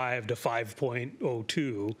 4.95 to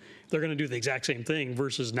 5.02, they're going to do the exact same thing,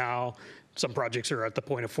 versus now some projects are at the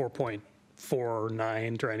point of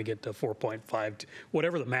 4.49 trying to get to 4.5.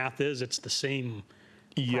 Whatever the math is, it's the same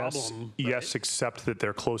problem. Yes, except that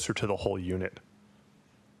they're closer to the whole unit.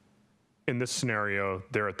 In this scenario,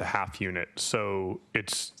 they're at the half unit. So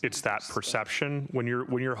it's that perception. When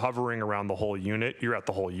you're hovering around the whole unit, you're at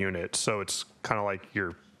the whole unit. So it's kind of like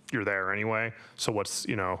you're there anyway. So it's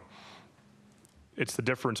the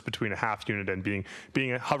difference between a half unit and being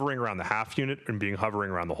hovering around the half unit and being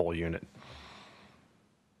hovering around the whole unit.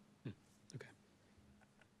 Okay.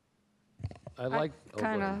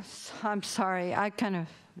 I'm sorry,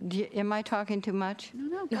 am I talking too much?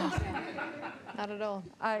 No, not at all.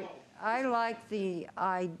 I like the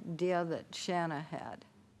idea that Shanna had,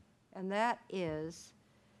 and that is,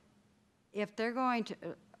 if they're going to,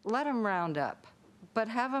 let them round up, but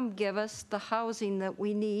have them give us the housing that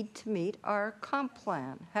we need to meet our comp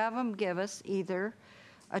plan. Have them give us either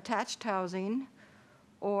attached housing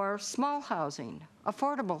or small housing,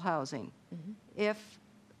 affordable housing, if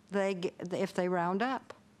they round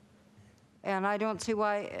up. And I don't see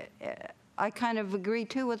why, I kind of agree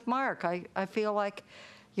too with Mark. I feel like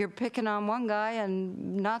you're picking on one guy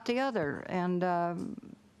and not the other. And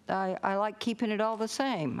I like keeping it all the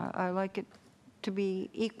same. I like it to be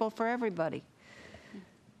equal for everybody.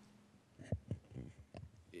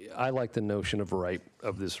 I like the notion of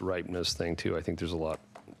this ripeness thing too. I think there's a lot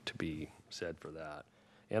to be said for that.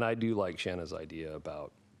 And I do like Shanna's idea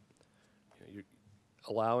about you're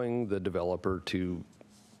allowing the developer to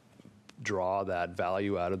draw that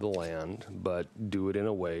value out of the land, but do it in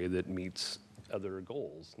a way that meets other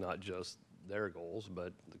goals, not just their goals,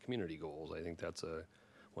 but the community goals. I think that's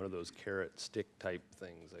one of those carrot stick type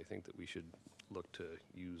things I think that we should look to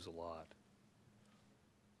use a lot.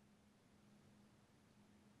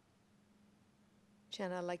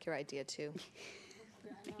 Jenna, I like your idea too.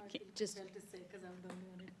 Just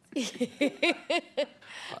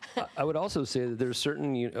I would also say that there's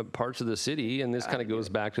certain parts of the city, and this kind of goes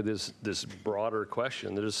back to this broader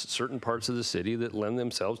question. There's certain parts of the city that lend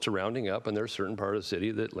themselves to rounding up, and there's certain parts of the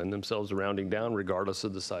city that lend themselves to rounding down, regardless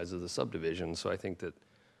of the size of the subdivision. So I think that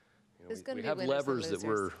we have levers that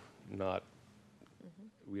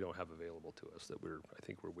we don't have available to us that I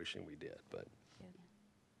think we're wishing we did, but.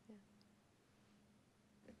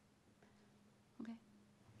 Okay.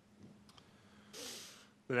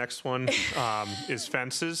 The next one is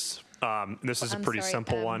fences. This is a I'm pretty sorry,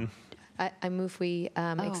 simple one. I move we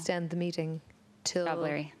extend the meeting till Job,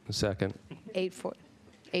 Larry. Second.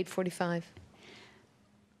 8:45.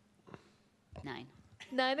 9.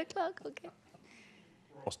 9 o'clock, okay.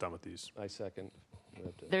 Almost done with these. I second.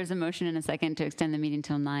 There's a motion and a second to extend the meeting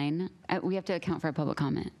till 9. We have to account for a public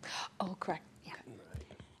comment. Oh, correct.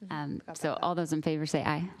 So all those in favor say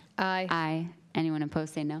aye. Aye. Aye. Anyone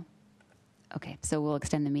opposed say no? Okay, so we'll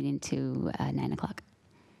extend the meeting to 9 o'clock.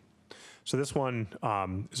 So this one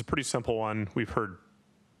is a pretty simple one. We've heard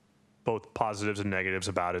both positives and negatives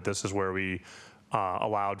about it. This is where we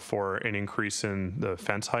allowed for an increase in the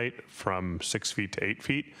fence height from 6 feet to 8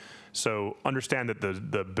 feet. So understand that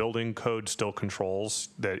the building code still controls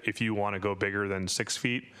that if you want to go bigger than 6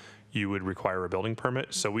 feet, you would require a building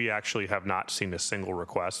permit. So we actually have not seen a single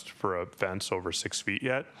request for a fence over 6 feet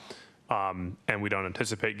yet. And we don't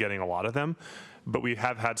anticipate getting a lot of them. But we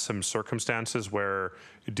have had some circumstances where,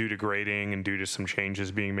 due to grading and due to some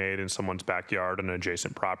changes being made in someone's backyard on an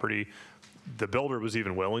adjacent property, the builder was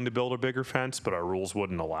even willing to build a bigger fence, but our rules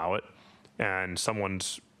wouldn't allow it. And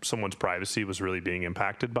someone's privacy was really being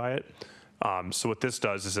impacted by it. So what this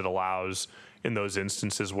does is it allows, in those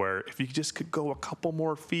instances where if you just could go a couple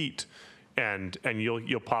more feet, and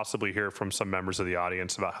you'll possibly hear from some members of the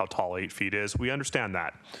audience about how tall 8 feet is. We understand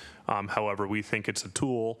that. However, we think it's a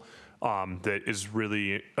tool that is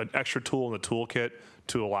really an extra tool in the toolkit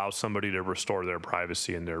to allow somebody to restore their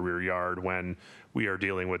privacy in their rear yard when we are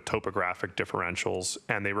dealing with topographic differentials,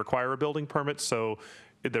 and they require a building permit. So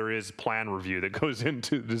there is plan review that goes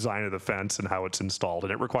into the design of the fence and how it's installed,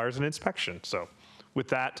 and it requires an inspection. So with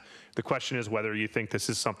that, the question is whether you think this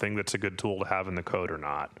is something that's a good tool to have in the code or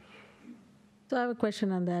not. So I have a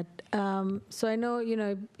question on that. So I know,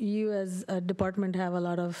 you as a department have a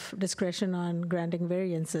lot of discretion on granting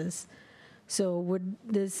variances. So would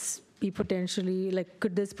this be potentially,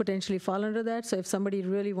 could this potentially fall under that? So if somebody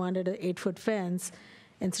really wanted an 8-foot fence,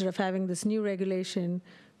 instead of having this new regulation,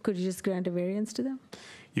 could you just grant a variance to them?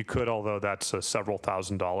 You could, although that's a several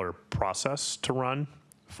 $1,000s process to run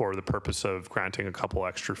for the purpose of granting a couple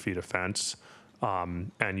extra feet of fence.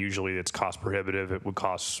 And usually it's cost prohibitive. It would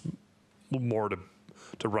cost more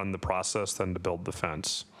to run the process than to build the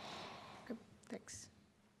fence. Okay, thanks.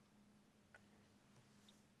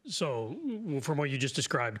 So from what you just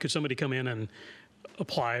described, could somebody come in and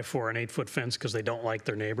apply for an 8-foot fence because they don't like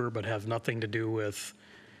their neighbor but have nothing to do with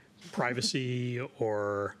privacy,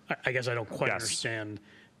 or I guess I don't quite Yes. understand.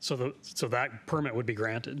 So that permit would be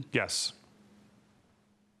granted? Yes.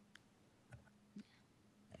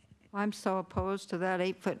 I'm so opposed to that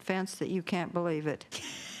 8-foot fence that you can't believe it.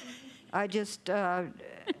 I just,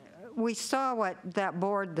 we saw what that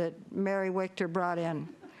board that Mary Wichter brought in.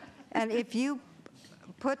 And if you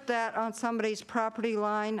put that on somebody's property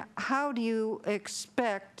line, how do you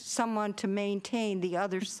expect someone to maintain the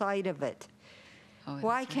other side of it?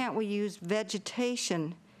 Why can't we use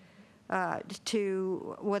vegetation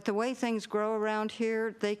with the way things grow around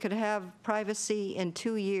here, they could have privacy in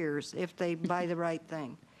 2 years if they buy the right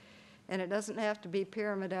thing. And it doesn't have to be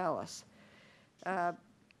pyramidalis.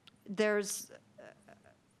 There's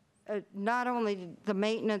not only the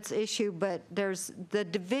maintenance issue, but there's the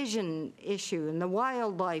division issue and the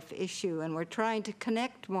wildlife issue, and we're trying to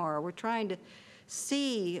connect more. We're trying to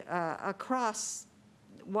see across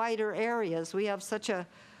wider areas. We have such a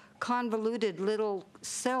convoluted little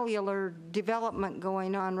cellular development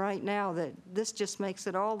going on right now that this just makes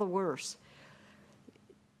it all the worse.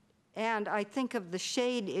 And I think of the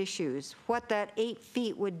shade issues, what that 8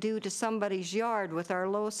 feet would do to somebody's yard with our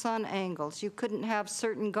low sun angles. You couldn't have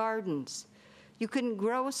certain gardens. You couldn't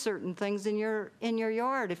grow certain things in your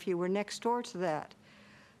yard if you were next door to that.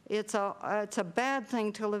 It's a bad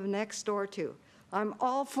thing to live next door to. I'm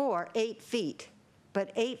all for 8 feet,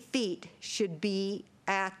 but 8 feet should be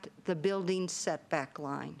at the building setback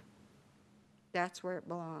line. That's where it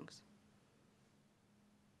belongs.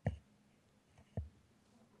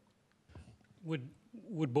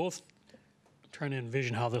 Would both, trying to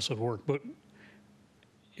envision how this would work, but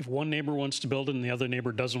if one neighbor wants to build it and the other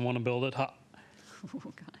neighbor doesn't want to build it, how?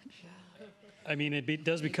 Oh, gosh. I mean,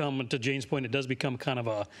 does become, to Jane's point, it does become kind of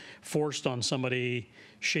a forced on somebody,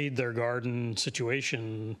 shade their garden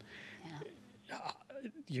situation. Yeah.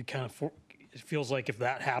 You kind of, it feels like if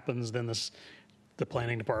that happens, then the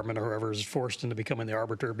planning department or whoever is forced into becoming the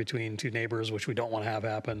arbiter between two neighbors, which we don't want to have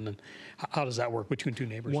happen. And how does that work between two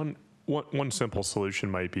neighbors? One simple solution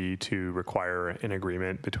might be to require an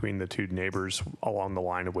agreement between the two neighbors along the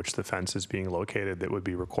line of which the fence is being located that would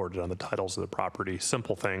be recorded on the titles of the property.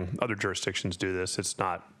 Simple thing. Other jurisdictions do this. It's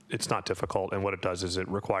not difficult. And what it does is it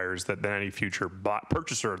requires that then any future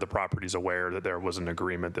purchaser of the property is aware that there was an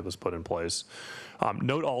agreement that was put in place.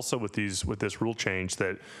 Note also with this rule change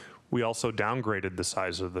that we also downgraded the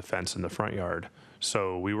size of the fence in the front yard.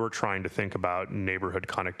 So we were trying to think about neighborhood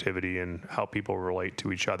connectivity and how people relate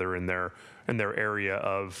to each other in their area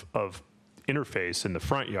of interface in the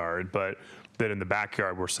front yard, but that in the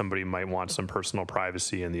backyard where somebody might want some personal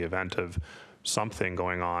privacy in the event of something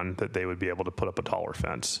going on, that they would be able to put up a taller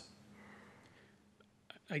fence.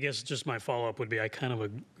 I guess just my follow-up would be, I kind of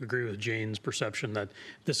agree with Jane's perception that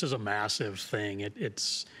this is a massive thing.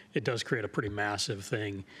 It does create a pretty massive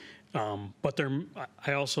thing. But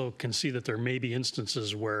I also can see that there may be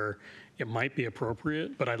instances where it might be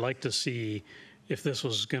appropriate, but I'd like to see, if this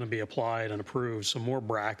was going to be applied and approved, some more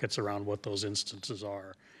brackets around what those instances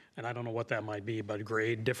are. And I don't know what that might be, but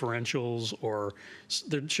grade differentials, or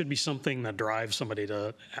there should be something that drives somebody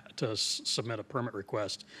to submit a permit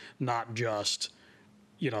request, not just,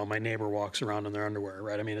 my neighbor walks around in their underwear,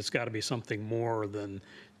 right? I mean, it's got to be something more than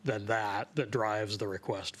that drives the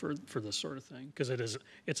request for this sort of thing, because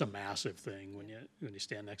it's a massive thing when you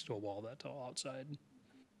stand next to a wall that tall outside.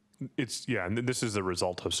 And this is the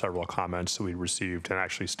result of several comments that we received, and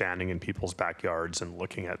actually standing in people's backyards and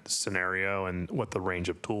looking at the scenario and what the range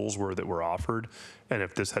of tools were that were offered. And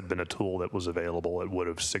if this had been a tool that was available, it would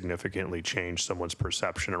have significantly changed someone's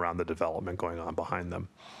perception around the development going on behind them.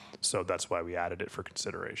 So that's why we added it for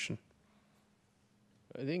consideration.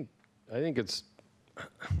 I think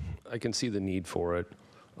I can see the need for it.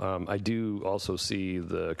 I do also see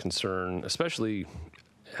the concern, especially,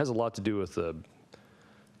 it has a lot to do with the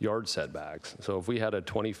yard setbacks. So if we had a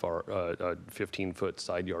 15-foot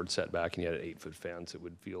side yard setback and you had an 8-foot fence, it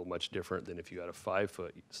would feel much different than if you had a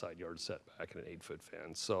 5-foot side yard setback and an 8-foot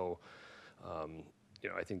fence. So,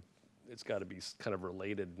 I think it's got to be kind of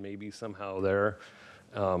related maybe somehow there.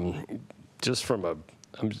 Just from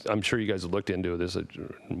I'm sure you guys have looked into this,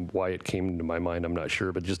 why it came to my mind, I'm not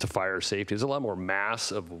sure, but just the fire safety, there's a lot more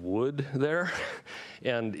mass of wood there.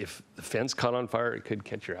 And if the fence caught on fire, it could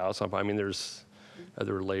catch your house on fire. I mean, there's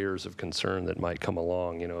other layers of concern that might come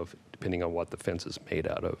along, depending on what the fence is made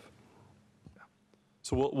out of.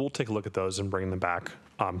 So we'll take a look at those and bring them back,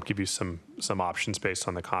 give you some options based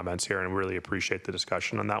on the comments here, and really appreciate the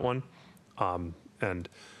discussion on that one. And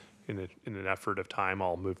in an effort of time,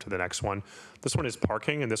 I'll move to the next one. This one is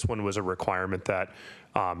parking, and this one was a requirement that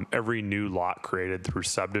every new lot created through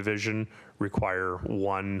subdivision require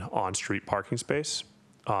one on-street parking space,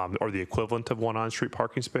 or the equivalent of one on-street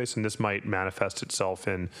parking space. And this might manifest itself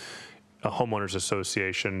in a homeowners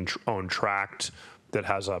association owned tract that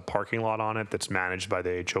has a parking lot on it that's managed by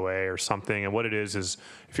the HOA or something. And what it is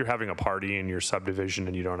if you're having a party in your subdivision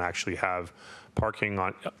and you don't actually have parking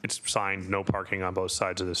on, it's signed no parking on both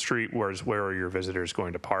sides of the street, where are your visitors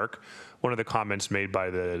going to park? One of the comments made by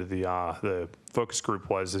the focus group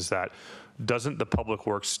is that doesn't the Public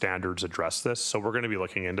Works standards address this? So we're going to be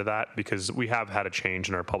looking into that, because we have had a change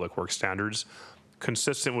in our Public Works standards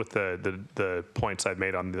consistent with the points I've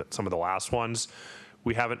made on some of the last ones.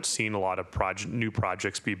 We haven't seen a lot of new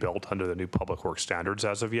projects be built under the new Public Works standards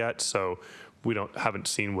as of yet, so we haven't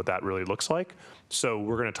seen what that really looks like. So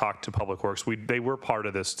we're going to talk to Public Works. They were part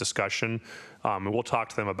of this discussion, and we'll talk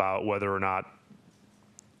to them about whether or not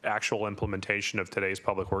actual implementation of today's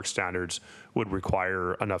Public Works standards would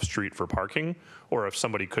require enough street for parking, or if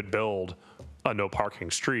somebody could build a no parking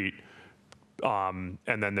street, and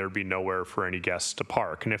then there'd be nowhere for any guests to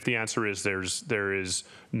park. And if the answer is there is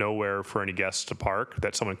nowhere for any guests to park,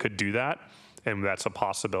 that someone could do that, and that's a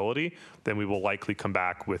possibility, then we will likely come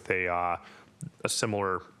back with a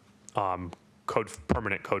similar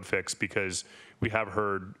permanent code fix, because we have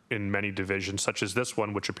heard in many divisions, such as this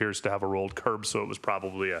one, which appears to have a rolled curb, so it was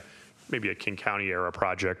probably maybe a King County era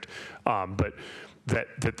project, but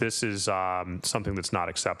that this is something that's not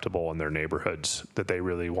acceptable in their neighborhoods, that they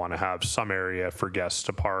really want to have some area for guests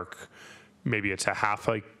to park. Maybe it's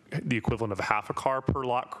the equivalent of half a car per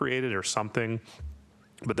lot created or something,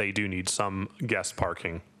 but they do need some guest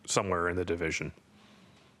parking somewhere in the division.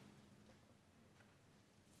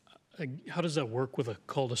 How does that work with a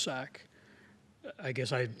cul-de-sac? I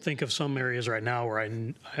guess I think of some areas right now where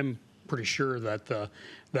I'm pretty sure that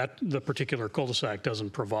the particular cul-de-sac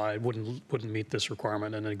wouldn't meet this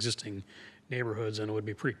requirement in existing neighborhoods, and it would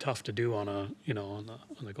be pretty tough to do on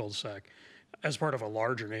the cul-de-sac. As part of a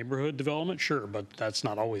larger neighborhood development, sure, but that's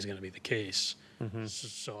not always going to be the case. Mm-hmm.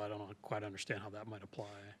 So I don't quite understand how that might apply.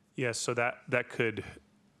 Yeah, so that could.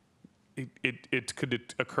 It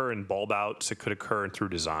could occur in bulb outs. It could occur through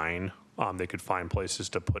design. They could find places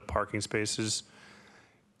to put parking spaces.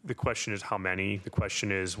 The question is how many. The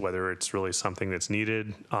question is whether it's really something that's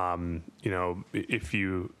needed. If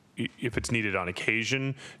it's needed on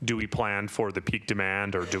occasion, do we plan for the peak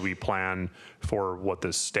demand, or do we plan for what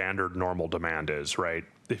the standard normal demand is, right?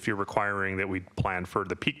 If you're requiring that we plan for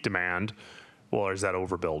the peak demand, well, is that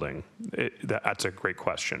overbuilding? That's a great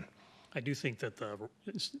question. I do think that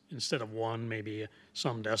instead of one, maybe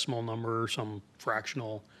some decimal number, some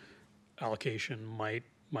fractional allocation might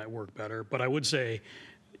work better. But I would say,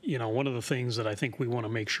 one of the things that I think we want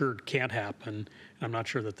to make sure can't happen, and I'm not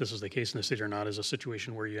sure that this is the case in the city or not, is a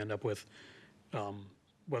situation where you end up with,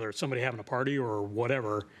 whether it's somebody having a party or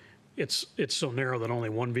whatever, it's so narrow that only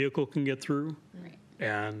one vehicle can get through. Right.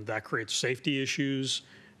 And that creates safety issues.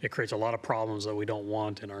 It creates a lot of problems that we don't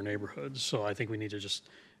want in our neighborhoods. So I think we need to just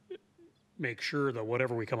make sure that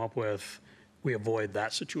whatever we come up with, we avoid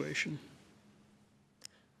that situation.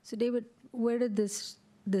 So David, where did this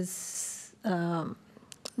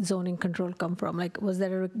zoning control come from? Like, was that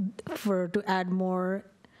to add more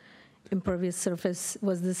impervious surface,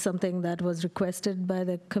 was this something that was requested by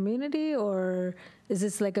the community, or is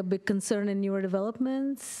this like a big concern in newer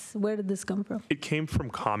developments? Where did this come from? It came from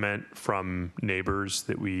comment from neighbors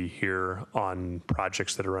that we hear on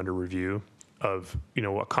projects that are under review of,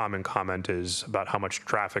 a common comment is about how much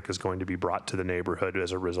traffic is going to be brought to the neighborhood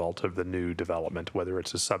as a result of the new development, whether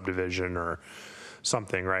it's a subdivision or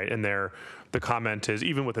something, right? And the comment is,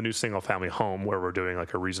 even with a new single family home where we're doing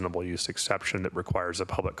like a reasonable use exception that requires a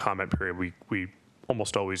public comment period, we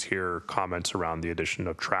almost always hear comments around the addition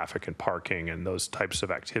of traffic and parking and those types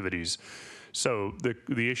of activities. So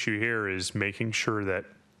the issue here is making sure that,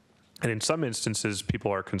 and in some instances,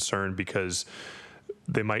 people are concerned because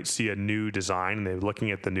they might see a new design and they're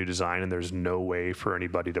looking at the new design and there's no way for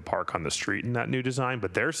anybody to park on the street in that new design,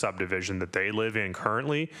 but their subdivision that they live in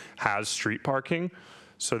currently has street parking.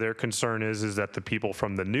 So their concern is that the people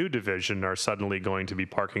from the new division are suddenly going to be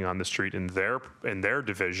parking on the street in their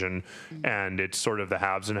division, and it's sort of the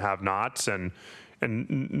haves and have-nots, and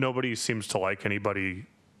nobody seems to like anybody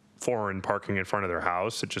foreign parking in front of their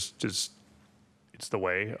house. It just is, it's the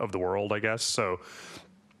way of the world, I guess. So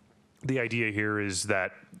the idea here is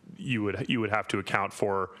that you would have to account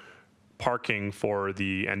for parking for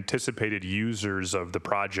the anticipated users of the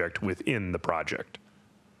project within the project.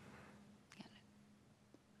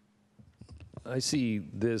 I see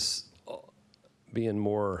this being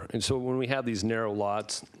more, and so when we have these narrow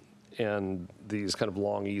lots and these kind of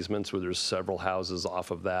long easements where there's several houses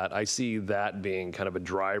off of that, I see that being kind of a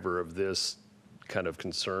driver of this kind of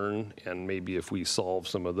concern. And maybe if we solve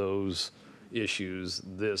some of those issues,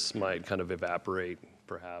 this might kind of evaporate,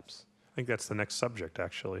 perhaps. I think that's the next subject,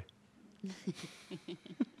 actually.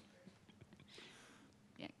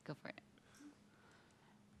 Yeah, go for it.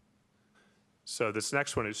 So this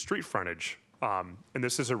next one is street frontage. And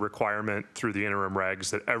this is a requirement through the interim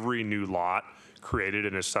regs that every new lot created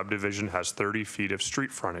in a subdivision has 30 feet of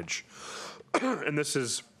street frontage. And this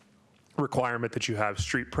is a requirement that you have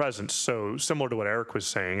street presence. So similar to what Eric was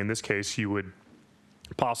saying, in this case, you would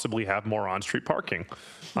possibly have more on-street parking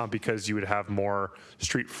because you would have more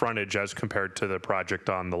street frontage as compared to the project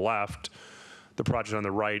on the left. The project on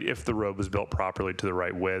the right, if the road was built properly to the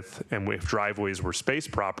right width, and if driveways were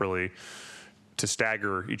spaced properly to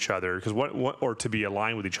stagger each other, because or to be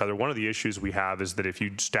aligned with each other. One of the issues we have is that if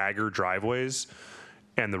you stagger driveways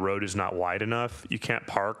and the road is not wide enough, you can't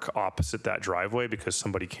park opposite that driveway because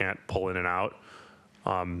somebody can't pull in and out.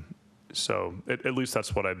 So at least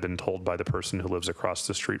that's what I've been told by the person who lives across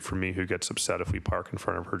the street from me, who gets upset if we park in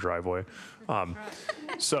front of her driveway.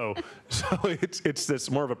 So it's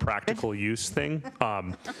more of a practical use thing.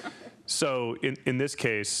 So in this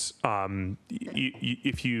case,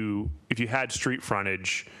 if you had street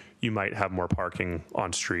frontage, you might have more parking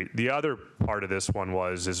on street. The other part of this one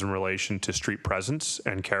is in relation to street presence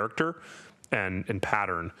and character and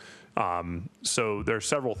pattern. So there are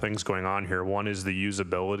several things going on here. One is the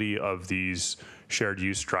usability of these shared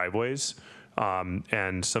use driveways,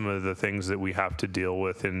 and some of the things that we have to deal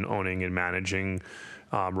with in owning and managing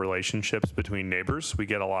relationships between neighbors. We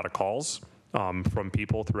get a lot of calls from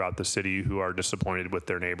people throughout the city who are disappointed with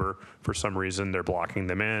their neighbor for some reason. They're blocking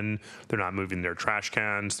them in, they're not moving their trash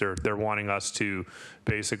cans, they're wanting us to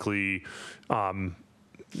basically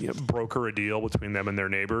broker a deal between them and their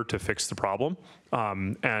neighbor to fix the problem.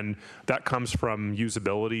 And that comes from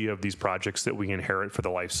usability of these projects that we inherit for the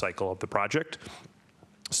life cycle of the project.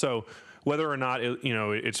 So whether or not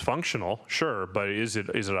it's functional, sure, but is it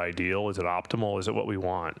ideal? Is it optimal? Is it what we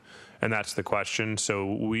want? And that's the question.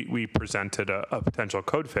 So we presented a potential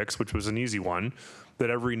code fix, which was an easy one, that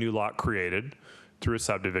every new lot created through a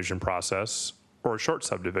subdivision process or a short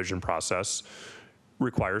subdivision process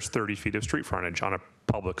requires 30 feet of street frontage on a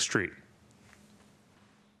public street.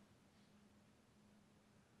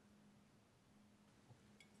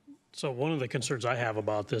 So one of the concerns I have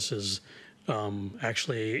about this is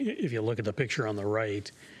actually, if you look at the picture on the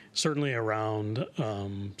right, certainly around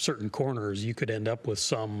certain corners, you could end up with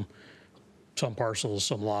some parcels,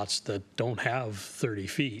 some lots that don't have 30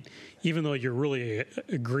 feet, even though you're really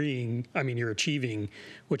you're achieving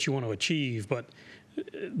what you want to achieve. But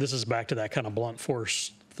this is back to that kind of blunt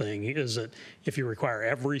force thing, is that if you require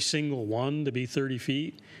every single one to be 30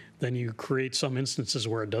 feet, then you create some instances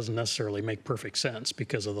where it doesn't necessarily make perfect sense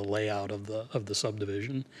because of the layout of the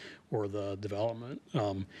subdivision or the development. I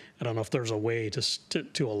don't know if there's a way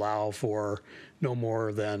to allow for no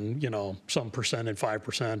more than some percentage,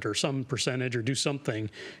 5% or some percentage, or do something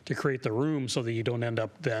to create the room so that you don't end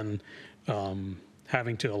up then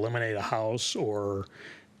having to eliminate a house or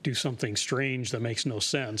do something strange that makes no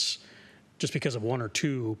sense just because of one or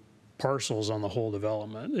two parcels on the whole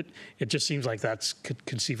development. It just seems like that's could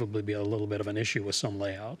conceivably be a little bit of an issue with some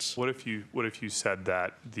layouts. What if you said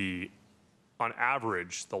that on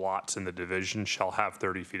average, the lots in the division shall have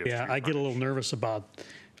 30 feet of street Yeah, I get a little frontage? nervous about,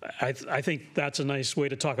 I think that's a nice way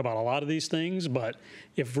to talk about a lot of these things, but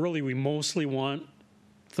if really we mostly want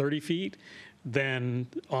 30 feet, then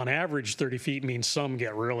on average, 30 feet means some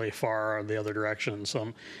get really far the other direction.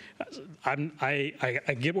 Some,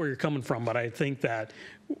 I get where you're coming from, but I think that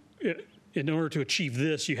in order to achieve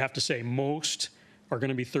this, you have to say most are going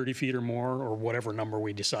to be 30 feet or more, or whatever number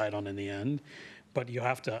we decide on in the end. But you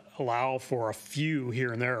have to allow for a few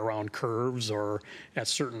here and there around curves or at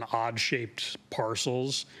certain odd-shaped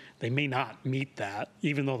parcels. They may not meet that,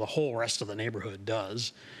 even though the whole rest of the neighborhood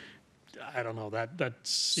does. I don't know, that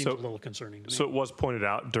seems a little concerning to me. So it was pointed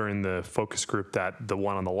out during the focus group that the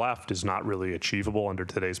one on the left is not really achievable under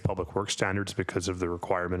today's public works standards because of the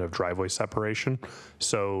requirement of driveway separation.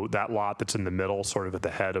 So that lot that's in the middle, sort of at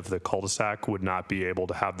the head of the cul-de-sac, would not be able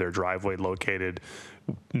to have their driveway located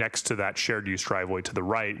next to that shared use driveway to the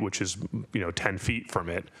right, which is 10 feet from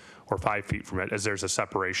it or 5 feet from it, as there's a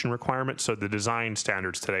separation requirement. So the design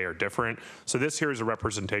standards today are different. So this here is a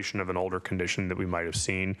representation of an older condition that we might have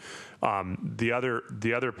seen. The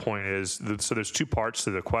other point is, so there's two parts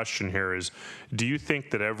to the question here is, do you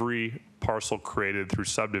think that every parcel created through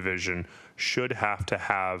subdivision should have to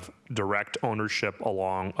have direct ownership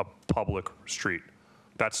along a public street?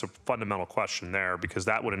 That's a fundamental question there, because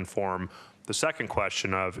that would inform the second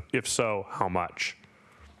question of, if so, how much?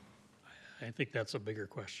 I think that's a bigger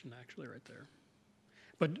question, actually, right there.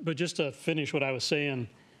 But just to finish what I was saying,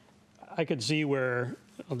 I could see where,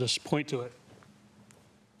 I'll just point to it.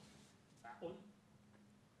 That one?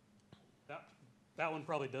 That one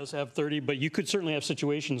probably does have 30, but you could certainly have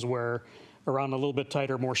situations where around a little bit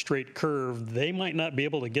tighter, more straight curve, they might not be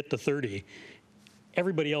able to get to 30.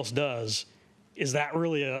 Everybody else does. Is that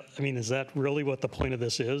really is that really what the point of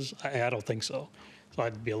this is? I don't think so. So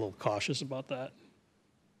I'd be a little cautious about that.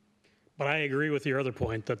 But I agree with your other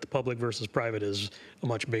point that the public versus private is a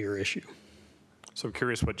much bigger issue. So I'm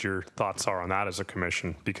curious what your thoughts are on that as a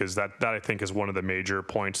commission, because that I think is one of the major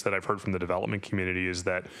points that I've heard from the development community is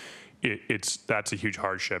that that's a huge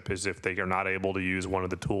hardship, is if they are not able to use one of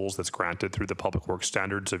the tools that's granted through the public works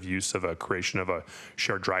standards of use of a creation of a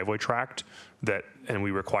shared driveway tract, and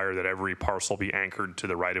we require that every parcel be anchored to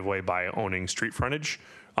the right-of-way by owning street frontage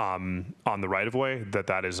on the right-of-way,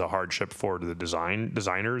 that is a hardship for the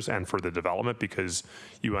designers and for the development, because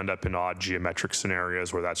you end up in odd geometric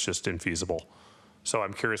scenarios where that's just infeasible. So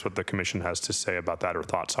I'm curious what the commission has to say about that, or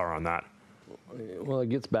thoughts are on that. Well, it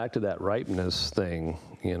gets back to that ripeness thing,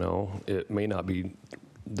 It may not be,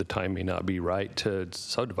 the time may not be right to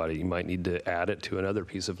subdivide it. You might need to add it to another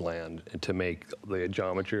piece of land to make the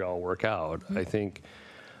geometry all work out. Mm-hmm. I think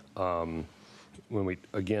when we,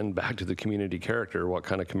 again, back to the community character, what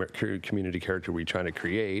kind of community character are we trying to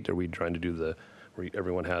create? Are we trying to do where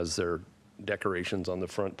everyone has their decorations on the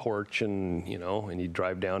front porch and you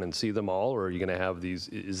drive down and see them all, or are you going to have these,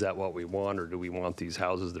 is that what we want, or do we want these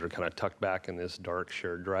houses that are kind of tucked back in this dark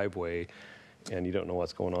shared driveway and you don't know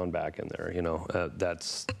what's going on back in there?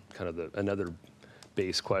 That's kind of another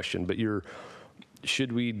base question. But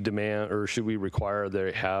should we demand, or should we require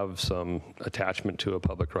they have some attachment to a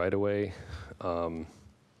public right-of-way? I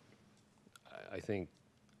think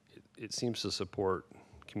it seems to support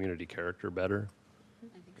community character better.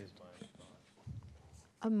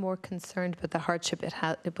 I'm more concerned with the hardship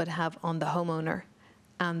it would have on the homeowner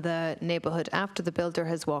and the neighborhood after the builder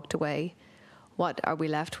has walked away. What are we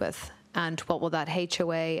left with? And what will that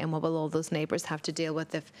HOA and what will all those neighbors have to deal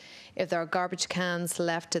with if there are garbage cans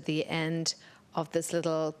left at the end of this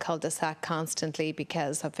little cul-de-sac constantly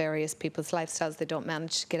because of various people's lifestyles? They don't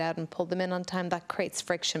manage to get out and pull them in on time. That creates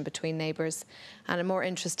friction between neighbors. And I'm more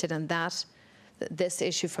interested in this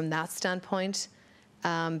issue from that standpoint,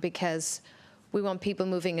 because we want people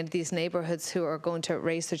moving into these neighborhoods who are going to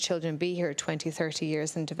raise their children, be here 20, 30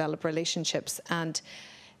 years and develop relationships. And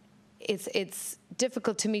it's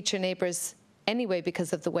difficult to meet your neighbors anyway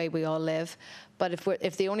because of the way we all live. But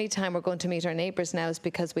if the only time we're going to meet our neighbors now is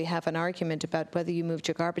because we have an argument about whether you moved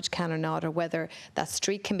your garbage can or not, or whether that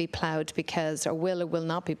street can be plowed or will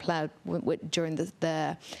not be plowed during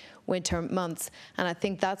the winter months. And I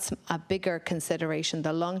think that's a bigger consideration,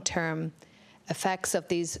 the long-term effects of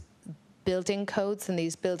these building codes and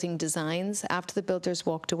these building designs after the builders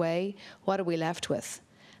walked away. What are we left with?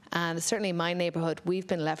 And certainly in my neighborhood, we've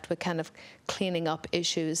been left with kind of cleaning up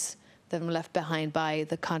issues that have been left behind by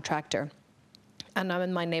the contractor. And I'm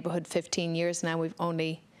in my neighborhood 15 years now. We've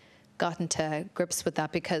only gotten to grips with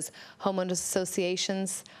that because homeowners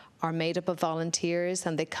associations are made up of volunteers,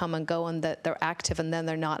 and they come and go, and that they're active, and then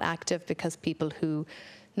they're not active because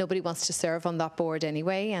nobody wants to serve on that board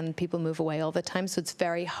anyway, and people move away all the time. So it's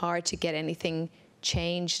very hard to get anything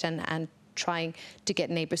changed and trying to get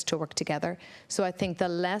neighbours to work together. So I think the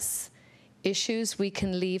less issues we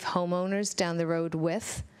can leave homeowners down the road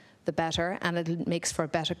with, the better, and it makes for a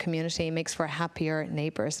better community, it makes for happier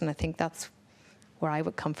neighbours, and I think that's where I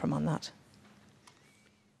would come from on that.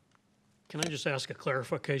 Can I just ask a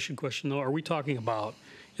clarification question, though? Are we talking about,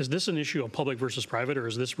 is this an issue of public versus private, or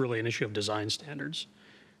is this really an issue of design standards?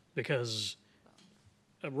 Because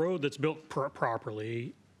a road that's built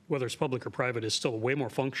properly, whether it's public or private, is still way more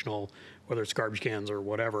functional, whether it's garbage cans or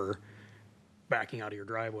whatever, backing out of your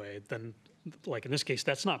driveway, than, like in this case,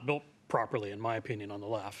 that's not built properly, in my opinion, on the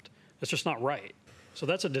left. That's just not right. So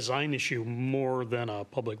that's a design issue more than a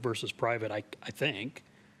public versus private, I think.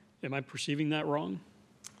 Am I perceiving that wrong?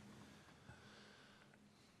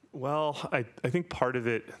 Well, I think part of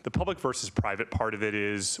it, the public versus private part of it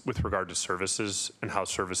is with regard to services and how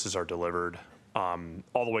services are delivered,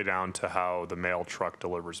 all the way down to how the mail truck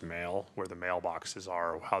delivers mail, where the mailboxes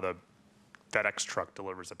are, how the FedEx truck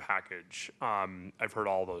delivers a package. I've heard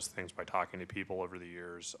all those things by talking to people over the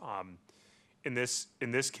years. In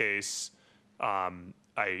this case, I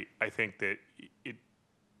think that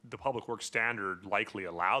the public works standard likely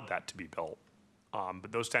allowed that to be built,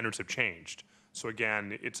 but those standards have changed. So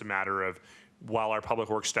again, it's a matter of, while our public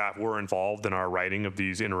works staff were involved in our writing of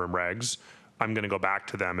these interim regs, I'm going to go back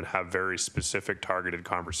to them and have very specific targeted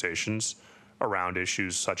conversations around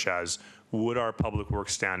issues such as, would our public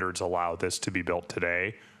works standards allow this to be built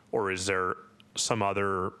today? Or is there some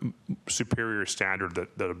other superior standard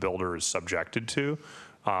that a builder is subjected to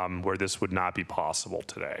where this would not be possible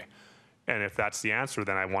today? And if that's the answer,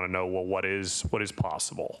 then I want to know, well, what is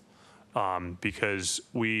possible? Because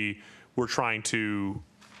we're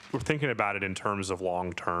thinking about it in terms of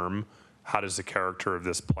long term. How does the character of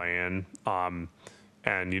this play in?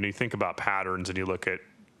 And you think about patterns, and you look at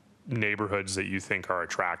neighborhoods that you think are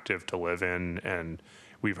attractive to live in, and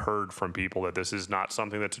we've heard from people that this is not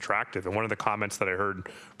something that's attractive. And one of the comments that I heard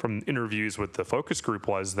from interviews with the focus group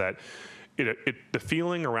was that the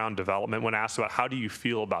feeling around development, when asked about how do you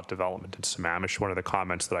feel about development in Sammamish, one of the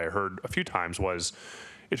comments that I heard a few times was,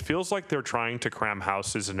 it feels like they're trying to cram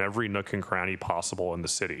houses in every nook and cranny possible in the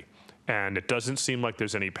city. And it doesn't seem like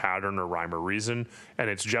there's any pattern or rhyme or reason, and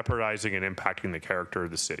it's jeopardizing and impacting the character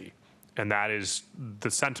of the city. And that is the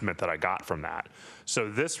sentiment that I got from that. So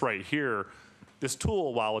this right here, this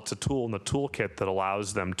tool, while it's a tool in the toolkit that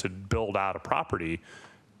allows them to build out a property,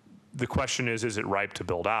 the question is it ripe to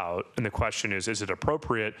build out? And the question is it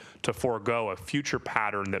appropriate to forego a future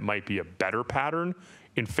pattern that might be a better pattern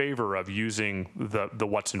in favor of using the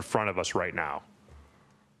what's in front of us right now?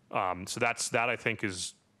 So that I think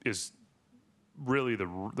is really the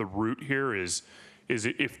root here is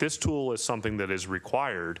if this tool is something that is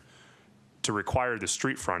required to require the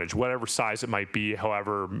street frontage, whatever size it might be,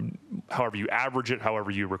 however you average it, however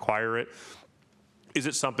you require it, is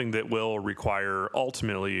it something that will require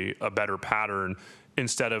ultimately a better pattern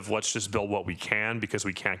instead of let's just build what we can because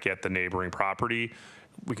we can't get the neighboring property?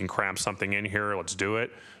 We can cram something in here, let's do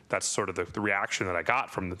it. That's sort of the reaction that I got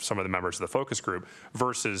from some of the members of the focus group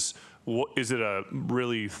versus is it a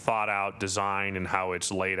really thought out design and how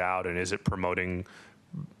it's laid out, and is it promoting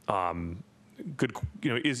good,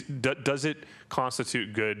 does it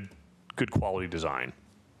constitute good quality design?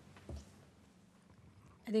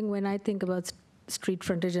 I think when I think about street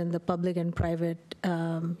frontage and the public and private,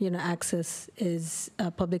 access is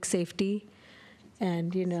public safety.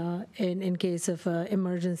 And, in case of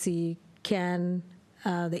emergency, can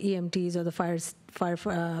the EMTs or the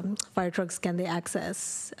fire trucks, can they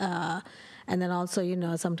access? And then also,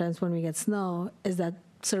 sometimes when we get snow, is that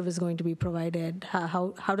service going to be provided?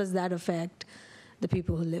 How does that affect the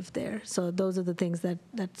people who live there? So those are the things that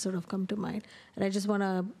sort of come to mind. And I just want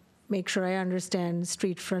to make sure I understand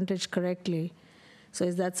street frontage correctly. So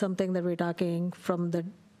is that something that we're talking from the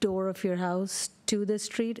door of your house to the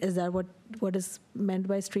street? Is that what is meant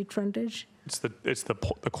by street frontage? It's the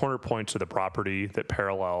corner points of the property that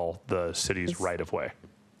parallel the city's right of way.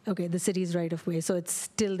 Okay, the city's right of way. So it's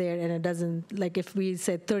still there, and it doesn't, like if we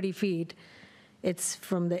said 30 feet, it's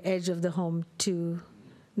from the edge of the home to,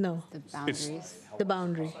 no. The boundaries. The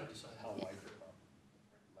boundary.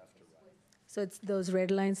 So it's those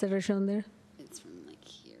red lines that are shown there? It's from like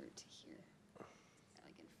here to here,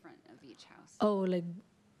 like in front of each house. Oh, like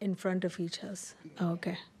in front of each house. Oh,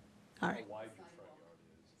 okay. All right.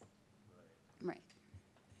 Right.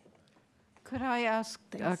 Could I ask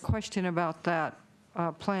a question about that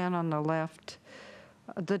plan on the left?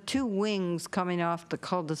 the two wings coming off the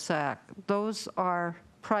cul-de-sac, those are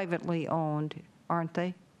privately owned, aren't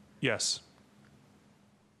they? Yes.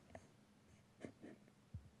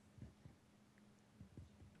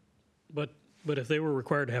 But if they were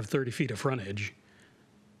required to have 30 feet of frontage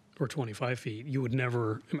or 25 feet, you would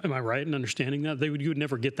never, am I right in understanding that? You would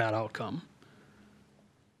never get that outcome,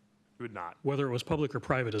 You would not. whether it was public or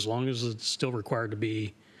private, as long as it's still required to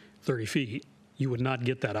be 30 feet, you would not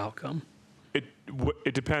get that outcome.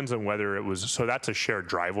 It depends on whether it was, so that's a shared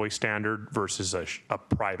driveway standard versus a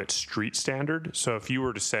private street standard. So if you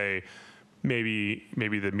were to say, maybe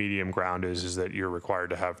the medium ground is that you're required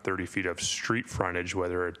to have 30 feet of street frontage,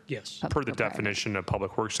 whether it, Yes. per Public the or private. definition of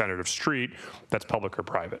Public Works Standard of street, that's public or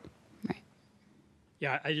private. Right.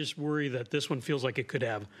 Yeah, I just worry that this one feels like it could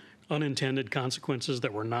have unintended consequences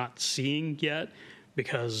that we're not seeing yet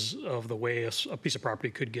because of the way a piece of property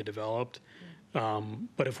could get developed.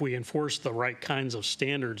 But if we enforce the right kinds of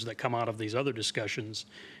standards that come out of these other discussions,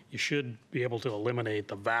 you should be able to eliminate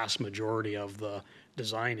the vast majority of the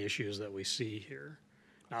design issues that we see here.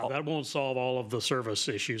 Now, that won't solve all of the service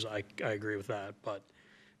issues, I agree with that, but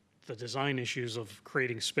the design issues of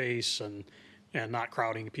creating space and not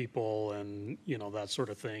crowding people and, that sort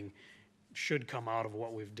of thing should come out of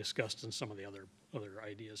what we've discussed in some of the other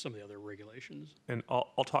ideas, some of the other regulations. And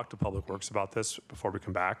I'll talk to Public Works about this before we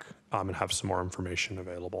come back and have some more information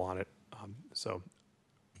available on it. So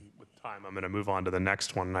with time, I'm going to move on to the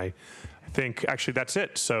next one. And I think actually that's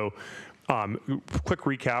it. So quick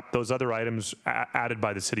recap, those other items added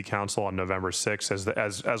by the City Council on November 6th,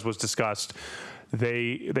 as was discussed,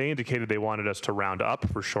 they indicated they wanted us to round up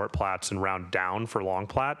for short plats and round down for long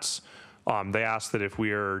plats. They asked that if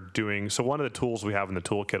we are doing, so one of the tools we have in the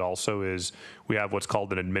toolkit also is we have what's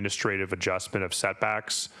called an administrative adjustment of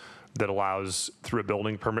setbacks that allows, through a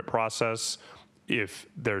building permit process, if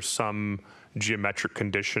there's some geometric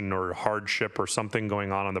condition or hardship or something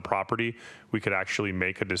going on the property, we could actually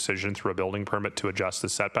make a decision through a building permit to adjust the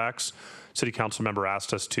setbacks. City council member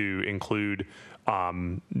asked us to include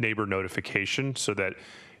neighbor notification so that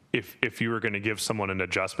if you were going to give someone an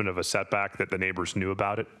adjustment of a setback, that the neighbors knew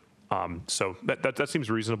about it. So that seems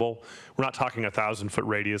reasonable. We're not talking 1,000-foot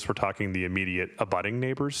radius. We're talking the immediate abutting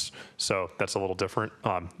neighbors. So that's a little different,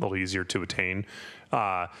 a little easier to attain.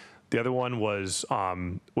 The other one was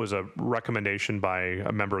a recommendation by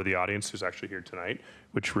a member of the audience who's actually here tonight,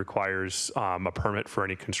 which requires a permit for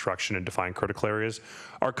any construction in defined critical areas.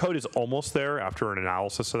 Our code is almost there after an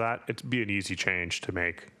analysis of that. It'd be an easy change to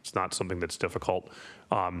make. It's not something that's difficult.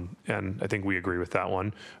 And I think we agree with that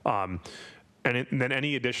one. And then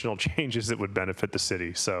any additional changes that would benefit the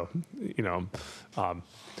city. So,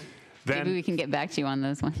 then Maybe we can get back to you on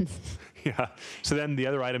those ones. yeah. So then the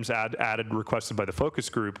other items added requested by the focus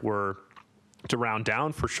group were to round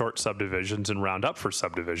down for short subdivisions and round up for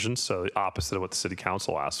subdivisions. So the opposite of what the city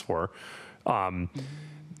council asked for.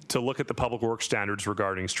 To look at the public works standards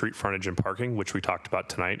regarding street frontage and parking, which we talked about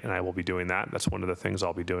tonight, and I will be doing that. That's one of the things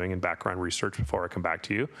I'll be doing in background research before I come back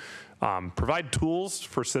to you. Provide tools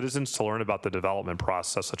for citizens to learn about the development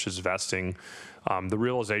process, such as vesting. The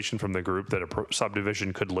realization from the group that a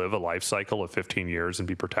subdivision could live a life cycle of 15 years and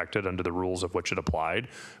be protected under the rules of which it applied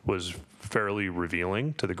was fairly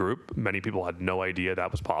revealing to the group. Many people had no idea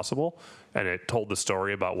that was possible, and it told the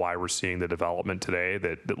story about why we're seeing the development today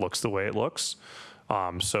that looks the way it looks.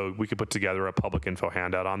 So we could put together a public info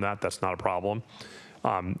handout on that. That's not a problem.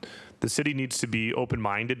 The city needs to be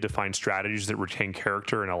open-minded to find strategies that retain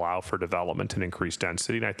character and allow for development and increased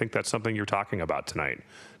density. And I think that's something you're talking about tonight.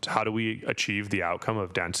 So how do we achieve the outcome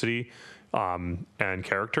of density and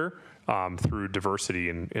character through diversity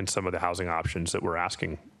in some of the housing options that we're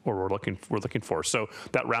asking or we're looking for? So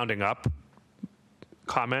that rounding up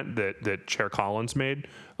comment that Chair Collins made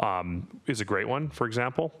is a great one, for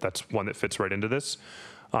example. That's one that fits right into this.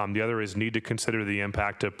 The other is need to consider the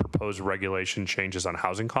impact of proposed regulation changes on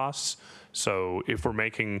housing costs. So if we're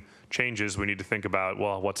making changes, we need to think about,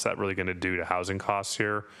 well, what's that really going to do to housing costs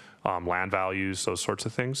here, land values, those sorts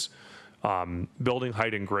of things. Building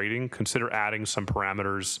height and grading, consider adding some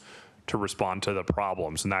parameters to respond to the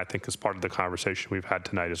problems. And that, I think, is part of the conversation we've had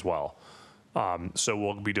tonight as well. So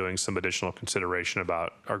we'll be doing some additional consideration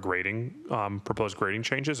about our grading, proposed grading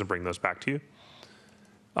changes, and bring those back to you.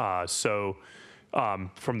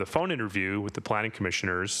 From the phone interview with the planning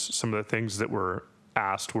commissioners, some of the things that were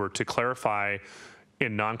asked were to clarify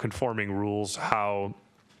in non-conforming rules how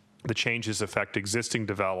the changes affect existing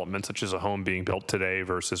development, such as a home being built today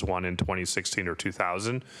versus one in 2016 or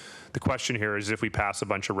 2000. The question here is if we pass a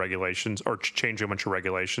bunch of regulations or change a bunch of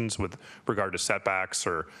regulations with regard to setbacks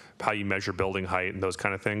or how you measure building height and those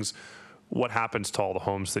kind of things, what happens to all the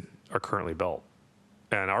homes that are currently built?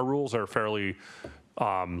 And our rules are fairly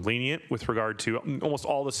lenient with regard to almost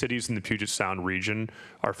all the cities in the Puget Sound region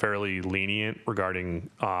are fairly lenient regarding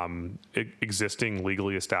existing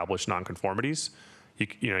legally established nonconformities.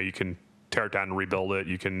 You can tear it down and rebuild it.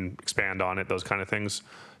 You can expand on it, those kind of things.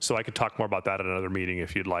 So I could talk more about that at another meeting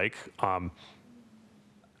if you'd like. Yeah.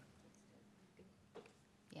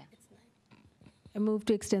 I move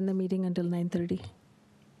to extend the meeting until 9:30.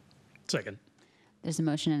 Second. There's a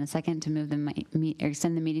motion and a second to move the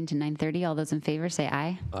extend the meeting to 9:30. All those in favor say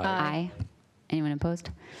aye. Aye. Anyone opposed?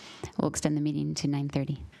 We'll extend the meeting to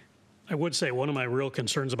 9:30. I would say one of my real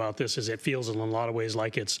concerns about this is it feels in a lot of ways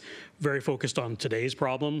like it's very focused on today's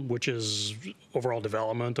problem, which is overall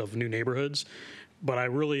development of new neighborhoods. But I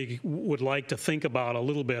really would like to think about a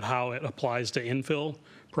little bit how it applies to infill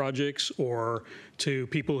projects or to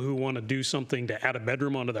people who want to do something to add a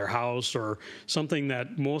bedroom onto their house or something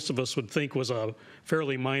that most of us would think was a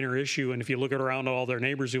fairly minor issue. And if you look around all their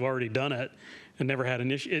neighbors who've already done it and never had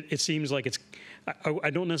an issue, it seems like I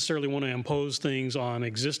don't necessarily want to impose things on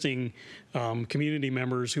existing community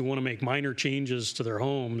members who want to make minor changes to their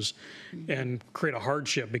homes and create a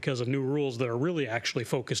hardship because of new rules that are really actually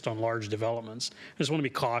focused on large developments. I just want to be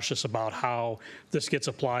cautious about how this gets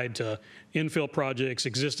applied to infill projects,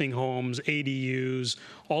 existing homes, ADUs,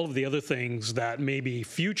 all of the other things that may be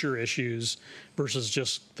future issues versus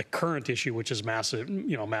just the current issue, which is massive,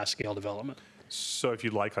 mass scale development. So if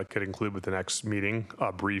you'd like, I could include with the next meeting a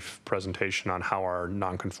brief presentation on how our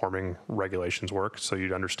non-conforming regulations work. So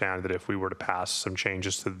you'd understand that if we were to pass some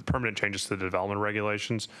permanent changes to the development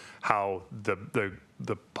regulations, how the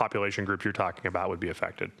population group you're talking about would be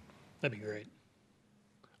affected. That'd be great.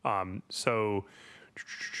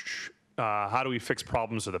 How do we fix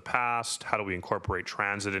problems of the past? How do we incorporate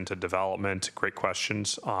transit into development? Great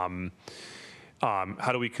questions.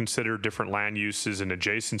 How do we consider different land uses and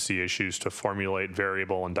adjacency issues to formulate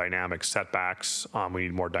variable and dynamic setbacks? We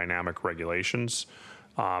need more dynamic regulations.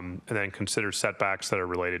 And then consider setbacks that are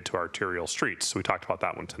related to arterial streets. So we talked about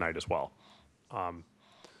that one tonight as well.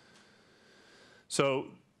 So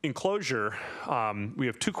in closure, we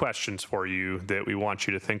have two questions for you that we want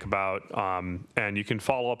you to think about. And you can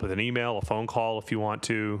follow up with an email, a phone call if you want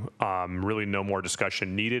to. Really no more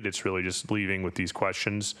discussion needed. It's really just leaving with these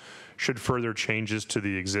questions. Should further changes to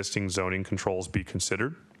the existing zoning controls be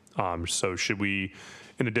considered? So should we,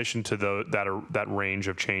 in addition to that range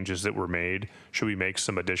of changes that were made, should we make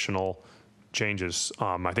some additional changes?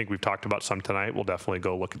 I think we've talked about some tonight. We'll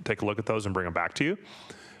definitely take a look at those and bring them back to you.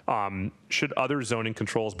 Should other zoning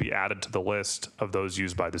controls be added to the list of those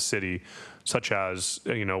used by the city, such as,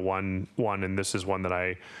 one, and this is one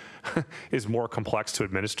that is more complex to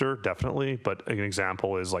administer, definitely, but an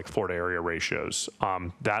example is like floor to area ratios.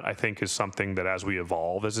 That I think is something that as we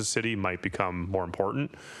evolve as a city might become more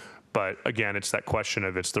important. But again, it's that question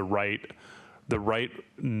of it's the right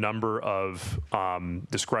number of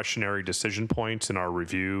discretionary decision points in our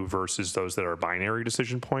review versus those that are binary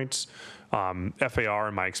decision points. FAR,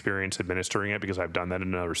 in my experience administering it, because I've done that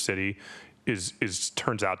in another city,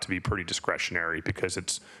 turns out to be pretty discretionary because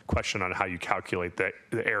it's a question on how you calculate the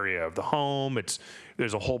area of the home.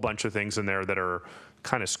 There's a whole bunch of things in there that are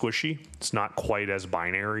kind of squishy. It's not quite as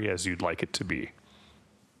binary as you'd like it to be.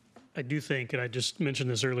 I do think, and I just mentioned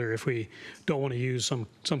this earlier, if we don't want to use some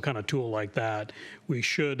kind of tool like that, we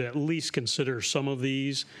should at least consider some of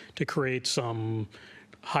these to create some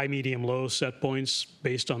high, medium, low set points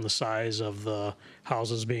based on the size of the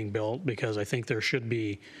houses being built, because I think there should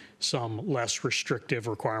be some less restrictive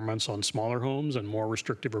requirements on smaller homes and more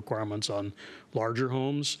restrictive requirements on larger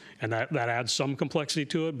homes. And that adds some complexity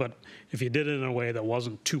to it. But if you did it in a way that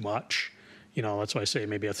wasn't too much, that's why I say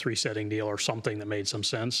maybe a 3-setting deal or something that made some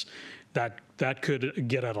sense, that could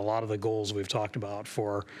get at a lot of the goals we've talked about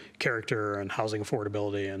for character and housing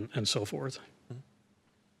affordability and so forth.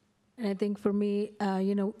 And I think for me,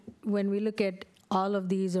 when we look at all of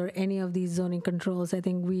these or any of these zoning controls, I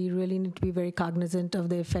think we really need to be very cognizant of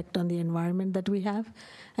the effect on the environment that we have.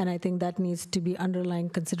 And I think that needs to be underlying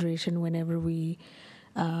consideration whenever we,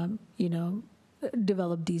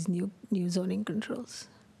 develop these new zoning controls.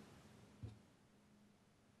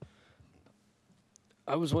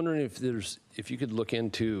 I was wondering if you could look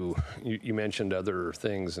into, you mentioned other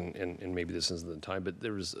things, and maybe this isn't the time, but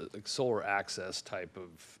there was a solar access type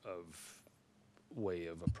of way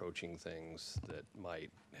of approaching things that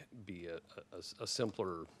might be a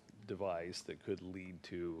simpler device that could lead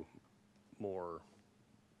to more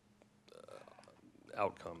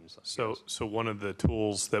outcomes. So one of the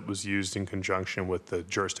tools that was used in conjunction with the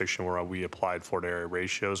jurisdiction where we applied floor to area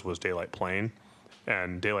ratios was daylight plane.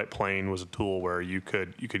 And daylight plane was a tool where you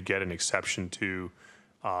could get an exception to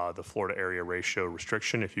the Florida area ratio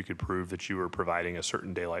restriction if you could prove that you were providing a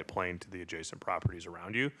certain daylight plane to the adjacent properties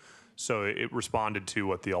around you. So it responded to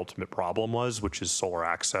what the ultimate problem was, which is solar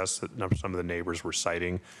access that some of the neighbors were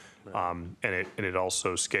citing. And it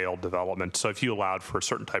also scaled development. So if you allowed for a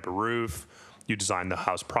certain type of roof, you designed the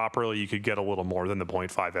house properly, you could get a little more than the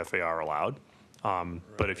 0.5 FAR allowed.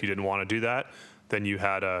 But if you didn't want to do that, then you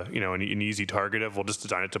had an easy target of, we'll just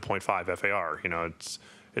design it to 0.5 FAR.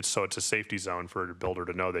 It's a safety zone for a builder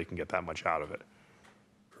to know they can get that much out of it.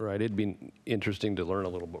 Right, it'd be interesting to learn a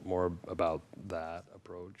little bit more about that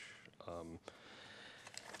approach.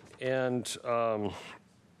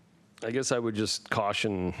 I guess I would just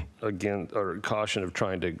caution of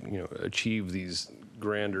trying to, achieve these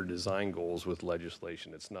grander design goals with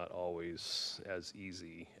legislation. It's not always as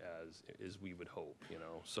easy as we would hope,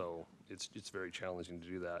 so it's very challenging to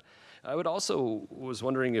do that. I was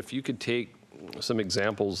wondering if you could take some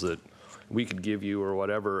examples that we could give you or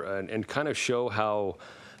whatever and kind of show how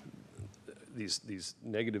these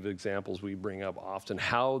negative examples we bring up often,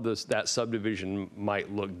 how that subdivision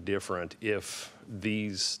might look different if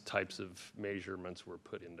these types of measurements were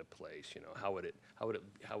put into place. How would it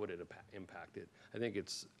impact it? I think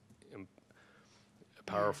it's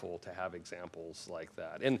powerful to have examples like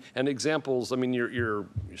that. And examples, I mean, your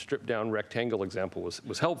stripped down rectangle example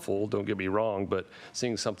was helpful, don't get me wrong, but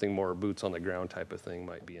seeing something more boots on the ground type of thing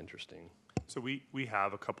might be interesting. So we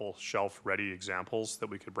have a couple shelf-ready examples that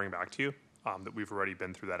we could bring back to you that we've already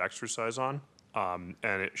been through that exercise on. And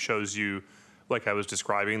it shows you, like I was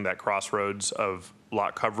describing, that crossroads of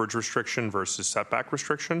lot coverage restriction versus setback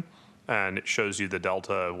restriction. And it shows you the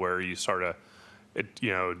delta where you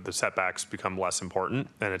the setbacks become less important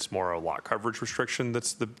and it's more a lot coverage restriction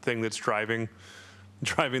that's the thing that's driving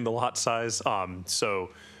the lot size. So,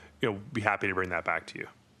 be happy to bring that back to you.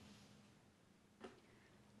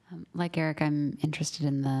 Like Eric, I'm interested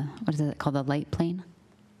in what is it called, the light plane?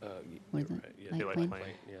 What is it? Right. Yeah, light plane.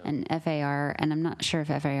 yeah. And FAR, and I'm not sure if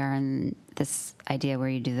FAR and this idea where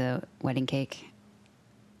you do the wedding cake,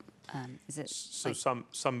 is it? So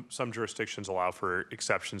some jurisdictions allow for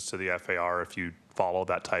exceptions to the FAR if you follow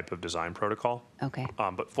that type of design protocol. Okay.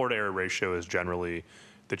 But Florida area ratio is generally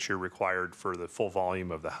that you're required for the full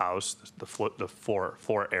volume of the house, the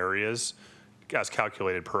floor areas, as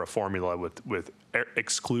calculated per a formula with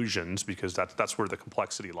exclusions, because that's where the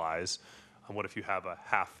complexity lies. What if you have a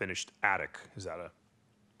half-finished attic? Is that a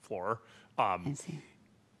floor? I see.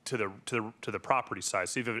 To the property size.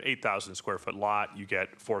 So if you have an 8,000 square foot lot, you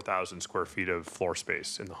get 4,000 square feet of floor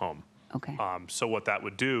space in the home. Okay. So what that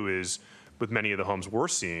would do is, with many of the homes we're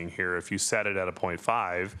seeing here, if you set it at a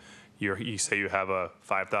 0.5, you say you have a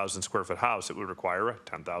 5,000 square foot house, it would require a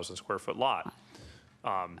 10,000 square foot lot.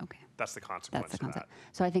 Okay. That's the consequence. That's the of concept.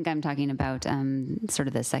 that. So I think I'm talking about sort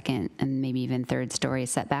of the second and maybe even third story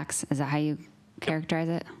setbacks. Is that how you characterize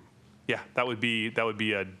it? Yeah, that would be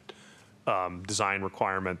a design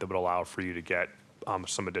requirement that would allow for you to get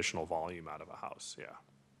some additional volume out of a house. Yeah.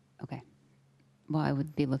 Okay. Well, I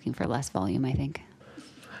would be looking for less volume, I think.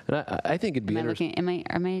 And I think it'd be interesting.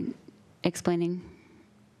 Am I explaining?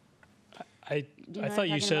 I know what thought I'm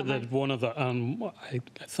you talking said about, that one of the, I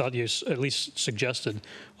thought you at least suggested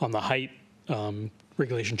on the height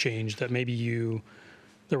regulation change that maybe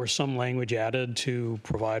there was some language added to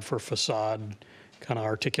provide for facade kind of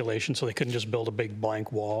articulation so they couldn't just build a big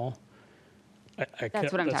blank wall.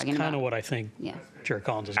 That's what I'm talking That's kind about. of what I think Yeah. Chair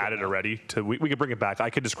Collins is getting Added at. already. We could bring it back. I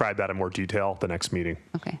could describe that in more detail the next meeting.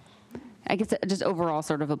 Okay. I guess just overall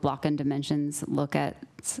sort of a block and dimensions look at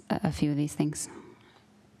a few of these things.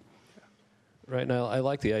 Right now, I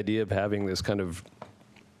like the idea of having this kind of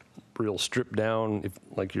real stripped down,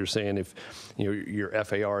 like you're saying, if your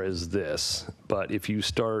FAR is this, but if you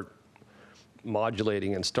start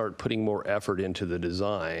modulating and start putting more effort into the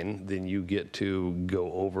design, then you get to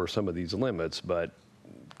go over some of these limits, but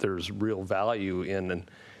there's real value in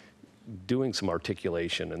doing some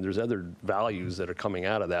articulation, and there's other values that are coming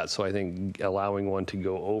out of that. So I think allowing one to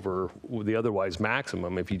go over the otherwise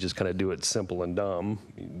maximum, if you just kind of do it simple and dumb,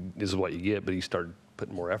 this is what you get, but you start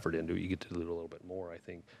putting more effort into it, you get to do it a little bit more. I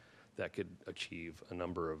think that could achieve a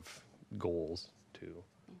number of goals too.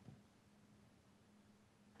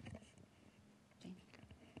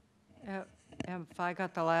 If I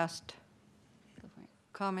got the last Go for it.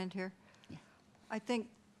 comment here? Yeah. I think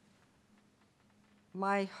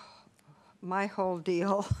my whole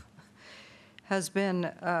deal has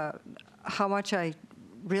been how much I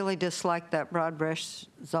really dislike that broad brush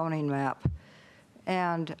zoning map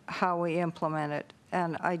and how we implement it.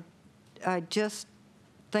 And I just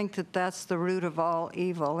think that that's the root of all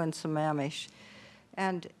evil in Sammamish.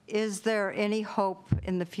 And is there any hope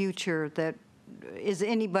in the future that is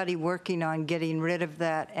anybody working on getting rid of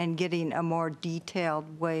that and getting a more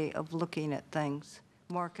detailed way of looking at things,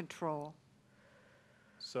 more control?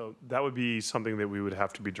 So that would be something that we would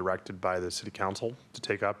have to be directed by the city council to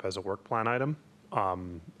take up as a work plan item.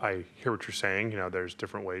 I hear what you're saying. You know, there's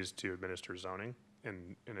different ways to administer zoning,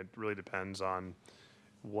 and it really depends on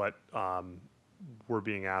what we're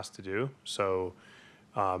being asked to do. So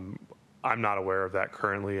I'm not aware of that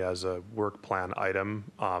currently as a work plan item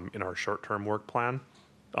in our short-term work plan.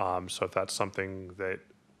 So if that's something that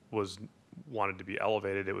was wanted to be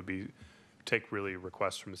elevated, it would be take really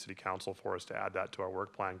requests from the city council for us to add that to our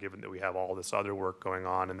work plan, given that we have all this other work going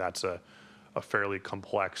on, and that's a fairly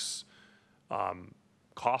complex,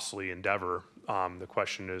 costly endeavor. The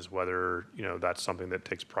question is whether, you know, that's something that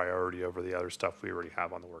takes priority over the other stuff we already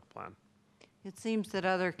have on the work plan. It seems that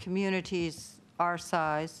other communities our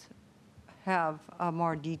size have a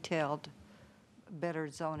more detailed, better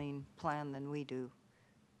zoning plan than we do.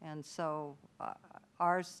 And so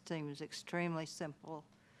ours seems extremely simple.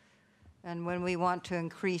 And when we want to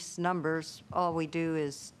increase numbers, all we do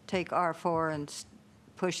is take R4 and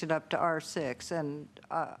push it up to R6, and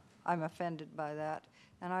I'm offended by that.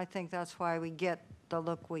 And I think that's why we get the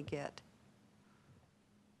look we get.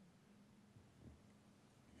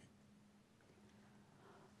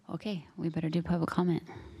 Okay, we better do public comment.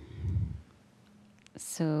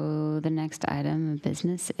 So the next item of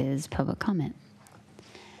business is public comment.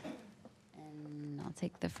 And I'll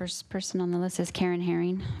take the first person on the list is Karen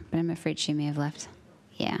Herring, but I'm afraid she may have left.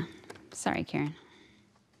 Yeah, sorry, Karen.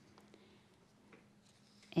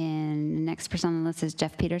 And the next person on the list is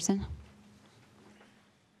Jeff Peterson.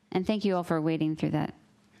 And thank you all for waiting through that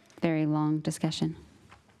very long discussion.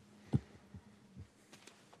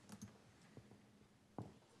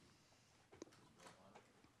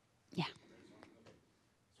 Yeah.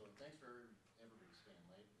 So thanks for everybody staying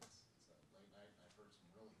late. It's a late night, and I've heard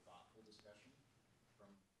some really thoughtful discussion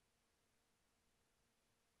from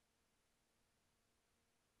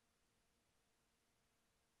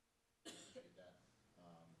that.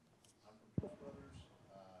 I'm from Pierce Brothers.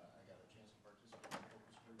 I got a chance to participate in the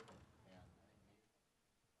focus group, and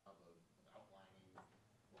I made of outlining what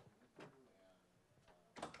we went through and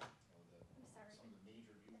some of the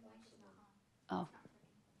major viewpoints that were. Oh.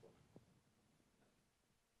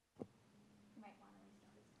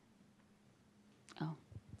 Oh.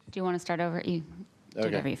 Do you want to start over? You do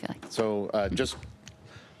whatever you feel like. So I'll just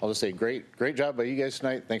say great job by you guys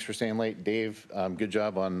tonight. Thanks for staying late. Dave, good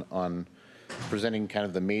job on presenting kind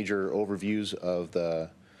of the major overviews of the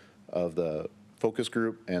focus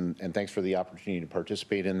group, and thanks for the opportunity to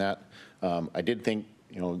participate in that. I did think,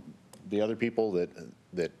 you know, the other people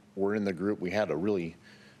that were in the group, we had a really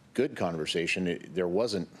good conversation. There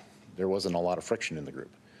wasn't a lot of friction in the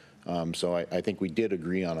group. So I think we did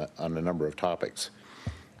agree on a number of topics.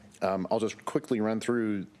 I'll just quickly run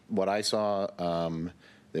through what I saw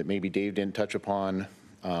that maybe Dave didn't touch upon.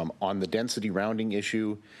 On the density rounding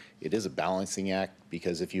issue, it is a balancing act,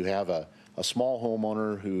 because if you have a small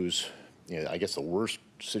homeowner who's, you know, I guess the worst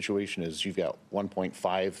situation is you've got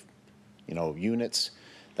 1.5, you know, units,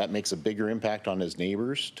 that makes a bigger impact on his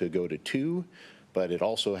neighbors to go to 2, but it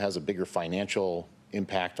also has a bigger financial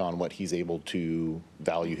impact on what he's able to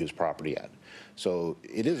value his property at. So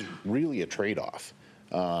it is really a trade-off.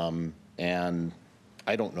 And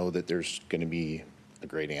I don't know that there's going to be a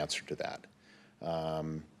great answer to that.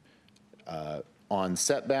 On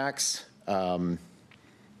setbacks, let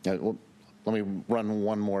me run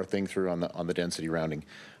one more thing through on the density rounding.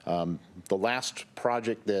 The last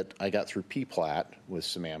project that I got through P-Plat with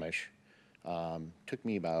Sammamish took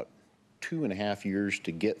me about 2.5 years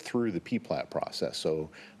to get through the P-Plat process. So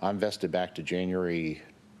I'm vested back to January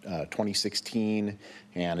 2016,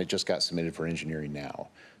 and it just got submitted for engineering now.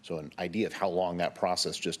 So an idea of how long that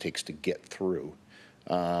process just takes to get through.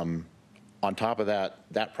 On top of that,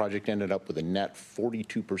 that project ended up with a net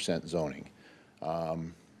 42% zoning.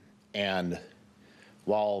 And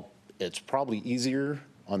while it's probably easier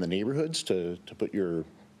on the neighborhoods to put your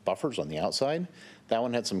buffers on the outside, that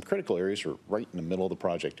one had some critical areas right in the middle of the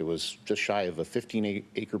project. It was just shy of a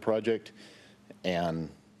 15-acre project, and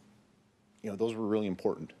you know, those were really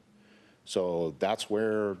important. So that's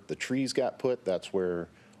where the trees got put. That's where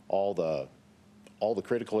all the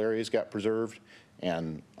critical areas got preserved.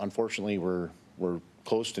 And unfortunately, we're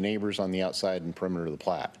close to neighbors on the outside and perimeter of the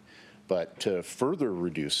plat. But to further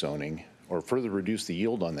reduce zoning or further reduce the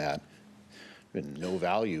yield on that, no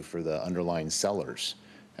value for the underlying sellers.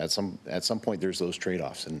 At some point, there's those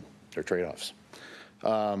trade-offs, and they're trade-offs.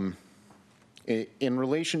 In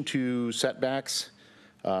relation to setbacks,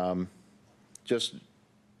 just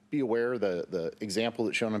be aware, the example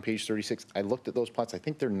that's shown on page 36, I looked at those plats. I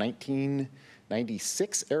think they're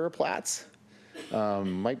 1996 era plats.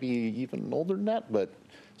 Might be even older than that, but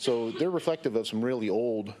so they're reflective of some really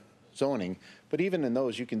old zoning. But even in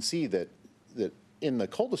those, you can see that in the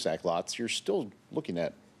cul-de-sac lots, you're still looking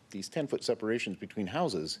at these 10-foot separations between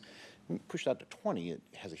houses. When you push that to 20, it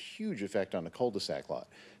has a huge effect on the cul-de-sac lot.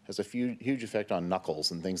 Has a huge effect on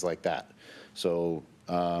knuckles and things like that. So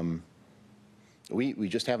we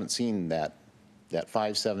just haven't seen that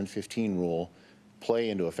 5, 7, 15 rule play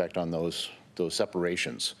into effect on those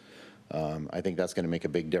separations. I think that's going to make a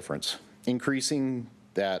big difference. Increasing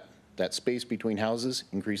that space between houses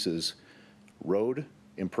increases road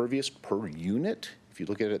impervious per unit, if you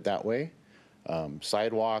look at it that way.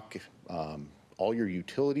 Sidewalk, all your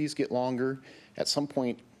utilities get longer. At some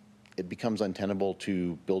point, it becomes untenable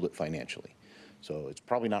to build it financially. So it's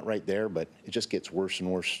probably not right there, but it just gets worse and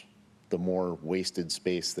worse the more wasted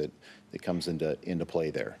space that comes into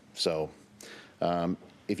play there. So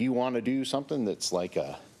if you want to do something that's like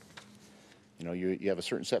you have a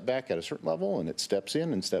certain setback at a certain level and it steps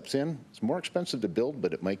in and steps in, it's more expensive to build,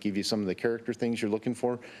 but it might give you some of the character things you're looking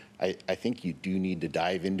for. I think you do need to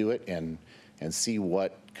dive into it and see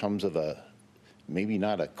what comes of maybe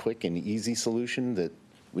not a quick and easy solution that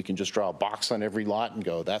we can just draw a box on every lot and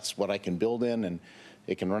go, that's what I can build in, and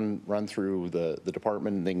it can run through the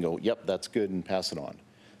department and they can go, yep, that's good, and pass it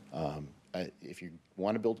on. If you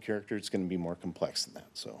want to build character, it's going to be more complex than that.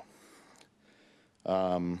 So,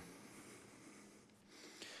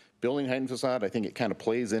 building height and facade, I think it kind of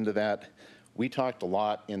plays into that. We talked a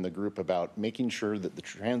lot in the group about making sure that the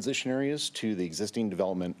transition areas to the existing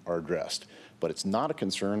development are addressed, but it's not a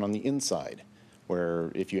concern on the inside,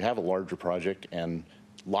 where if you have a larger project and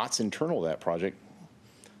lots internal to that project,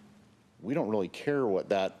 we don't really care what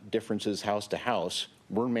that difference is house to house.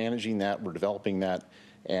 We're managing that, we're developing that,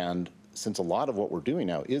 and since a lot of what we're doing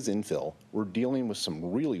now is infill, we're dealing with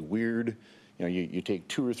some really weird, you take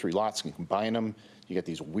 2 or 3 lots and combine them, you get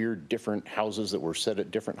these weird different houses that were set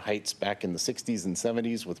at different heights back in the 60s and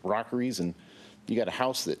 70s with rockeries, and you got a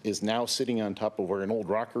house that is now sitting on top of where an old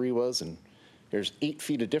rockery was, and there's 8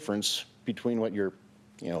 feet of difference between what your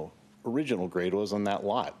original grade was on that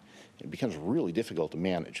lot. It becomes really difficult to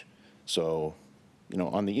manage. So,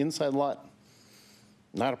 on the inside lot,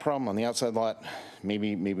 not a problem. On the outside lot,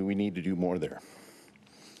 maybe we need to do more there.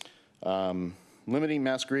 Limiting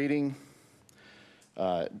mass grading.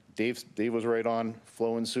 Dave was right on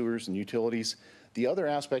flow and sewers and utilities. The other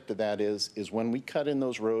aspect of that is when we cut in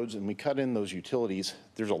those roads and we cut in those utilities,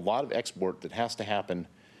 there's a lot of export that has to happen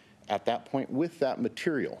at that point with that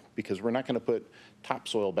material, because we're not going to put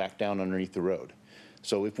topsoil back down underneath the road.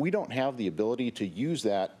 So if we don't have the ability to use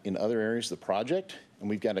that in other areas of the project, and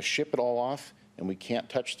we've got to ship it all off, and we can't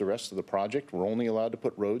touch the rest of the project, we're only allowed to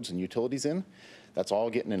put roads and utilities in, that's all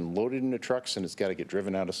getting loaded into trucks, and it's got to get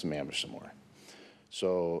driven out of Sammamish somewhere.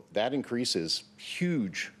 So that increases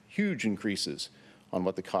huge increases on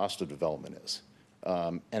what the cost of development is.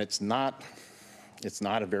 And it's not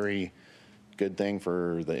a very good thing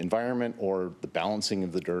for the environment or the balancing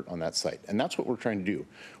of the dirt on that site. And that's what we're trying to do.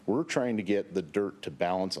 We're trying to get the dirt to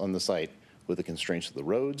balance on the site with the constraints of the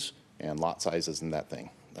roads and lot sizes and that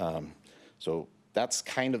thing. So that's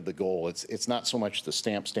kind of the goal. It's not so much the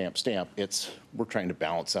stamp. It's we're trying to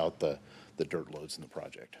balance out the dirt loads in the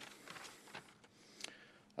project.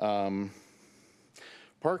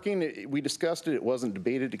 Parking, we discussed it. It wasn't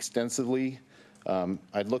debated extensively.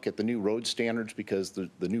 I'd look at the new road standards, because the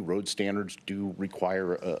new road standards do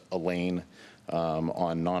require a lane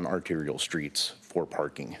on non-arterial streets for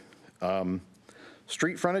parking.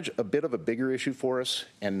 Street frontage, a bit of a bigger issue for us,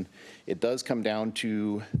 and it does come down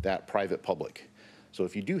to that private-public. So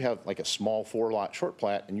if you do have like a small 4-lot short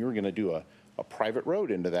plat and you're going to do a private road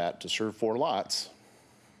into that to serve 4 lots,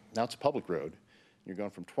 now it's a public road. You're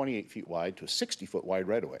going from 28 feet wide to a 60-foot wide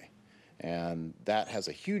right-of-way, and that has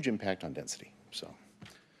a huge impact on density. So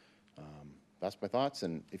that's my thoughts,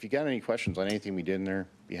 and if you got any questions on anything we did in there,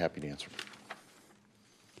 be happy to answer.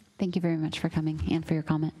 Thank you very much for coming and for your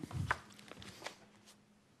comment.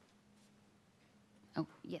 Oh,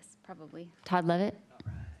 yes, probably. Todd Levitt.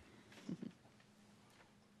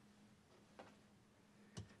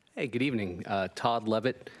 Hey, good evening. Todd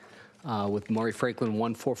Levitt with Maury Franklin,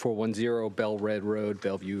 14410 Bell Red Road,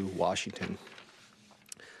 Bellevue, Washington.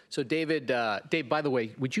 So Dave, by the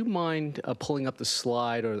way, would you mind pulling up the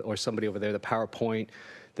slide or somebody over there, the PowerPoint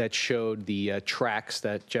that showed the tracks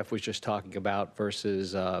that Jeff was just talking about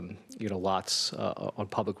versus lots on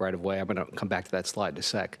public right-of-way? I'm going to come back to that slide in a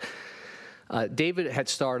sec. David had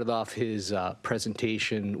started off his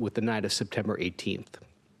presentation with the night of September 18th.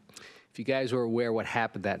 if you guys were aware what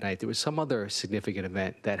happened that night, there was some other significant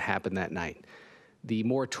event that happened that night. The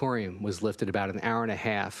moratorium was lifted about an hour and a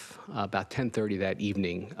half, about 10:30 that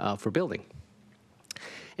evening, for building.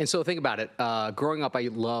 And so think about it. Growing up, I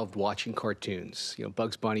loved watching cartoons. You know,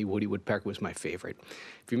 Bugs Bunny, Woody Woodpecker was my favorite.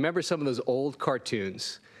 If you remember some of those old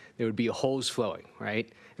cartoons, there would be a hose flowing,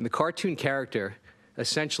 right? And the cartoon character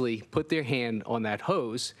essentially put their hand on that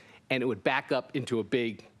hose, and it would back up into a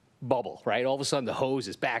big bubble, right? All of a sudden, the hose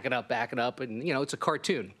is backing up, and, you know, it's a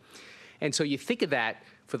cartoon. And so you think of that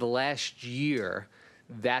for the last year,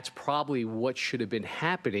 that's probably what should have been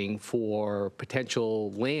happening for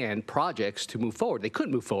potential land projects to move forward. They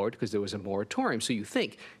couldn't move forward because there was a moratorium. So you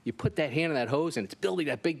think, you put that hand on that hose and it's building,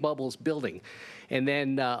 that big bubble's building. And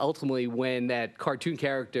then ultimately when that cartoon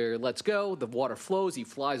character lets go, the water flows, he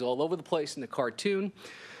flies all over the place in the cartoon.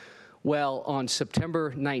 Well, on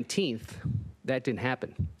September 19th, that didn't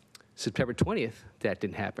happen. September 20th, that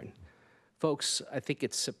didn't happen. Folks, I think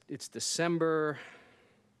it's December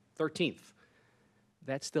 13th.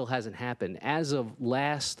 That still hasn't happened. As of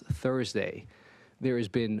last Thursday, there has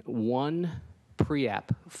been one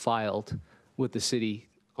pre-app filed with the city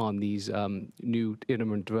on these new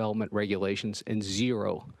interim development regulations and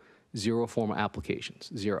zero formal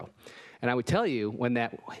applications, zero. And I would tell you, when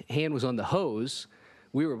that hand was on the hose,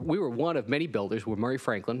 we were one of many builders, we're Murray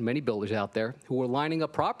Franklin, many builders out there who were lining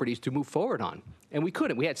up properties to move forward on. And we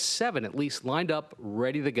couldn't. We had 7 at least lined up,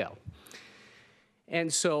 ready to go.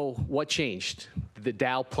 And so what changed? Did the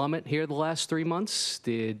Dow plummet here the last 3 months?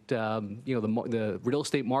 Did you know, the real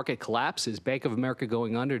estate market collapse? Is Bank of America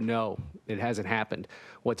going under? No, it hasn't happened.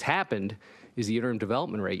 What's happened is the interim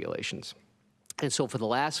development regulations. And so for the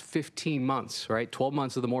last 15 months, right, 12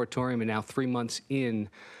 months of the moratorium and now 3 months in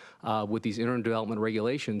with these interim development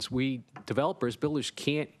regulations, we developers, builders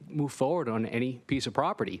can't move forward on any piece of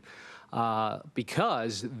property.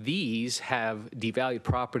 Because these have devalued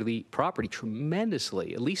property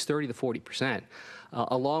tremendously, at least 30 to 40%,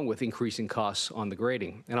 along with increasing costs on the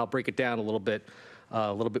grading. And I'll break it down a little bit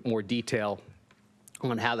more detail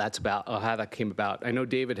on how how that came about. I know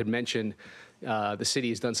David had mentioned the city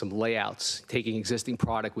has done some layouts, taking existing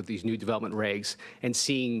product with these new development regs and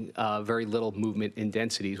seeing very little movement in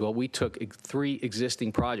densities. Well, we took 3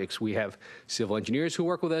 existing projects. We have civil engineers who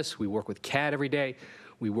work with us. We work with CAD every day.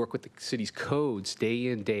 We work with the city's codes day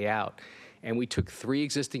in, day out. And we took 3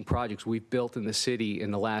 existing projects we've built in the city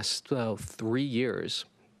in the last 3 years.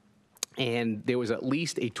 And there was at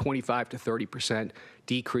least a 25 to 30%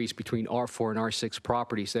 decrease between R4 and R6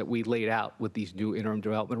 properties that we laid out with these new interim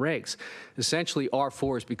development regs. Essentially,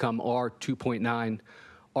 R4 has become R2.9,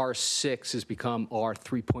 R6 has become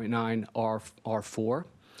R3.9, R4.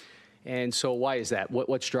 And so why is that?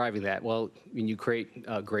 What's driving that? Well, when you create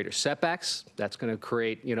greater setbacks, that's going to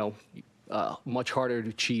create, you know, much harder to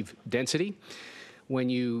achieve density. When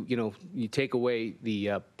you take away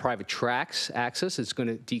the private tracks access, it's going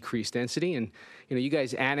to decrease density. And, you know, you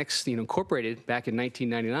guys annexed, incorporated back in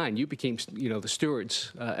 1999. You became, the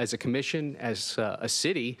stewards as a commission, as a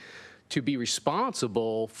city, to be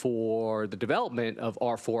responsible for the development of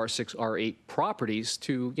R4, R6, R8 properties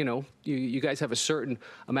to, you guys have a certain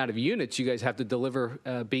amount of units you guys have to deliver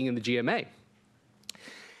being in the GMA.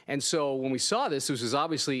 And so when we saw this was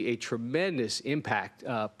obviously a tremendous impact,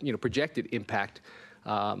 projected impact,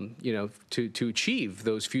 to achieve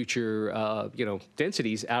those future,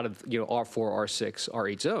 densities out of, R4, R6,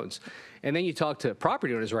 R8 zones. And then you talk to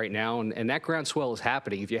property owners right now, and that groundswell is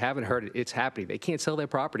happening. If you haven't heard it, it's happening. They can't sell their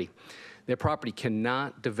property. Their property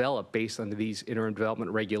cannot develop based on these interim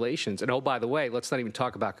development regulations. And oh, by the way, let's not even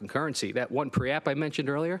talk about concurrency. That one pre-app I mentioned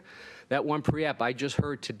earlier, that one pre-app I just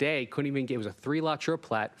heard today couldn't even get, it was a 3-lot short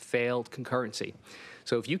plat, failed concurrency.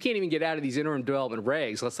 So if you can't even get out of these interim development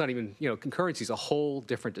regs, let's not even, concurrency is a whole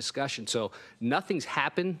different discussion. So nothing's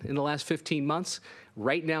happened in the last 15 months.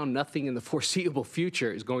 Right now, nothing in the foreseeable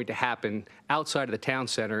future is going to happen outside of the town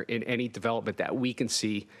center in any development that we can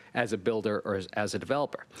see as a builder or as a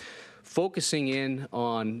developer. Focusing in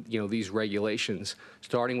on, these regulations,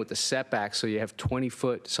 starting with the setbacks, so you have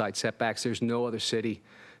 20-foot side setbacks. There's no other city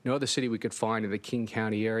we could find in the King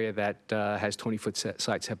County area that has 20-foot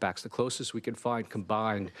side setbacks. The closest we could find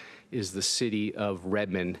combined is the city of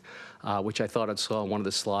Redmond, which I thought I saw on one of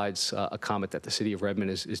the slides, a comment that the city of Redmond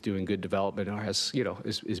is doing good development, or has,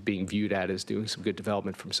 is being viewed at as doing some good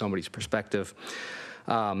development from somebody's perspective.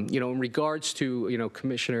 In regards to,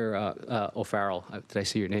 Commissioner O'Farrell, did I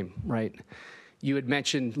see your name right? You had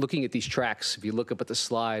mentioned looking at these tracks. If you look up at the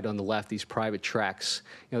slide on the left, these private tracks,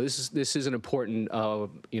 this is an important,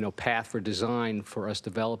 path for design for us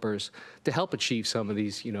developers to help achieve some of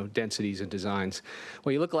these, densities and designs.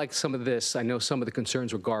 When you look like some of this, I know some of the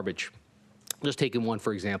concerns were garbage. Just taking one,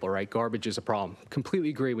 for example, right? Garbage is a problem. Completely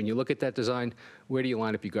agree. When you look at that design, where do you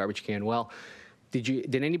line up your garbage can? Well,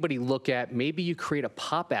 did anybody look at maybe you create a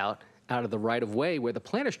pop-out out of the right-of-way where the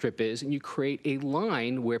planter strip is, and you create a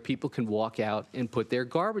line where people can walk out and put their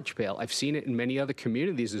garbage pail. I've seen it in many other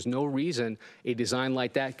communities. There's no reason a design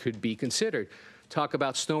like that could be considered. Talk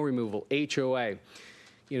about snow removal, HOA.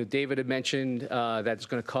 You know, David had mentioned that it's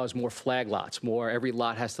going to cause more flag lots, every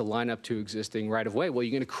lot has to line up to existing right-of-way. Well,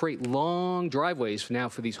 you're going to create long driveways now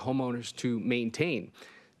for these homeowners to maintain.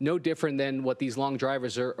 No different than what these long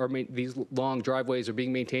driveways are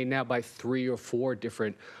being maintained now by 3 or 4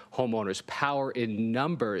 different homeowners. Power in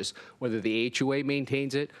numbers, whether the HOA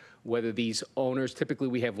maintains it, whether these owners, typically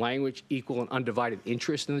we have language, equal and undivided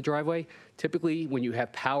interest in the driveway. Typically, when you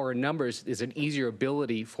have power in numbers, there's an easier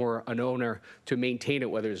ability for an owner to maintain it,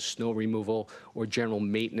 whether it's snow removal or general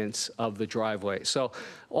maintenance of the driveway. So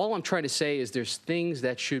all I'm trying to say is there's things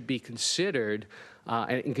that should be considered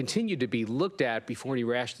and continue to be looked at before any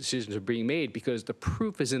rash decisions are being made, because the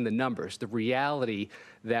proof is in the numbers. The reality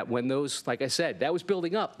that when those, like I said, that was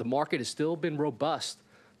building up, the market has still been robust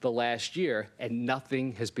the last year, and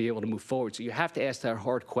nothing has been able to move forward. So you have to ask that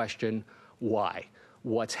hard question, why?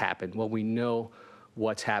 What's happened? Well, we know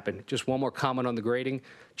what's happened. Just one more comment on the grading.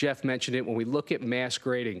 Jeff mentioned it. When we look at mass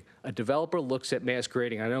grading, a developer looks at mass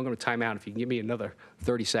grading. I know I'm going to time out if you can give me another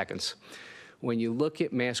 30 seconds. When you look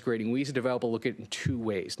at mass grading, we as a developer look at it in 2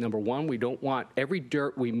 ways. Number one, we don't want every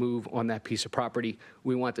dirt we move on that piece of property,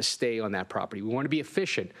 we want to stay on that property. We want to be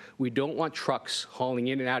efficient. We don't want trucks hauling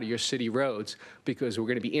in and out of your city roads, because we're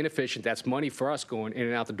going to be inefficient. That's money for us going in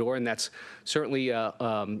and out the door, and that's certainly, you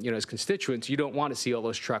know, as constituents, you don't want to see all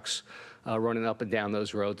those trucks running up and down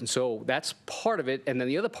those roads. And so that's part of it. And then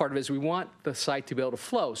the other part of it is we want the site to be able to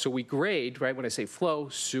flow. So we grade, right? When I say flow,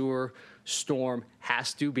 sewer, storm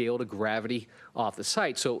has to be able to gravity off the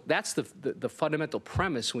site. So that's the fundamental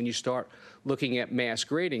premise when you start looking at mass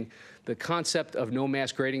grading. The concept of no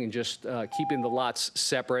mass grading and just keeping the lots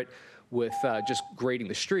separate with just grading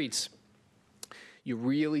the streets, you're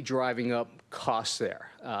really driving up costs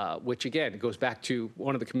there, which again, goes back to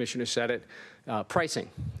one of the commissioners said it, pricing,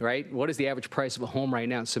 right? What is the average price of a home right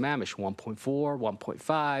now in Sammamish? 1.4,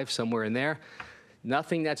 1.5, somewhere in there.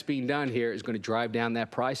 Nothing that's being done here is going to drive down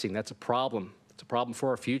that pricing. That's a problem. It's a problem for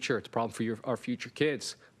our future. It's a problem for our future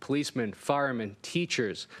kids, policemen, firemen,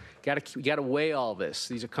 teachers. You got to weigh all this.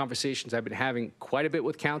 These are conversations I've been having quite a bit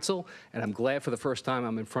with council, and I'm glad for the first time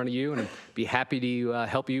I'm in front of you, and I'd be happy to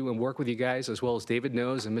help you and work with you guys, as well as David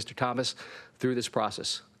knows and Mr. Thomas, through this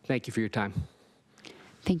process. Thank you for your time.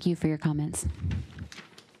 Thank you for your comments.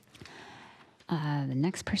 The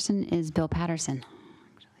next person is Bill Patterson.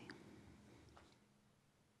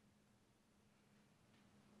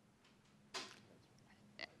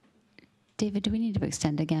 David, do we need to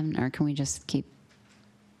extend again, or can we just keep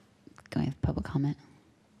going with public comment?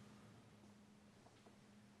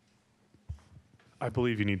 I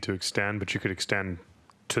believe you need to extend, but you could extend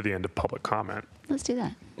to the end of public comment. Let's do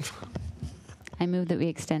that. I move that we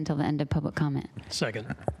extend till the end of public comment.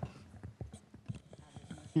 Second.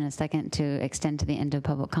 In a second to extend to the end of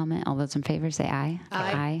public comment. All those in favor say aye.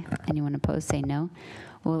 Aye. Aye. Anyone opposed say no.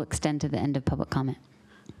 We'll extend to the end of public comment.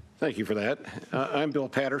 Thank you for that. I'm Bill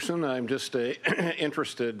Patterson. I'm just an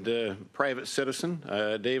interested private citizen.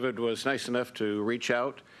 David was nice enough to reach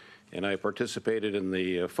out, and I participated in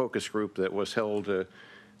the focus group that was held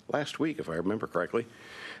last week, if I remember correctly.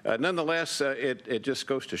 Nonetheless, it just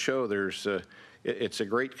goes to show it's a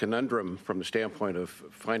great conundrum from the standpoint of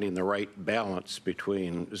finding the right balance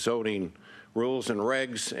between zoning rules and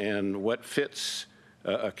regs and what fits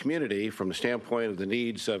a community from the standpoint of the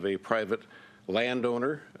needs of a private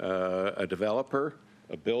landowner, a developer,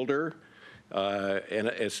 a builder, and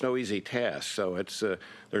it's no easy task. So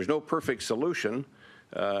there's no perfect solution.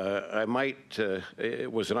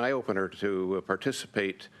 It was an eye-opener to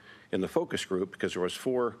participate in the focus group, because there was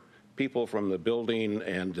 4 people from the building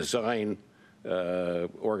and design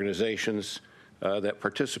organizations that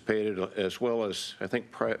participated, as well as, I think,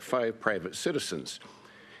 5 private citizens.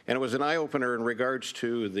 And it was an eye-opener in regards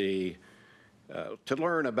to to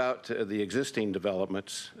learn about the existing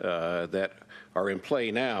developments that are in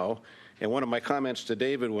play now. And one of my comments to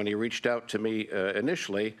David when he reached out to me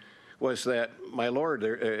initially was that, my Lord,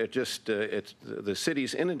 the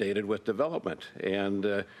city's inundated with development. And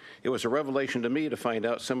it was a revelation to me to find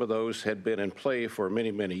out some of those had been in play for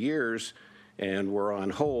many, many years and were on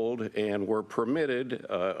hold and were permitted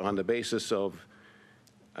on the basis of,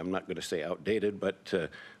 I'm not going to say outdated, but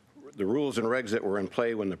the rules and regs that were in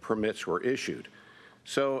play when the permits were issued.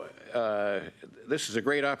 So this is a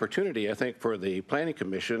great opportunity, I think, for the Planning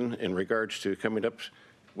Commission in regards to coming up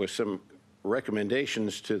with some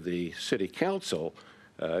recommendations to the City Council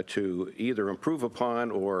to either improve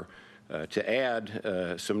upon or to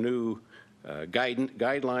add some new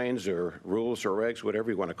guidelines or rules or regs,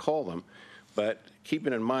 whatever you want to call them. But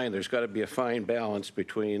keeping in mind, there's got to be a fine balance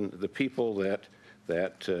between the people that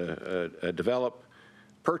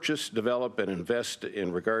purchase, develop, and invest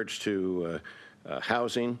in regards to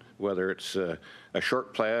housing, whether it's a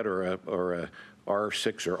short plat or a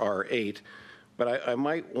R6 or R8. But I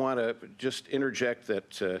might want to just interject that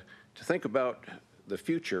to think about the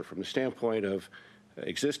future from the standpoint of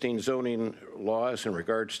existing zoning laws in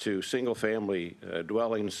regards to single-family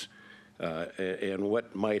dwellings and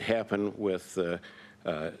what might happen with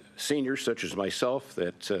seniors such as myself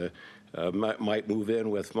that might move in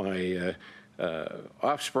with my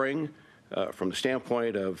offspring from the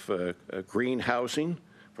standpoint of green housing,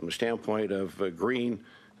 from the standpoint of green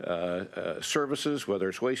services, whether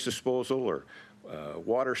it's waste disposal or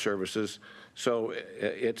water services. So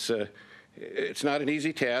it's not an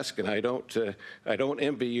easy task, and I don't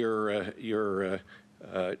envy your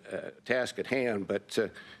task at hand. But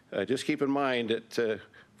just keep in mind that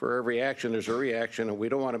for every action, there's a reaction, and we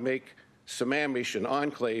don't want to make Sammamish an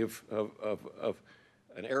enclave of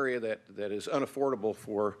an area that is unaffordable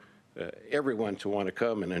for everyone to want to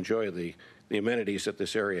come and enjoy the amenities that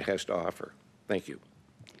this area has to offer. Thank you.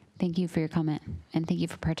 Thank you for your comment, and thank you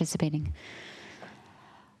for participating.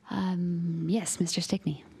 Yes, Mr.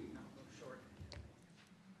 Stickney.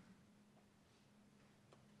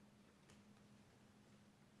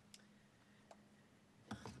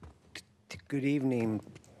 Good evening,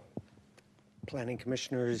 Planning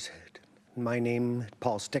Commissioners. My name is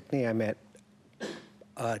Paul Stickney. I'm at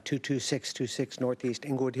 22626 Northeast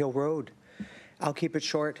Inglewood Hill Road. I'll keep it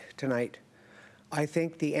short tonight. I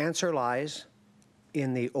think the answer lies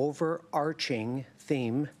in the overarching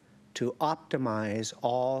theme to optimize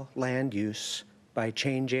all land use by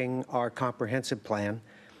changing our comprehensive plan,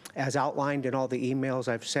 as outlined in all the emails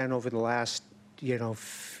I've sent over the last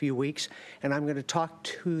few weeks. And I'm going to talk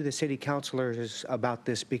to the city councilors about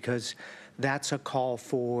this because that's a call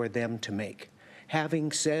for them to make.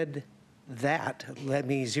 Having said that, let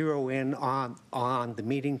me zero in on the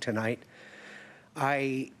meeting tonight.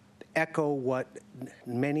 I echo what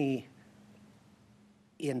many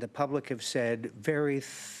in the public have said. Very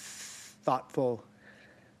thoughtful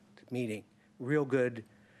meeting, real good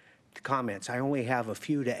comments. I only have a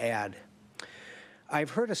few to add. I've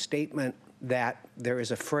heard a statement that there is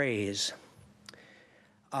a phrase,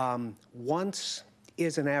 once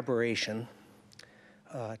is an aberration,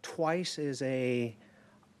 twice is a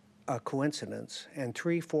coincidence, and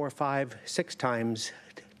 3, 4, 5, 6 times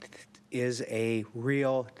is a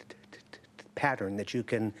real pattern that you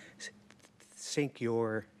can sink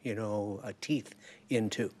your teeth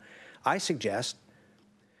into. I suggest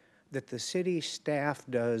that the city staff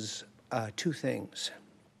does 2 things.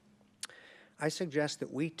 I suggest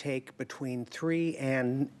that we take between 3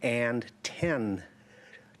 and 10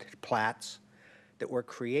 plats that were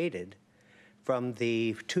created from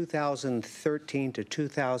the 2013 to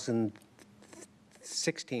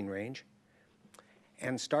 2016 range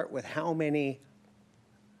and start with how many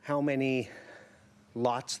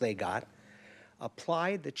lots they got,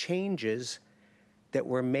 apply the changes that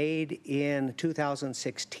were made in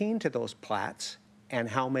 2016 to those plats and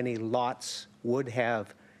how many lots would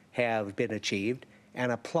have been achieved,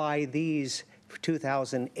 and apply these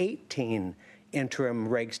 2018 interim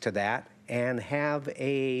regs to that, and have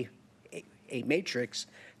a matrix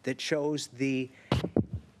that shows the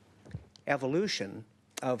evolution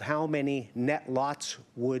of how many net lots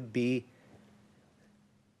would be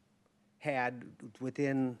had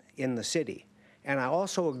in the city. And I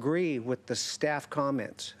also agree with the staff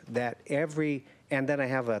comments that and then I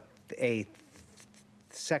have a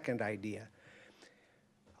second idea.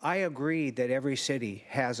 I agree that every city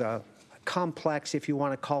has a complex, if you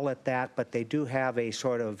want to call it that, but they do have a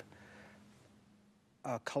sort of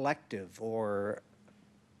a collective or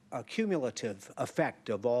a cumulative effect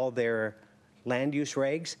of all their land use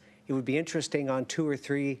regs. It would be interesting on 2 or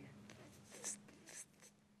 3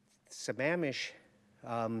 Sammamish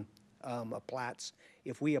plats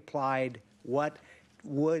if we applied what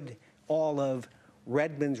would all of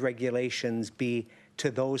Redmond's regulations be to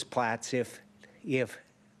those plats if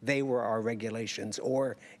they were our regulations,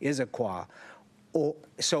 or Issaquah.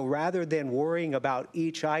 So rather than worrying about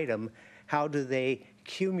each item, how do they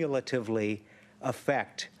cumulatively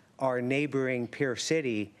affect our neighboring peer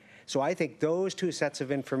city? So I think those 2 sets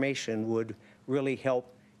of information would really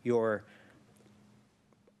help your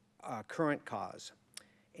current cause.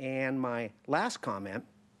 And my last comment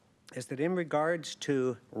is that in regards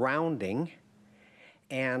to rounding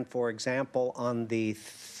And for example, on the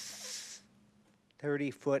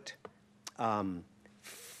 30-foot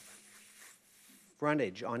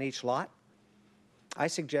frontage on each lot, I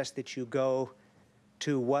suggest that you go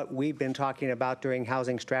to what we've been talking about during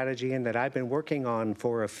housing strategy and that I've been working on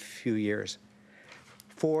for a few years.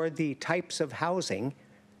 For the types of housing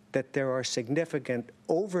that there are significant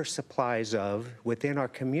oversupplies of within our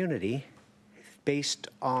community based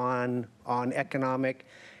on economic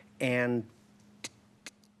and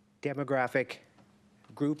demographic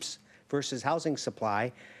groups versus housing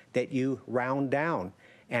supply, that you round down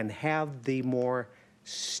and have the more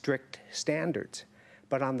strict standards.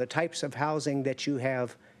 But on the types of housing that you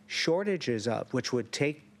have shortages of, which would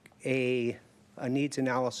take a needs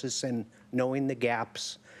analysis and knowing the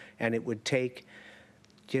gaps, and it would take,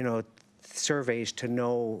 surveys to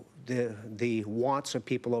know the wants of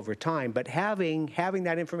people over time. But having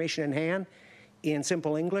that information in hand in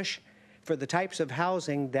simple English, for the types of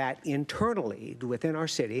housing that internally within our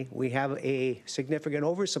city we have a significant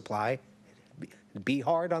oversupply, be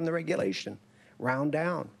hard on the regulation, round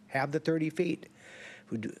down, have the 30 feet.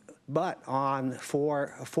 But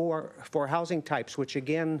for housing types, which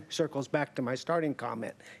again circles back to my starting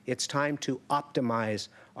comment, it's time to optimize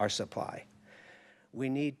our supply. We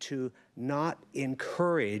need to not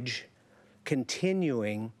encourage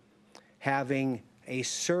continuing having a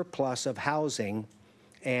surplus of housing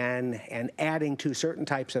and adding to certain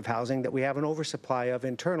types of housing that we have an oversupply of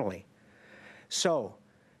internally. So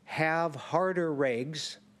have harder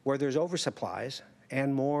regs where there's oversupplies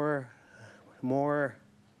and more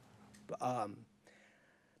I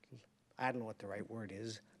don't know what the right word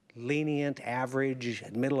is, lenient, average,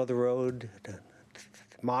 middle of the road,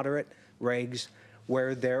 moderate regs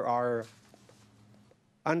where there are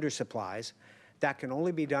undersupplies. That can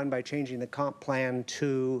only be done by changing the comp plan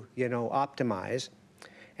to, optimize.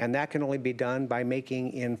 And that can only be done by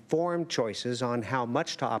making informed choices on how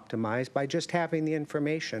much to optimize by just having the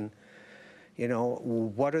information.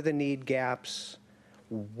 What are the need gaps?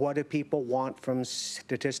 What do people want from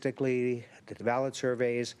statistically valid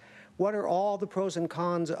surveys? What are all the pros and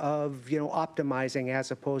cons of, optimizing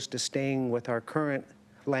as opposed to staying with our current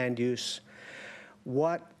land use?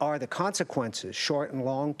 What are the consequences, short and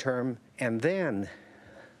long term? And then,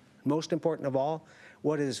 most important of all,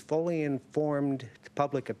 what is fully informed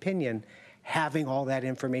public opinion, having all that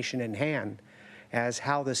information in hand as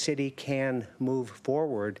how the city can move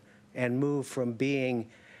forward and move from being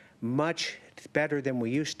much better than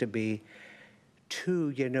we used to be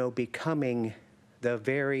to, becoming the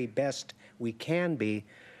very best we can be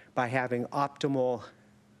by having optimal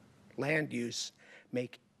land use,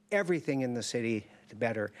 make everything in the city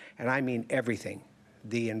better. And I mean everything.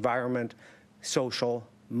 The environment, social,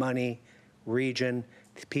 money, region,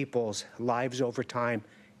 people's lives over time,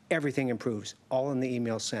 everything improves, all in the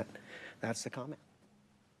email sent. That's the comment.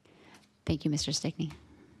 Thank you, Mr. Stickney.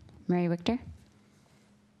 Mary Wichter?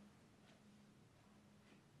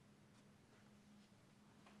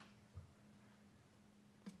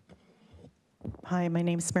 Hi, my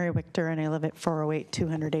name is Mary Wichter, and I live at 408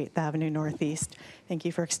 208th Avenue Northeast. Thank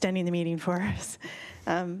you for extending the meeting for us.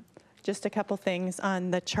 Just a couple things on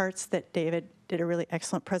the charts that David did a really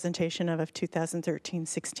excellent presentation of 2013,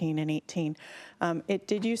 16, and 18. It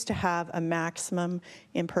did used to have a maximum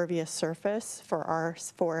impervious surface for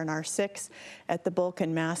R4 and R6 at the bulk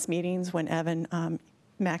and mass meetings when Evan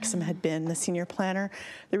Maxim had been the senior planner.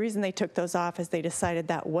 The reason they took those off is they decided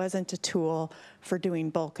that wasn't a tool for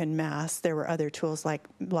doing bulk and mass. There were other tools like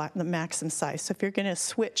the maximum size. So if you're going to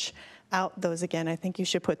switch out those again, I think you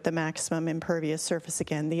should put the maximum impervious surface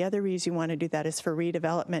again. The other reason you want to do that is for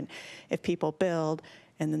redevelopment. If people build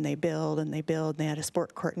and then they build and they build and they add a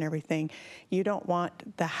sport court and everything, you don't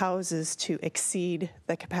want the houses to exceed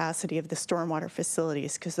the capacity of the stormwater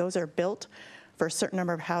facilities because those are built for a certain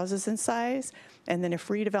number of houses in size. And then if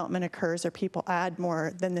redevelopment occurs or people add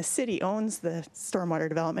more, then the city owns the stormwater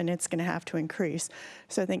development, it's going to have to increase.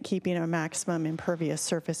 So I think keeping a maximum impervious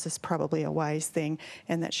surface is probably a wise thing,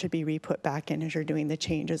 and that should be re-put back in as you're doing the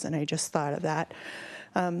changes, and I just thought of that.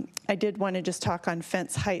 I did want to just talk on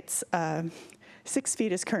fence heights. 6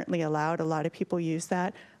 feet is currently allowed. A lot of people use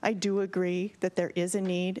that. I do agree that there is a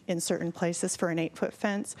need in certain places for an 8-foot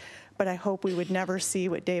fence, but I hope we would never see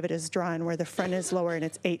what David has drawn where the front is lower and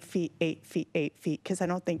it's 8 feet, 8 feet, 8 feet, because I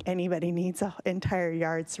don't think anybody needs an entire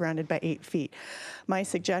yard surrounded by 8 feet. My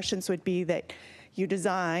suggestions would be that you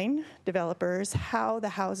design, developers, how the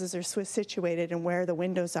houses are situated and where the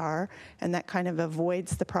windows are, and that kind of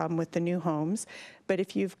avoids the problem with the new homes. But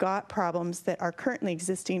if you've got problems that are currently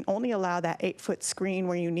existing, only allow that 8-foot screen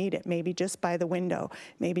where you need it, maybe just by the window,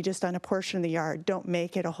 maybe just on a portion of the yard. Don't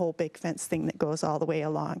make it a whole big fence thing that goes all the way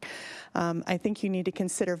along. I think you need to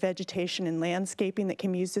consider vegetation and landscaping that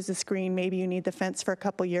can be used as a screen. Maybe you need the fence for a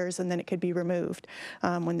couple years and then it could be removed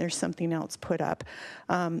when there's something else put up.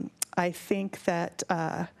 I think that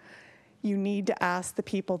you need to ask the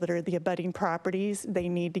people that are the abutting properties. They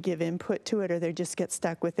need to give input to it or they just get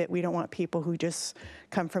stuck with it. We don't want people who just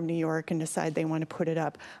come from New York and decide they want to put it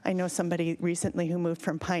up. I know somebody recently who moved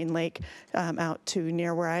from Pine Lake out to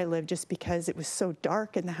near where I live just because it was so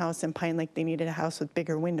dark in the house in Pine Lake. They needed a house with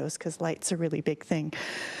bigger windows because light's a really big thing.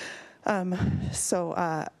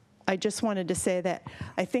 I just wanted to say that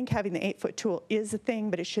I think having the 8-foot tool is a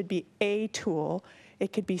thing, but it should be a tool.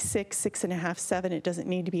 It could be 6, 6.5, 7. It doesn't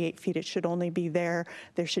need to be 8 feet. It should only be there.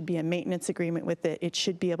 There should be a maintenance agreement with it. It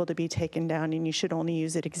should be able to be taken down, and you should only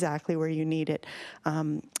use it exactly where you need it.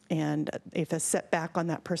 And if a setback on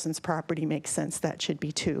that person's property makes sense, that should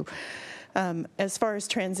be 2. As far as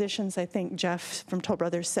transitions, I think Jeff from Toll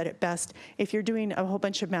Brothers said it best. If you're doing a whole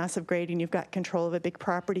bunch of massive grading, you've got control of a big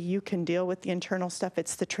property, you can deal with the internal stuff.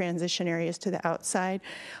 It's the transition areas to the outside.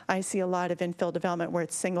 I see a lot of infill development where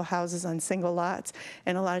it's single houses on single lots,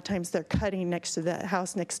 and a lot of times they're cutting next to the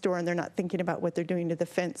house next door, and they're not thinking about what they're doing to the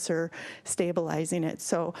fence or stabilizing it.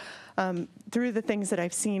 So through the things that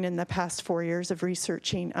I've seen in the past 4 years of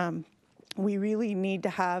researching, we really need to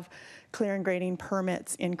have clear and grading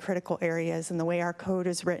permits in critical areas. And the way our code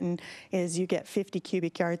is written is you get 50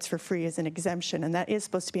 cubic yards for free as an exemption. And that is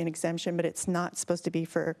supposed to be an exemption, but it's not supposed to be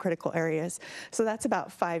for critical areas. So that's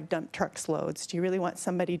about 5 dump trucks loads. Do you really want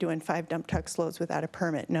somebody doing 5 dump trucks loads without a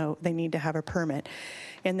permit? No, they need to have a permit.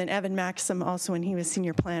 And then Evan Maxim, also when he was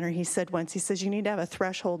senior planner, he said once, he says, you need to have a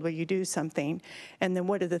threshold where you do something. And then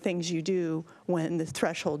what are the things you do when the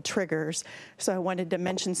threshold triggers? So I wanted to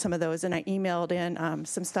mention some of those. And I emailed in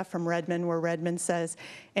some stuff from Redmond, where Redmond says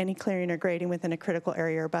any clearing or grading within a critical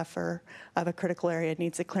area or buffer of a critical area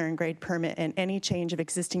needs a clear and grade permit, and any change of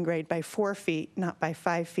existing grade by 4 feet, not by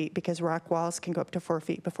 5 feet, because rock walls can go up to 4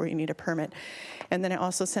 feet before you need a permit. And then I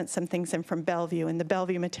also sent some things in from Bellevue, and the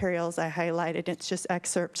Bellevue materials I highlighted, it's just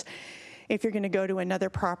excerpts. If you're going to go to another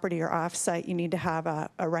property or offsite, you need to have a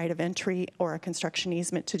right of entry or a construction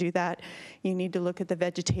easement to do that. You need to look at the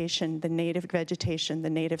vegetation, the native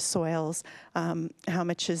soils, how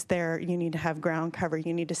much is there. You need to have ground cover.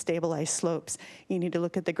 You need to stabilize slopes. You need to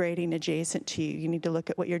look at the grading adjacent to you. You need to look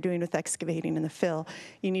at what you're doing with excavating and the fill.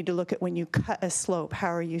 You need to look at when you cut a slope,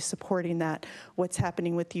 how are you supporting that? What's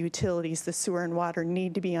happening with the utilities? The sewer and water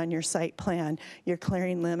need to be on your site plan. Your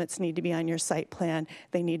clearing limits need to be on your site plan.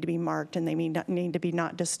 They need to be marked, and they need to be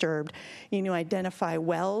not disturbed. You need to identify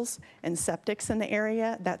wells and septics in the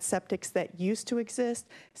area. That's septics that used to exist,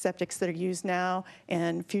 septics that are used now,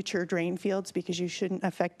 and future drain fields, because you shouldn't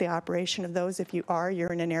affect the operation of those. If you are,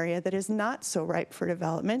 you're in an area that is not so ripe for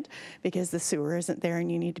development because the sewer isn't there,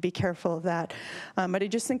 and you need to be careful of that. But I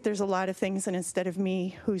just think there's a lot of things, and instead of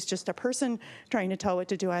me, who's just a person trying to tell what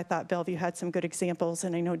to do, I thought Bellevue had some good examples,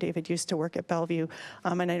 and I know David used to work at Bellevue,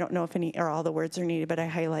 and I don't know if any or all the words are needed, but I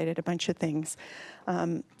highlighted a bunch of things.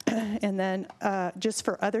 And then just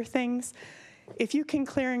for other things, if you can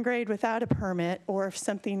clear and grade without a permit, or if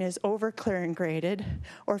something is over clear and graded,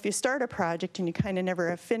 or if you start a project and you kind of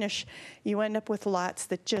never finish, you end up with lots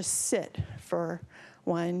that just sit for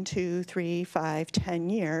 1, 2, 3, 5, 10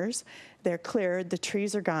 years. They're cleared, the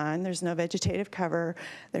trees are gone, there's no vegetative cover,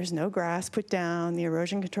 there's no grass put down, the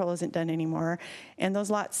erosion control isn't done anymore, and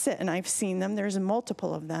those lots sit, and I've seen them, there's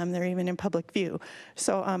multiple of them, they're even in public view.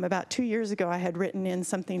 So about 2 years ago, I had written in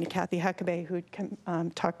something to Kathy Huckabee, who'd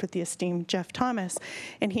talked with the esteemed Jeff Thomas,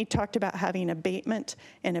 and he talked about having abatement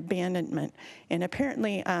and abandonment, and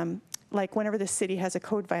apparently, like whenever the city has a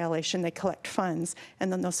code violation, they collect funds,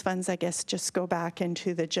 and then those funds, I guess, just go back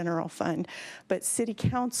into the general fund. But city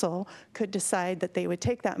council could decide that they would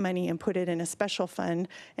take that money and put it in a special fund,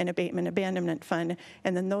 an abatement abandonment fund,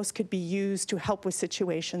 and then those could be used to help with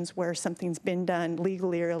situations where something's been done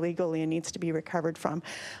legally or illegally and needs to be recovered from.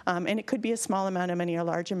 And it could be a small amount of money or a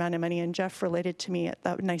large amount of money, and Jeff related to me at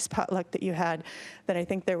that nice potluck that you had that I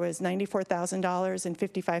think there was $94,000 and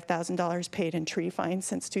 $55,000 paid in tree fines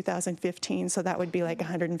since 2015. 2015, so that would be like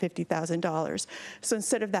 $150,000. So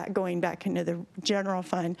instead of that going back into the general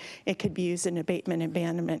fund, it could be used in abatement and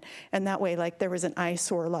abandonment. And that way, like there was an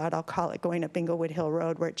eyesore lot, I'll call it, going up Inglewood Hill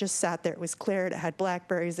Road, where it just sat there. It was cleared, it had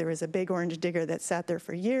blackberries, there was a big orange digger that sat there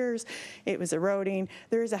for years. It was eroding.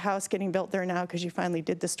 There is a house getting built there now because you finally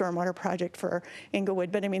did the stormwater project for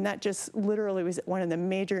Inglewood. But I mean, that just literally was one of the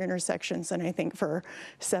major intersections, and I think for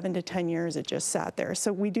 7 to 10 years it just sat there.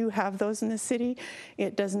 So we do have those in the city.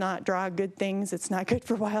 It does not draw good things. It's not good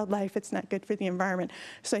for wildlife. It's not good for the environment.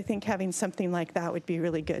 So I think having something like that would be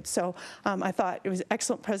really good. So I thought it was an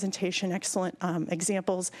excellent presentation, excellent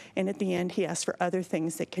examples, and at the end he asked for other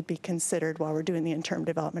things that could be considered while we're doing the interim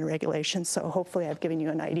development regulations. So hopefully I've given you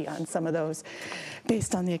an idea on some of those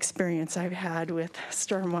based on the experience I've had with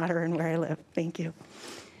stormwater and where I live. Thank you.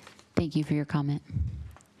 Thank you for your comment.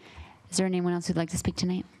 Is there anyone else who'd like to speak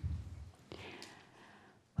tonight?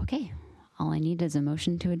 Okay, all I need is a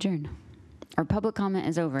motion to adjourn. Our public comment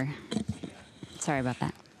is over. Sorry about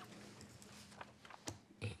that.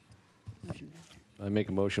 I make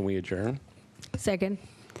a motion, we adjourn. Second.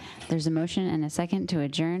 There's a motion and a second to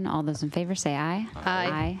adjourn. All those in favor say aye.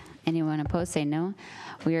 Aye. Anyone opposed say no.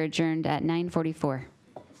 We are adjourned at 9:44.